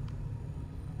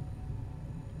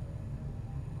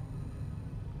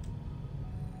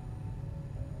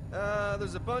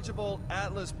 There's a bunch of old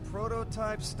Atlas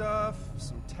prototype stuff,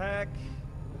 some tech,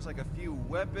 looks like a few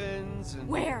weapons, and...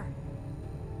 Where?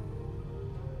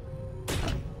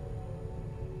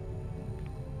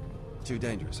 Too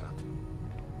dangerous, huh?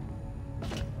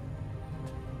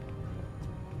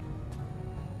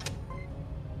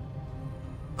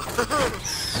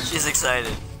 She's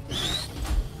excited.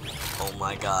 Oh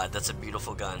my god, that's a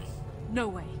beautiful gun. No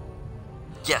way.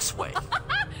 Yes way.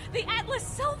 The Atlas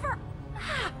Silver!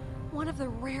 Ah, one of the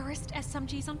rarest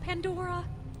SMGs on Pandora.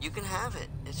 You can have it.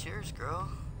 It's yours, girl.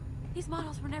 These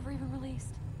models were never even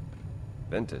released.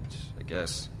 Vintage, I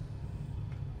guess.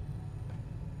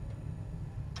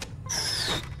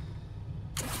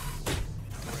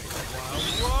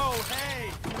 Whoa,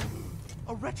 hey!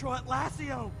 A retro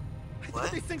Atlasio! I What?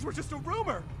 thought these things were just a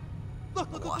rumor!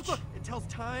 Look, look, look, look, look! It tells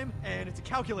time, and it's a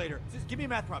calculator. Just give me a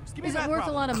math problem. Just give me Is a math it worth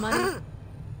problem. a lot of money?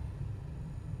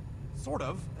 Sort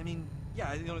of. I mean,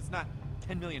 yeah, you know, it's not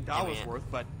 $10 million worth,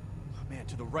 but, oh man,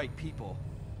 to the right people.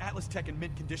 Atlas tech in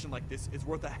mint condition like this is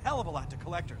worth a hell of a lot to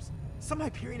collectors. Some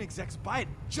Hyperion execs buy it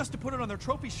just to put it on their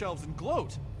trophy shelves and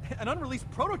gloat. And unreleased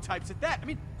prototypes at that. I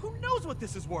mean, who knows what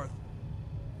this is worth?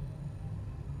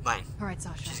 Mine. All right,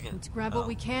 Sasha. She's gonna... Let's grab what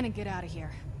we can and get out of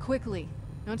here. Quickly.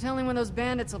 No telling when those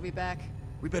bandits will be back.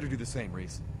 We better do the same,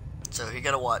 Reese. So he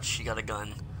got a watch, he got a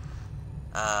gun.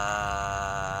 Yeah,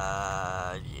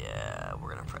 we're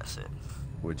gonna press it.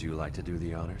 Would you like to do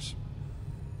the honors?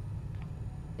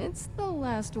 It's the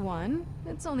last one.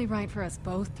 It's only right for us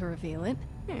both to reveal it.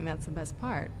 I mean, that's the best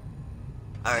part.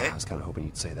 Alright. I was kind of hoping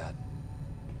you'd say that.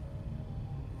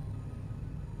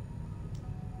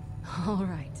 All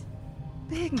right.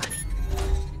 Big money.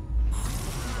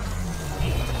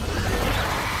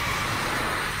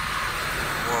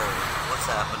 Whoa, what's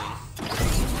happening?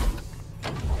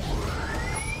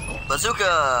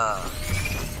 Bazooka!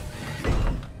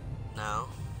 No.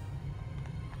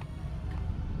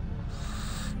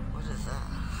 What is that?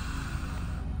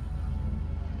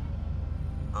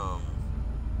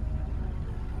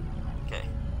 Okay.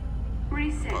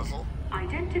 Reset. Puzzle.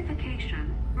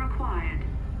 Identification required.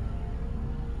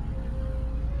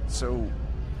 So,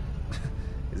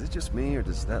 is it just me, or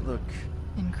does that look...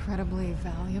 Incredibly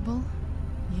valuable?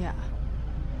 Yeah.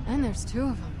 And there's 2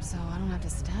 of them, so I don't have to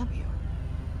stab you.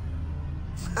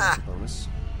 Bonus.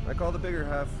 I call the bigger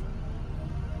half.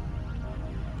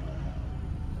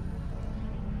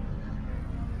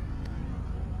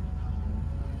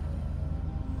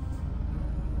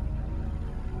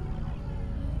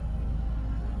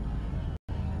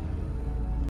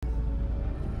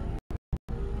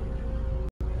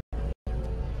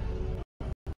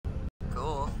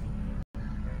 Cool.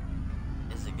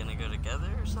 Is it gonna go together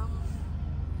or something?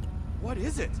 What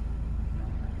is it?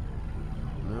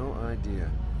 No idea.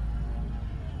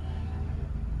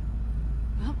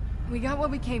 Well, we got what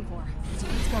we came for. So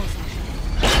let's go, Sasha.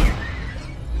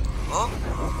 Oh.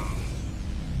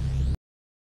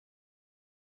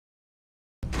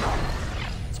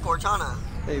 It's Cortana.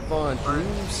 Hey, Vaughn, can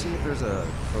you see if there's a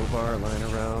crowbar lying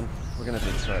around? We're gonna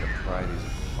have to try to pry these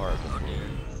apart before.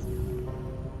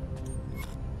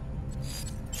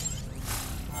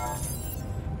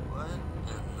 What in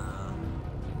the...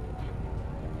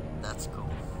 That's cool.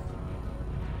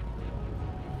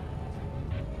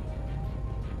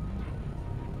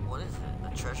 What is it? A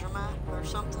treasure map or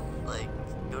something? Like,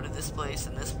 go to this place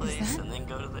and this place and then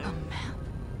go to there?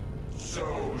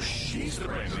 So she's the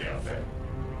brains of the outfit.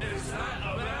 Is that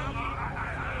a map?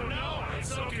 I don't know. It's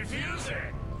so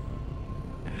confusing.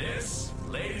 This,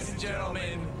 ladies and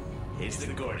gentlemen, is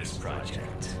the Gordis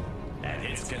Project. And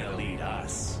it's gonna lead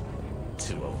us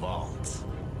to a vault.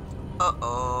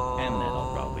 Uh-oh. And then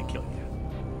I'll probably kill you.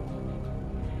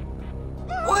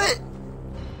 What?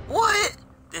 What?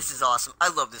 This is awesome. I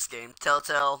love this game.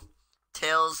 Telltale.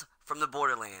 Tales from the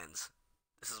Borderlands.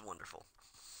 This is wonderful.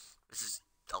 This is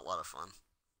a lot of fun.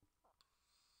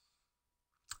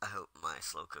 I hope my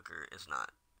slow cooker is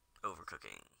not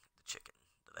overcooking the chicken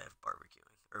that I have barbecuing.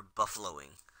 Or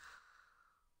buffaloing.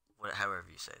 However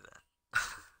you say that.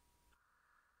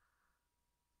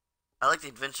 I like the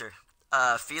adventure.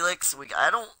 Felix,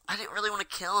 I didn't really want to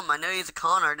kill him. I know he's a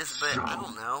con artist, but I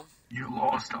don't know. You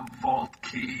lost a vault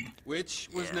key. Which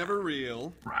was never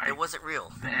real. Right. It wasn't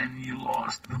real. Then you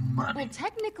lost the money. Well,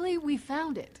 technically, we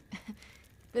found it.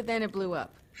 But then it blew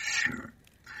up. Sure.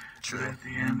 But at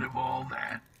the end of all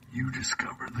that, you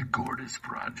discover the Gordis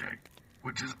Project,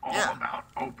 which is all about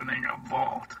opening a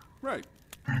vault. Right.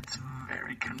 That's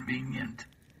very convenient.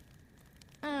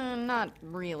 Not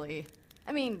really.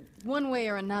 I mean, one way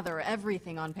or another,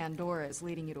 everything on Pandora is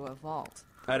leading you to a vault.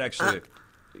 I'd actually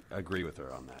agree with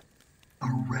her on that. A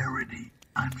rarity,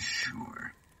 I'm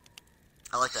sure.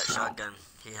 I like that shotgun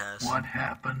he has. What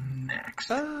happened next?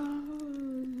 Well...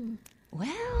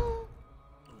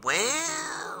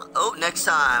 Oh, next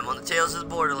time on the Tales of the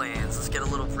Borderlands. Let's get a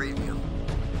little preview.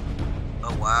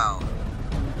 Oh, wow.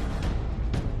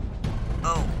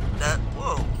 Oh,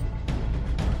 whoa.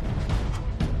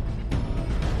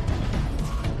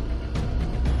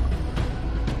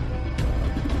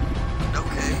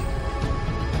 Okay.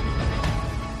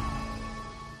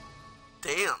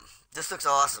 Damn, this looks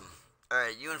awesome.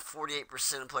 Alright, UN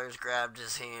 48% of players grabbed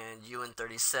his hand. UN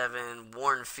 37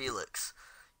 warned Felix.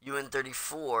 UN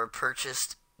 34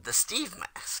 purchased the Steve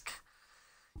mask.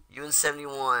 UN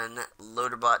 71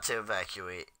 Loaderbot to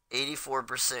evacuate.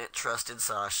 84% trusted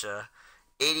Sasha.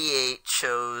 88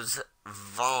 chose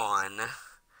Vaughn.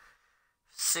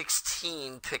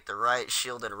 16 picked the riot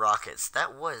shield and rockets.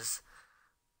 That was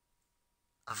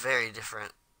a very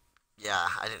different... Yeah,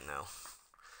 I didn't know.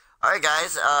 Alright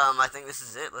guys, I think this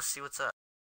is it. Let's see what's up.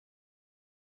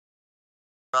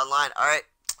 We're online. Alright.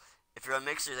 If you're on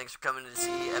Mixer, thanks for coming to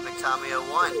see Epic Tommy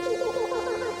 01.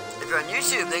 If you're on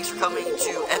YouTube, thanks for coming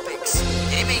to Epic's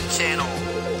gaming channel.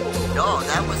 Y'all,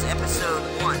 that was episode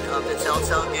 1 of the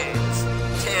Telltale Games,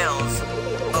 Tales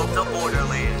of the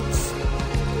Borderlands.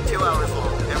 2 hours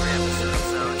long, every episode,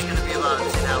 so it's going to be about a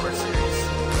 10-hour series.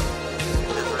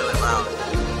 It's really loud.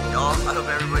 Y'all, I hope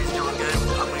everybody's doing good.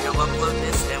 I'm going to go upload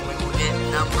this, and we will get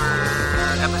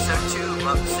episode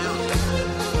 2 up soon.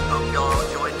 Hope y'all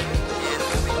join me, and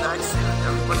we'll be back soon.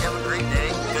 Everybody have a great day,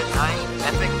 good night,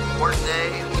 epic work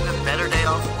day, even better day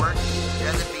off work. If you're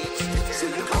at the beach, if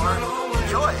you're in the car,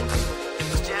 enjoy it.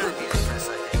 Let's jam the music for a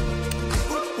second.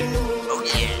 Oh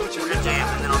yeah, we're gonna jam,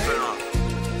 and then I'll turn it off.